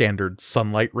 like standard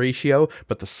sunlight ratio,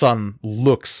 but the sun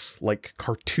looks like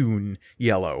cartoon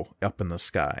yellow up in the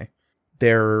sky.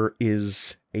 There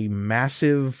is a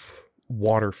massive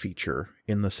water feature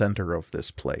in the center of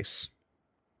this place.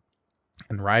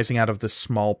 And rising out of this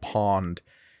small pond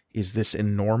is this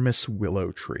enormous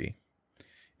willow tree.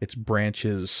 Its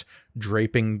branches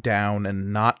draping down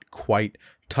and not quite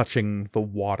touching the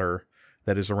water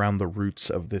that is around the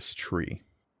roots of this tree.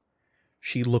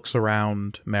 She looks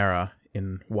around Mara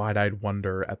in wide-eyed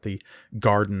wonder at the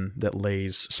garden that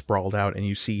lays sprawled out, and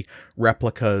you see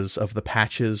replicas of the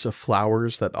patches of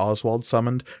flowers that Oswald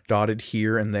summoned dotted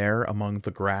here and there among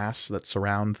the grass that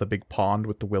surround the big pond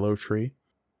with the willow tree.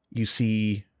 You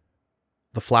see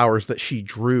the flowers that she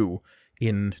drew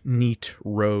in neat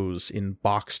rows in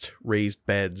boxed raised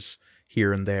beds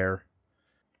here and there.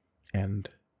 And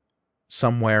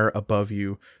somewhere above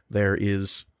you there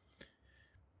is...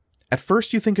 At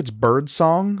first you think it's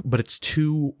birdsong, but it's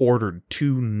too ordered,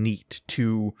 too neat,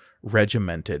 too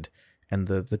regimented, and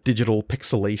the digital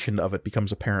pixelation of it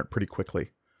becomes apparent pretty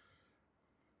quickly.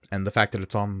 And the fact that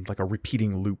it's on like a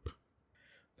repeating loop.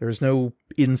 There's no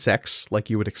insects like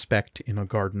you would expect in a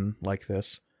garden like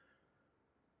this.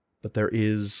 But there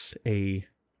is a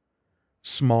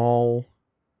small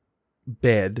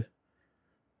bed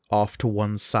off to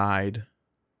one side.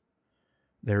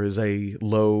 There is a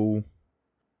low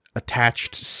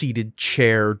attached seated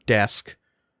chair desk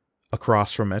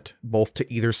across from it, both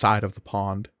to either side of the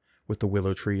pond, with the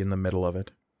willow tree in the middle of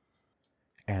it.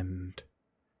 And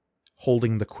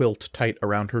holding the quilt tight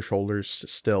around her shoulders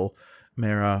still,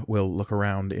 Mara will look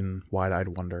around in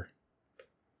wide-eyed wonder.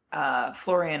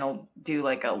 Florian will do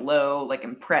like a low, like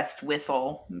impressed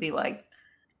whistle and be like,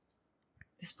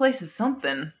 "This place is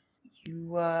something.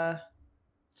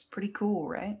 It's pretty cool,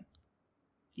 right?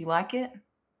 You like it?"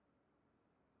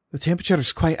 The temperature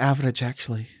is quite average,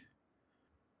 actually.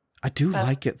 I do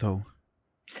like it, though.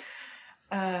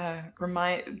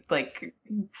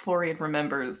 Florian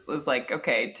remembers, is like,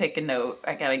 okay, take a note.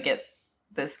 I gotta get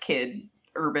this kid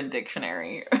Urban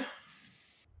Dictionary.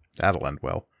 That'll end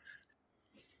well.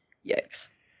 Yikes.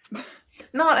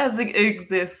 Not as it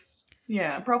exists.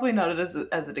 Yeah, probably not as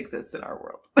it exists in our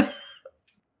world.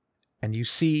 And you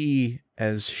see,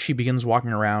 as she begins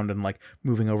walking around and like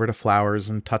moving over to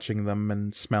flowers and touching them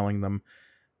and smelling them,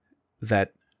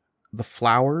 that the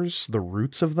flowers, the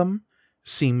roots of them,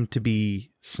 seem to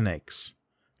be snakes.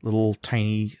 Little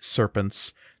tiny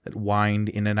serpents that wind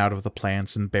in and out of the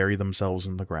plants and bury themselves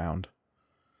in the ground.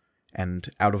 And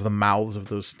out of the mouths of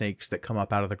those snakes that come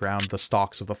up out of the ground, the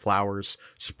stalks of the flowers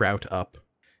sprout up.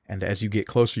 And as you get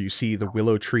closer, you see the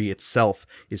willow tree itself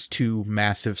is two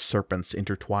massive serpents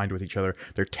intertwined with each other,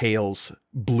 their tails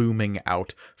blooming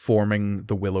out, forming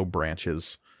the willow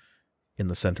branches in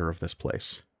the center of this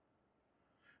place.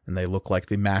 And they look like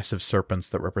the massive serpents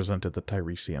that represented the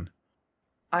Tiresian.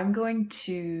 I'm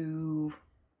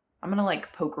gonna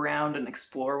like poke around and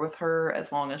explore with her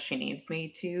as long as she needs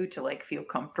me to like feel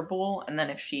comfortable. And then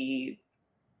if she,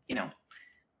 it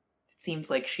seems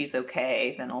like she's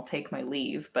okay, then I'll take my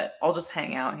leave, but I'll just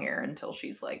hang out here until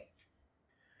she's like...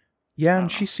 Yeah,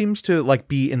 and she seems to like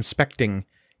be inspecting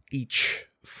each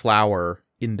flower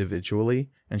individually,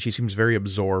 and she seems very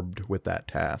absorbed with that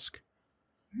task.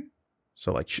 Mm-hmm.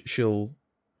 So like she'll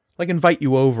like invite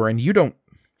you over, and you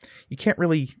can't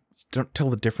really don't tell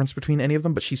the difference between any of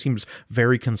them, but she seems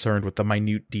very concerned with the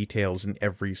minute details in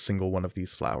every single one of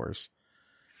these flowers.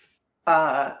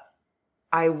 I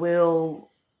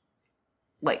will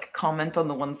like comment on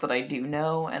the ones that I do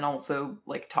know, and also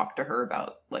like talk to her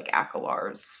about like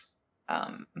Akalar's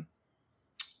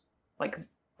like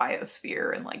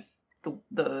biosphere and like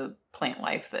the plant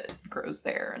life that grows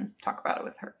there, and talk about it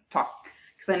with her.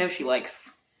 Because I know she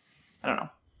likes, I don't know.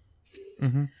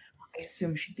 Mm-hmm. I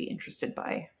assume she'd be interested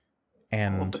by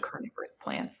all of the carnivorous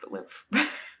plants that live.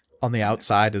 On the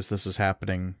outside, as this is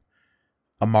happening,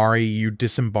 Amari, you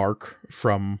disembark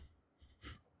from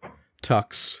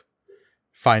Tux,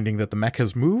 finding that the mech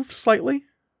has moved slightly.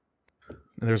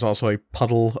 And there's also a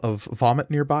puddle of vomit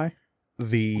nearby.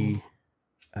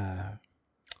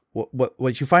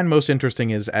 What you find most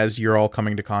interesting is, as you're all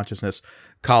coming to consciousness,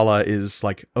 Kala is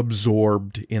like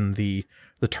absorbed in the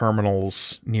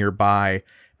terminals nearby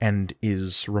and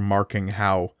is remarking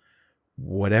how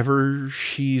whatever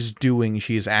she's doing,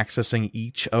 she is accessing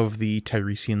each of the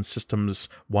Tiresian systems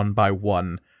one by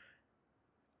one.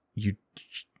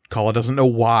 Kala doesn't know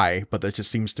why, but that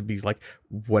just seems to be like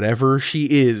whatever she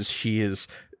is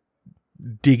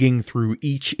digging through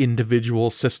each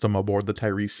individual system aboard the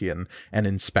Tiresian and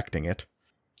inspecting it.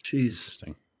 She's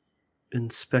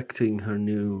inspecting her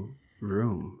new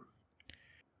room.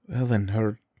 Well then,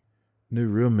 her new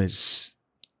room is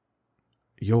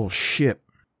your ship.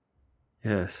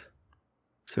 Yes,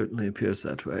 certainly appears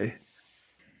that way.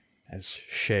 As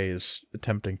Shay is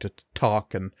attempting to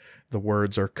talk and the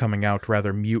words are coming out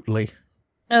rather mutely.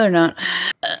 No, they're not.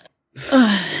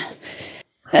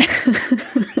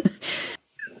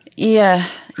 Yeah,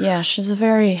 she's a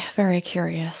very, very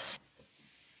curious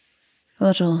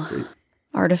little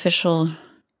artificial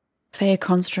fey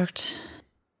construct.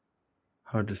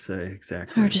 Hard to say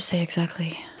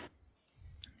exactly.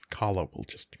 Kala will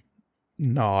just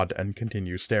nod and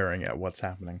continue staring at what's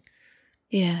happening.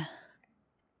 Yeah.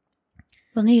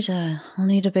 We'll need a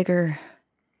bigger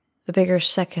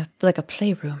like a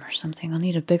playroom or something. I'll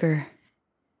need a bigger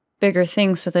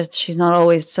thing so that she's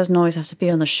doesn't always have to be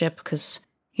on the ship, because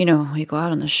we go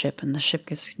out on the ship and the ship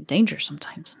gets in danger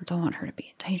sometimes. I don't want her to be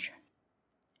in danger.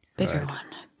 Bigger one,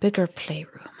 bigger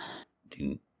playroom.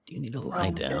 Do you need to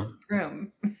lie down?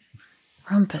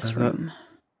 Rumpus room.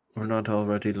 We're not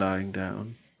already lying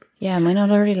down. Yeah, am I not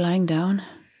already lying down?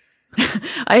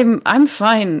 I'm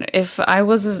fine. If I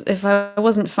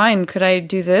wasn't fine, could I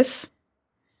do this?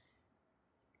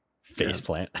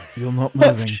 Faceplant. You're not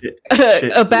moving.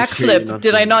 A backflip.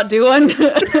 Did I not do one?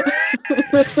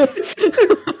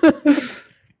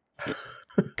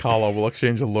 Kala will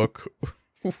exchange a look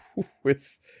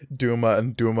with Duma,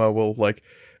 and Duma will like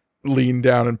lean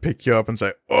down and pick you up and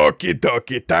say, "Okie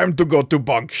dokie, time to go to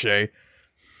bunk, Shay."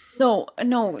 No,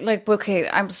 like, okay,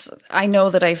 I know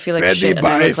that I feel like Ready shit and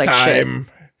I look like time.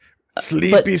 Shit.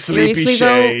 Sleepy seriously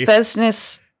Shay. Though,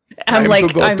 Vesnus, I'm like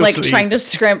trying to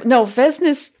scramble. No,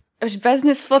 Vesnus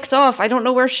fucked off. I don't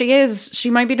know where she is.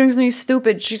 She might be doing something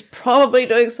stupid. She's probably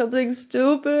doing something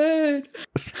stupid.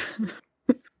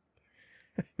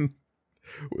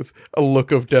 With a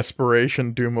look of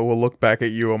desperation, Duma will look back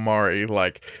at you, Amari,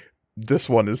 like, this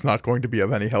one is not going to be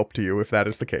of any help to you if that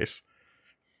is the case.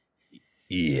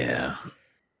 Yeah.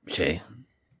 Shay,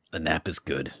 a nap is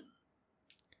good.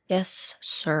 Yes,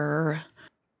 sir.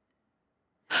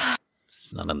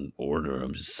 It's not an order,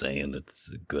 I'm just saying it's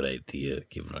a good idea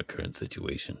given our current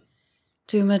situation.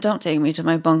 Duma, don't take me to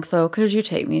my bunk, though. Could you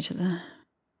take me to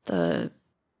the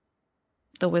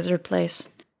wizard place?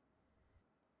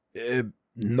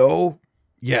 No.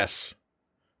 Yes.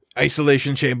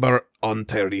 Isolation chamber on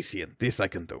Tiresian. This I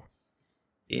can do.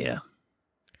 Yeah.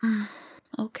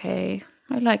 Okay.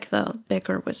 I like the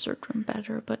bigger wizard room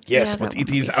better, but Yes, yeah, but that it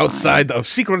one will is be fine. outside of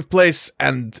secret place,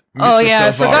 and Mr. Oh yeah,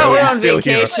 I forgot Salvaro we're is on still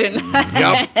vacation.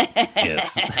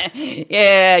 Yes.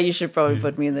 Yeah, you should probably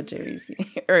put me in the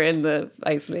JVC or in the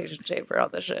isolation chamber on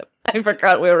the ship. I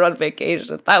forgot we were on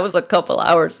vacation. That was a couple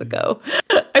hours ago.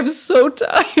 I'm so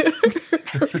tired.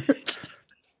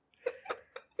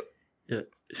 Yeah,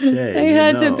 Shay, I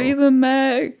had to be the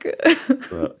mech.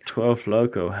 Well, 12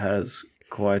 Loco has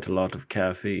quite a lot of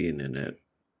caffeine in it.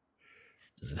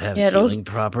 Does it have Yeah, healing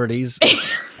properties?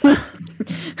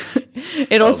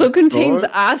 It also Of contains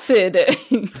sorts. acid.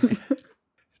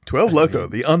 12 Loco,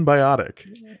 the unbiotic.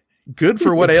 Good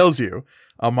for what ails you,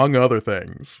 among other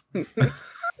things.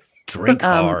 Drink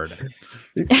hard.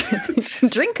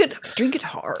 Drink it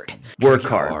hard. Work Drink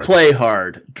hard, hard. play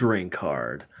hard, drink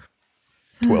hard.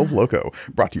 12 Loco,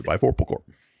 brought to you by Vorpal Corp.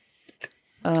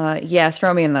 Yeah,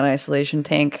 throw me in that isolation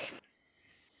tank.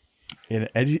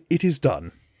 It is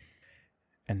done.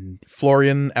 And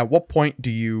Florian, at what point do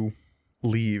you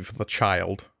leave the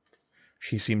child?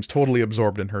 She seems totally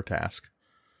absorbed in her task.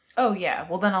 Oh, yeah.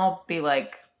 Well, then I'll be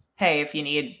like, hey, if you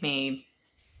need me,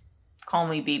 call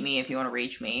me, beat me if you want to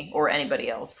reach me, or anybody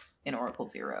else in Oracle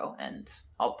Zero, and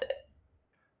I'll do it.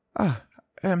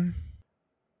 How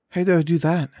do I do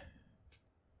that?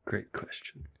 Great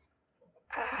question.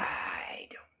 I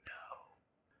don't know.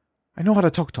 I know how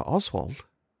to talk to Oswald.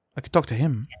 I could talk to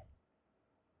him.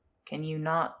 Can you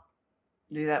not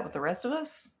do that with the rest of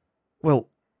us? Well,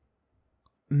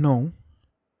 no.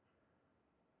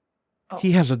 Oh,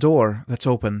 He has a door that's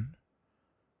open.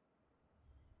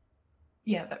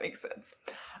 yeah, that makes sense.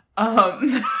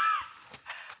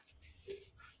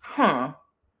 Huh.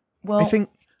 Well, I think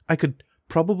I could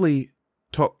probably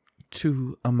talk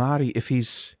to Amari if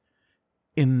he's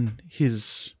in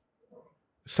his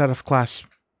Seraph class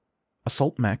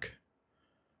assault mech.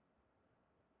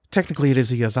 Technically it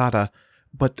is a Yazada,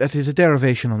 but that is a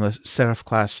derivation on the Seraph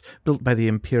class built by the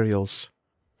Imperials.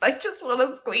 I just want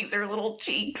to squeeze her little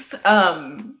cheeks.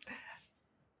 Well,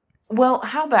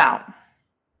 how about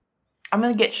I'm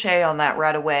going to get Shay on that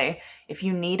right away. If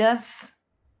you need us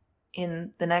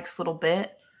in the next little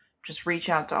bit, just reach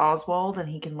out to Oswald and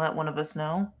he can let one of us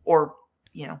know. Or,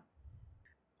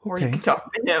 or you Okay, can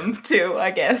talk to him too,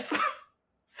 I guess.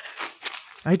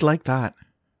 I'd like that.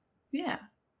 Yeah.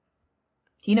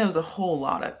 He knows a whole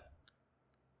lot of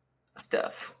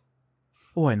stuff.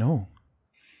 Oh, I know.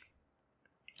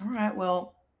 All right,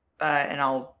 well, and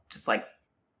I'll just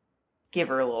give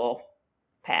her a little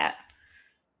pat.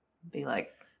 Be like,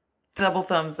 double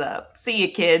thumbs up. See you,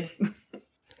 kid.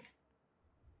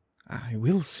 I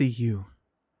will see you.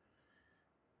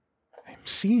 I'm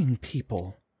seeing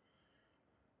people.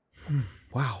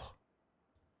 Wow.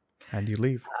 And you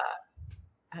leave.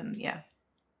 And yeah.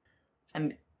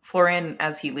 And Florian,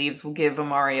 as he leaves, will give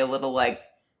Amari a little why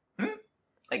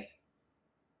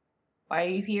are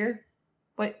you here?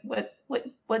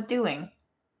 What doing?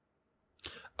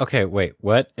 Okay, wait.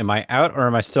 What? Am I out or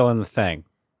am I still in the thing?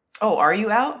 Oh, are you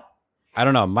out? I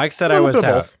don't know. Mike said A I little was bit of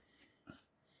out. both.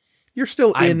 You're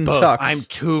still in both. Tux. I'm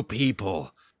two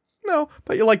people. No,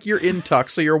 but you're in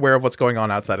Tux, so you're aware of what's going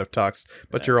on outside of Tux,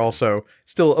 but you're also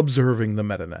still observing the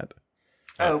metanet.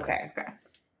 Okay.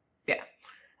 Yeah.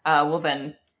 Well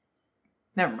then,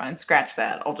 never mind. Scratch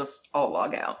that. I'll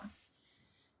log out.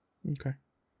 Okay.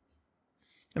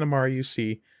 And Amari, you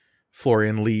see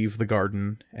Florian leave the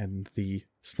garden, and the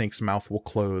snake's mouth will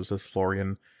close as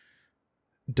Florian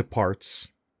departs.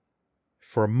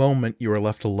 For a moment, you are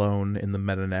left alone in the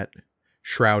metanet,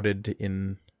 shrouded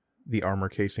in the armor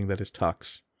casing that is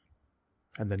Tux.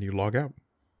 And then you log out.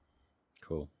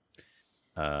 Cool.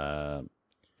 Yeah.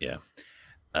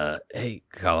 Hey,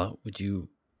 Kala, would you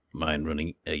mind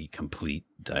running a complete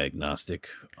diagnostic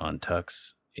on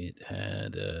Tux? It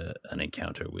had an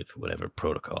encounter with whatever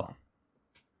protocol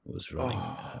was running.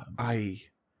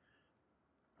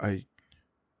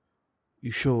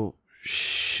 You sure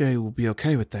Shay will be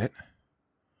okay with that?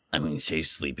 I mean, Shay's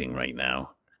sleeping right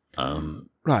now.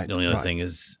 Right. The only other right. thing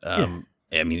is, Yeah.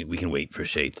 I mean, we can wait for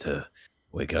Shay to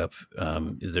wake up.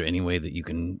 Is there any way that you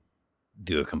can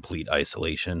do a complete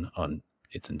isolation on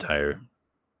its entire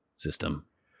system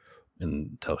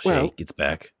until Shay gets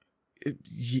back?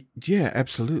 Yeah,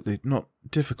 absolutely. Not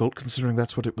difficult, considering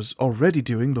that's what it was already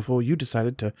doing before you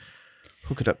decided to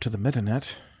hook it up to the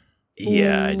metanet.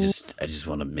 Yeah, I just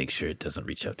want to make sure it doesn't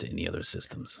reach out to any other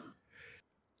systems.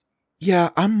 Yeah,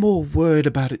 I'm more worried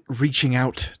about it reaching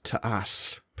out to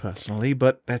us, personally,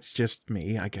 but that's just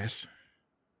me, I guess.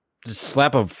 Just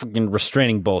slap a fucking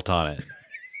restraining bolt on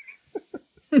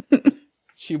it.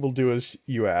 She will do as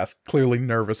you ask, clearly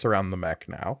nervous around the mech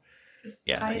now. Just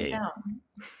Yeah, tie I it hate it. down.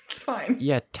 It's fine.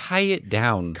 Yeah, tie it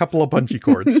down. Couple of bungee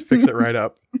cords, fix it right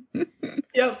up.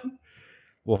 Yep.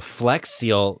 We'll flex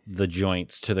seal the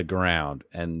joints to the ground,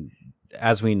 and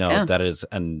as we know, that is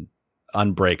an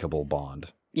unbreakable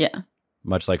bond. Yeah.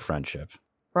 Much like friendship.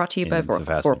 Brought to you by in the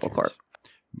Fast and Vorpal Corp. Furious.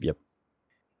 Yep.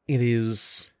 It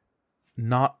is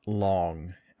not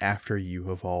long after you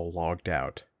have all logged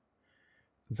out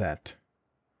that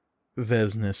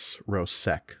Vesnis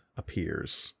Rosek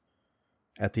appears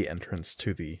at the entrance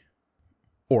to the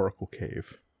Oracle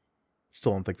Cave.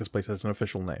 Still don't think this place has an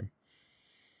official name.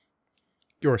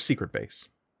 Your secret base.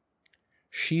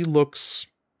 She looks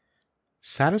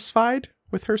satisfied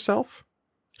with herself.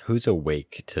 Who's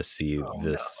awake to see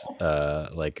this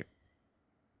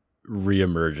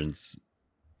reemergence?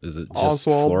 Is it just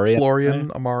Oswald, Florian,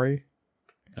 Okay. Amari?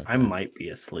 Okay. I might be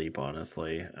asleep,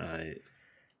 honestly.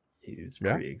 He's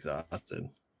pretty exhausted.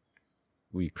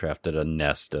 We crafted a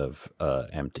nest of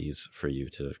empties for you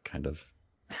to kind of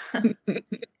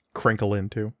Crinkle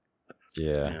into.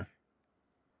 yeah.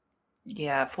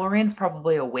 Yeah, Florian's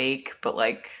probably awake, but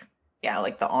like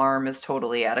the arm is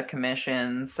totally out of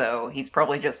commission, so he's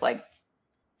probably just like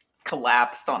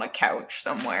collapsed on a couch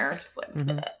somewhere. Just like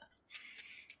Mhm.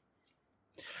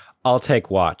 I'll take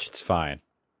watch. It's fine.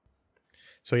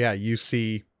 So yeah, you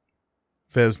see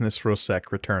Vesnis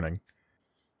Rosek returning.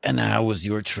 And how was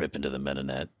your trip into the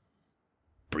Metanet?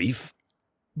 Brief?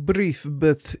 Brief,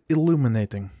 but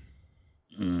illuminating.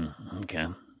 Okay.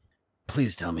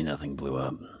 Please tell me nothing blew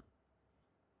up.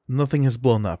 Nothing has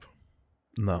blown up.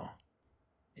 No.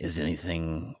 Is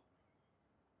anything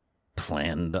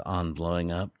planned on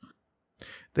blowing up?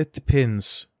 That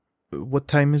depends. What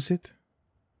time is it?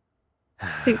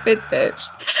 Stupid bitch.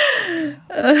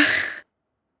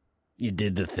 You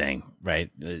did the thing, right?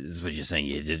 Is what you're saying.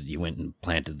 You went and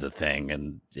planted the thing,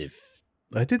 and if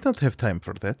I did not have time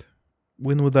for that.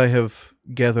 When would I have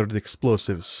gathered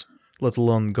explosives, let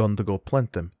alone gone to go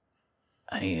plant them?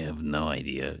 I have no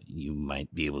idea. You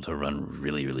might be able to run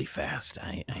really, really fast.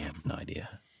 I have no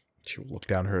idea. She will look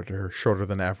down at her shorter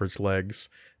than average legs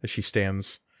as she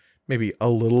stands maybe a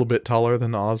little bit taller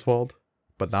than Oswald,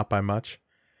 but not by much.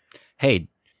 Hey,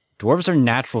 dwarves are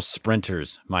natural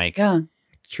sprinters, Mike. Yeah.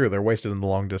 Sure, they're wasted in the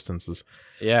long distances.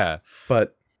 Yeah.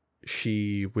 But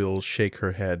she will shake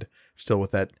her head, still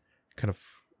with that kind of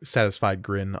satisfied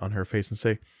grin on her face, and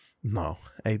say, "No,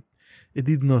 I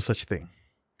did no such thing.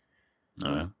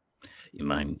 You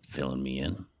mind filling me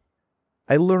in?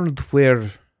 I learned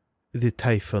where the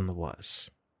Typhon was.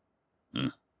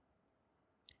 And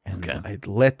Okay. I'd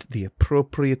let the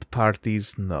appropriate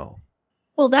parties know."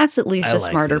 Well, that's at least I a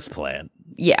like smarter this plan.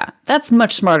 Yeah, that's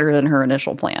much smarter than her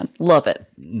initial plan. Love it.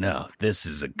 No, this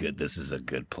is a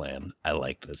good plan. I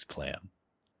like this plan.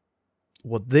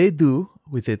 What they do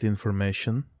with that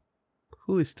information,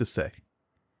 who is to say?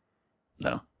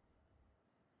 No.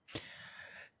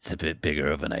 It's a bit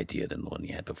bigger of an idea than the one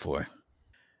you had before.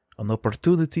 An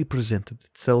opportunity presented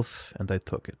itself, and I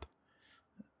took it.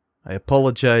 I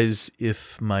apologize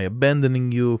if my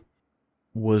abandoning you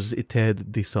was a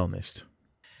tad dishonest.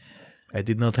 I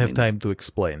did not have time to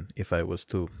explain if I was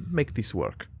to make this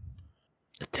work.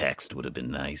 The text would have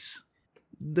been nice.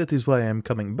 That is why I am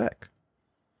coming back.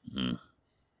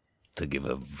 To give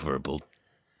a verbal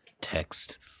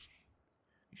text.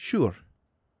 Sure.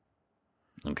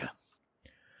 Okay.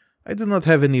 I do not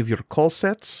have any of your call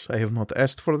sets. I have not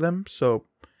asked for them, so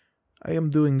I am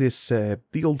doing this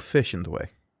the old-fashioned way.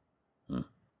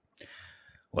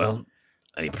 Well,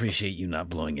 I appreciate you not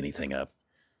blowing anything up.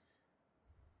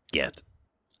 Yet.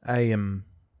 I am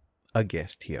a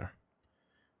guest here.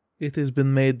 It has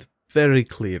been made very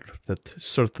clear that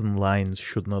certain lines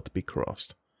should not be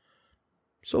crossed.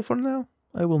 So for now,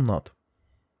 I will not.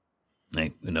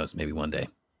 Hey, who knows, maybe one day.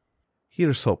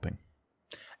 Here's hoping.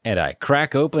 And I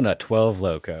crack open a 12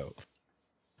 Loco.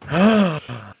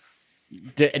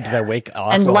 Did I wake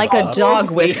Oswald And like a up? dog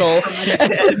whistle.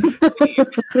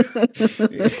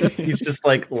 He's just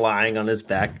like lying on his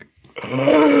back.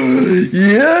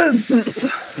 Yes!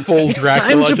 Full It's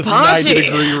Dracula, time to just party!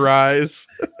 90-degree rise.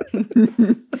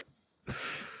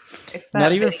 It's that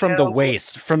Not even from the video-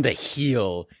 waist, from the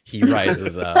heel, he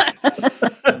rises up.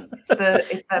 It's that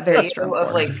Very video strong of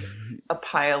core. like a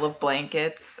pile of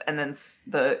blankets, and then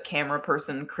the camera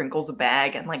person crinkles a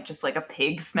bag, and like just like a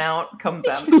pig snout comes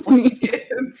out of the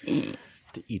blankets.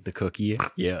 To eat the cookie?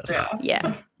 Yes.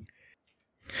 Yeah.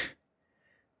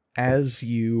 As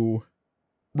you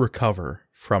recover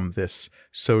from this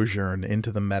sojourn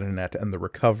into the Metanet and the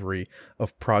recovery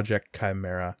of Project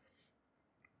Chimera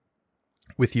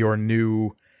with your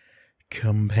new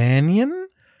companion,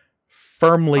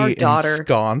 firmly Our daughter.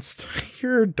 ensconced.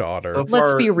 Your daughter. So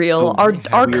Let's be real.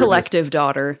 Our collective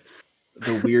daughter.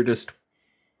 The weirdest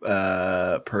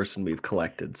person we've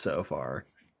collected so far.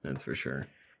 That's for sure.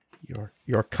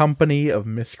 Your company of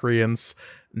miscreants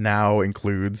now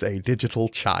includes a digital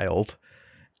child.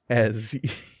 As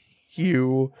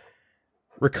you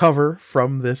recover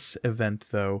from this event,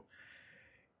 though,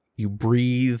 you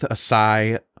breathe a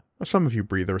sigh. Some of you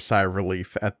breathe a sigh of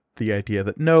relief at the idea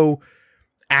that no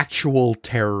actual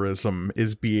terrorism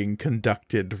is being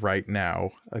conducted right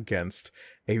now against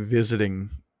a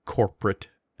visiting corporate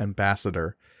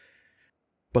ambassador.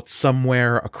 But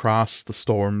somewhere across the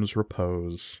storm's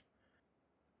repose,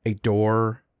 a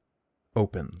door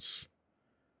opens.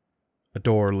 A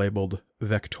door labeled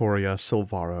Victoria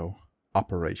Silvaro,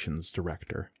 Operations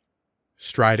Director.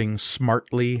 Striding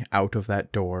smartly out of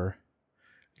that door,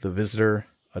 the visitor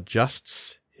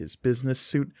adjusts his business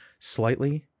suit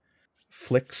slightly,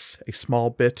 flicks a small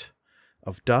bit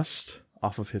of dust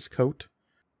off of his coat,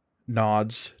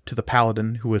 nods to the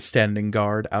paladin who is standing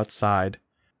guard outside,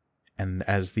 and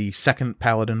as the second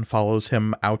paladin follows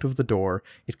him out of the door,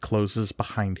 it closes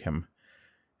behind him,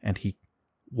 and he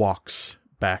walks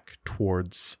back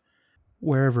towards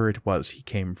wherever it was he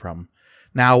came from,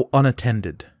 now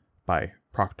unattended by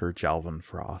Proctor Jalvin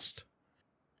Frost.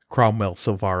 Cromwell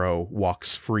Silvaro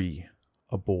walks free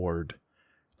aboard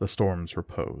the Storm's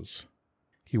Repose.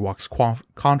 He walks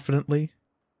confidently,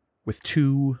 with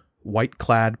two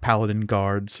white-clad paladin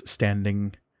guards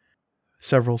standing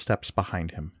several steps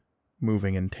behind him,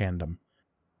 moving in tandem.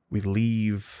 We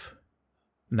leave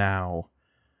now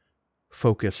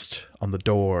focused on the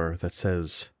door that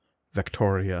says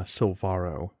Victoria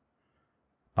Silvaro,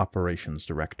 Operations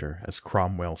Director, as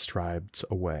Cromwell strides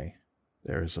away.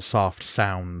 There is a soft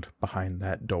sound behind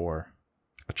that door,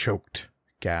 a choked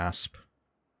gasp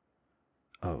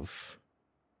of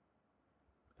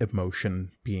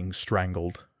emotion being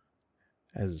strangled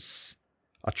as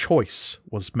a choice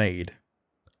was made,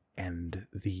 and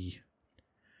the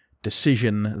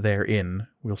decision therein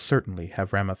will certainly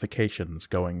have ramifications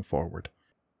going forward.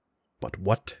 But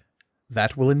what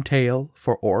that will entail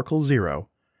for Oracle Zero,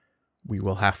 we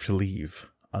will have to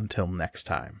leave until next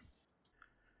time.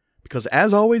 Because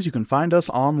as always, you can find us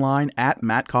online at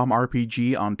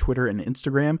MatcomRPG on Twitter and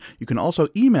Instagram. You can also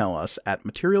email us at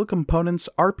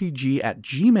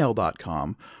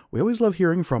materialcomponentsrpg@gmail.com. We always love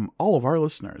hearing from all of our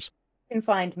listeners. You can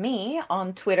find me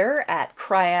on Twitter at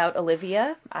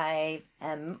CryOutOlivia. I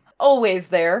am always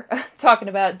there talking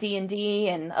about D&D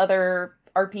and other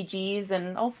RPGs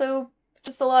and also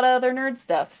just a lot of other nerd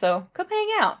stuff. So come hang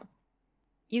out.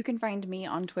 You can find me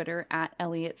on Twitter at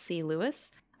Elliot C.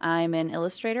 Lewis. I'm an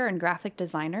illustrator and graphic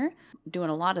designer,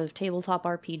 doing a lot of tabletop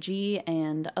RPG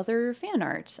and other fan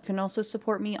art. You can also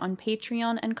support me on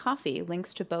Patreon and Ko-fi.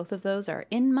 Links to both of those are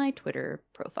in my Twitter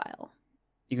profile.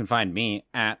 You can find me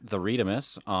at The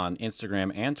Readamus on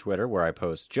Instagram and Twitter, where I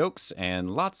post jokes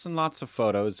and lots of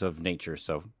photos of nature,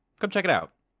 so come check it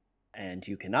out. And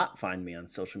you cannot find me on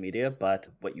social media, but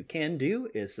what you can do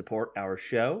is support our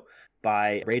show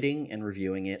by rating and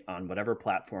reviewing it on whatever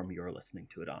platform you're listening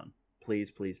to it on.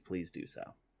 Please, please, please do so.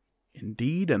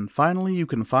 Indeed, and finally, you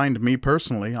can find me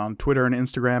personally on Twitter and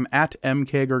Instagram at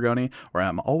MKGorgoni, where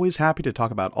I'm always happy to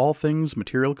talk about all things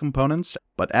material components.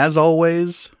 But as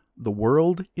always, the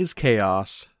world is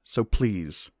chaos, so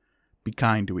please, be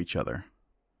kind to each other.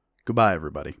 Goodbye,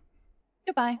 everybody.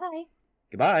 Goodbye. Bye.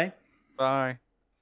 Goodbye. Bye.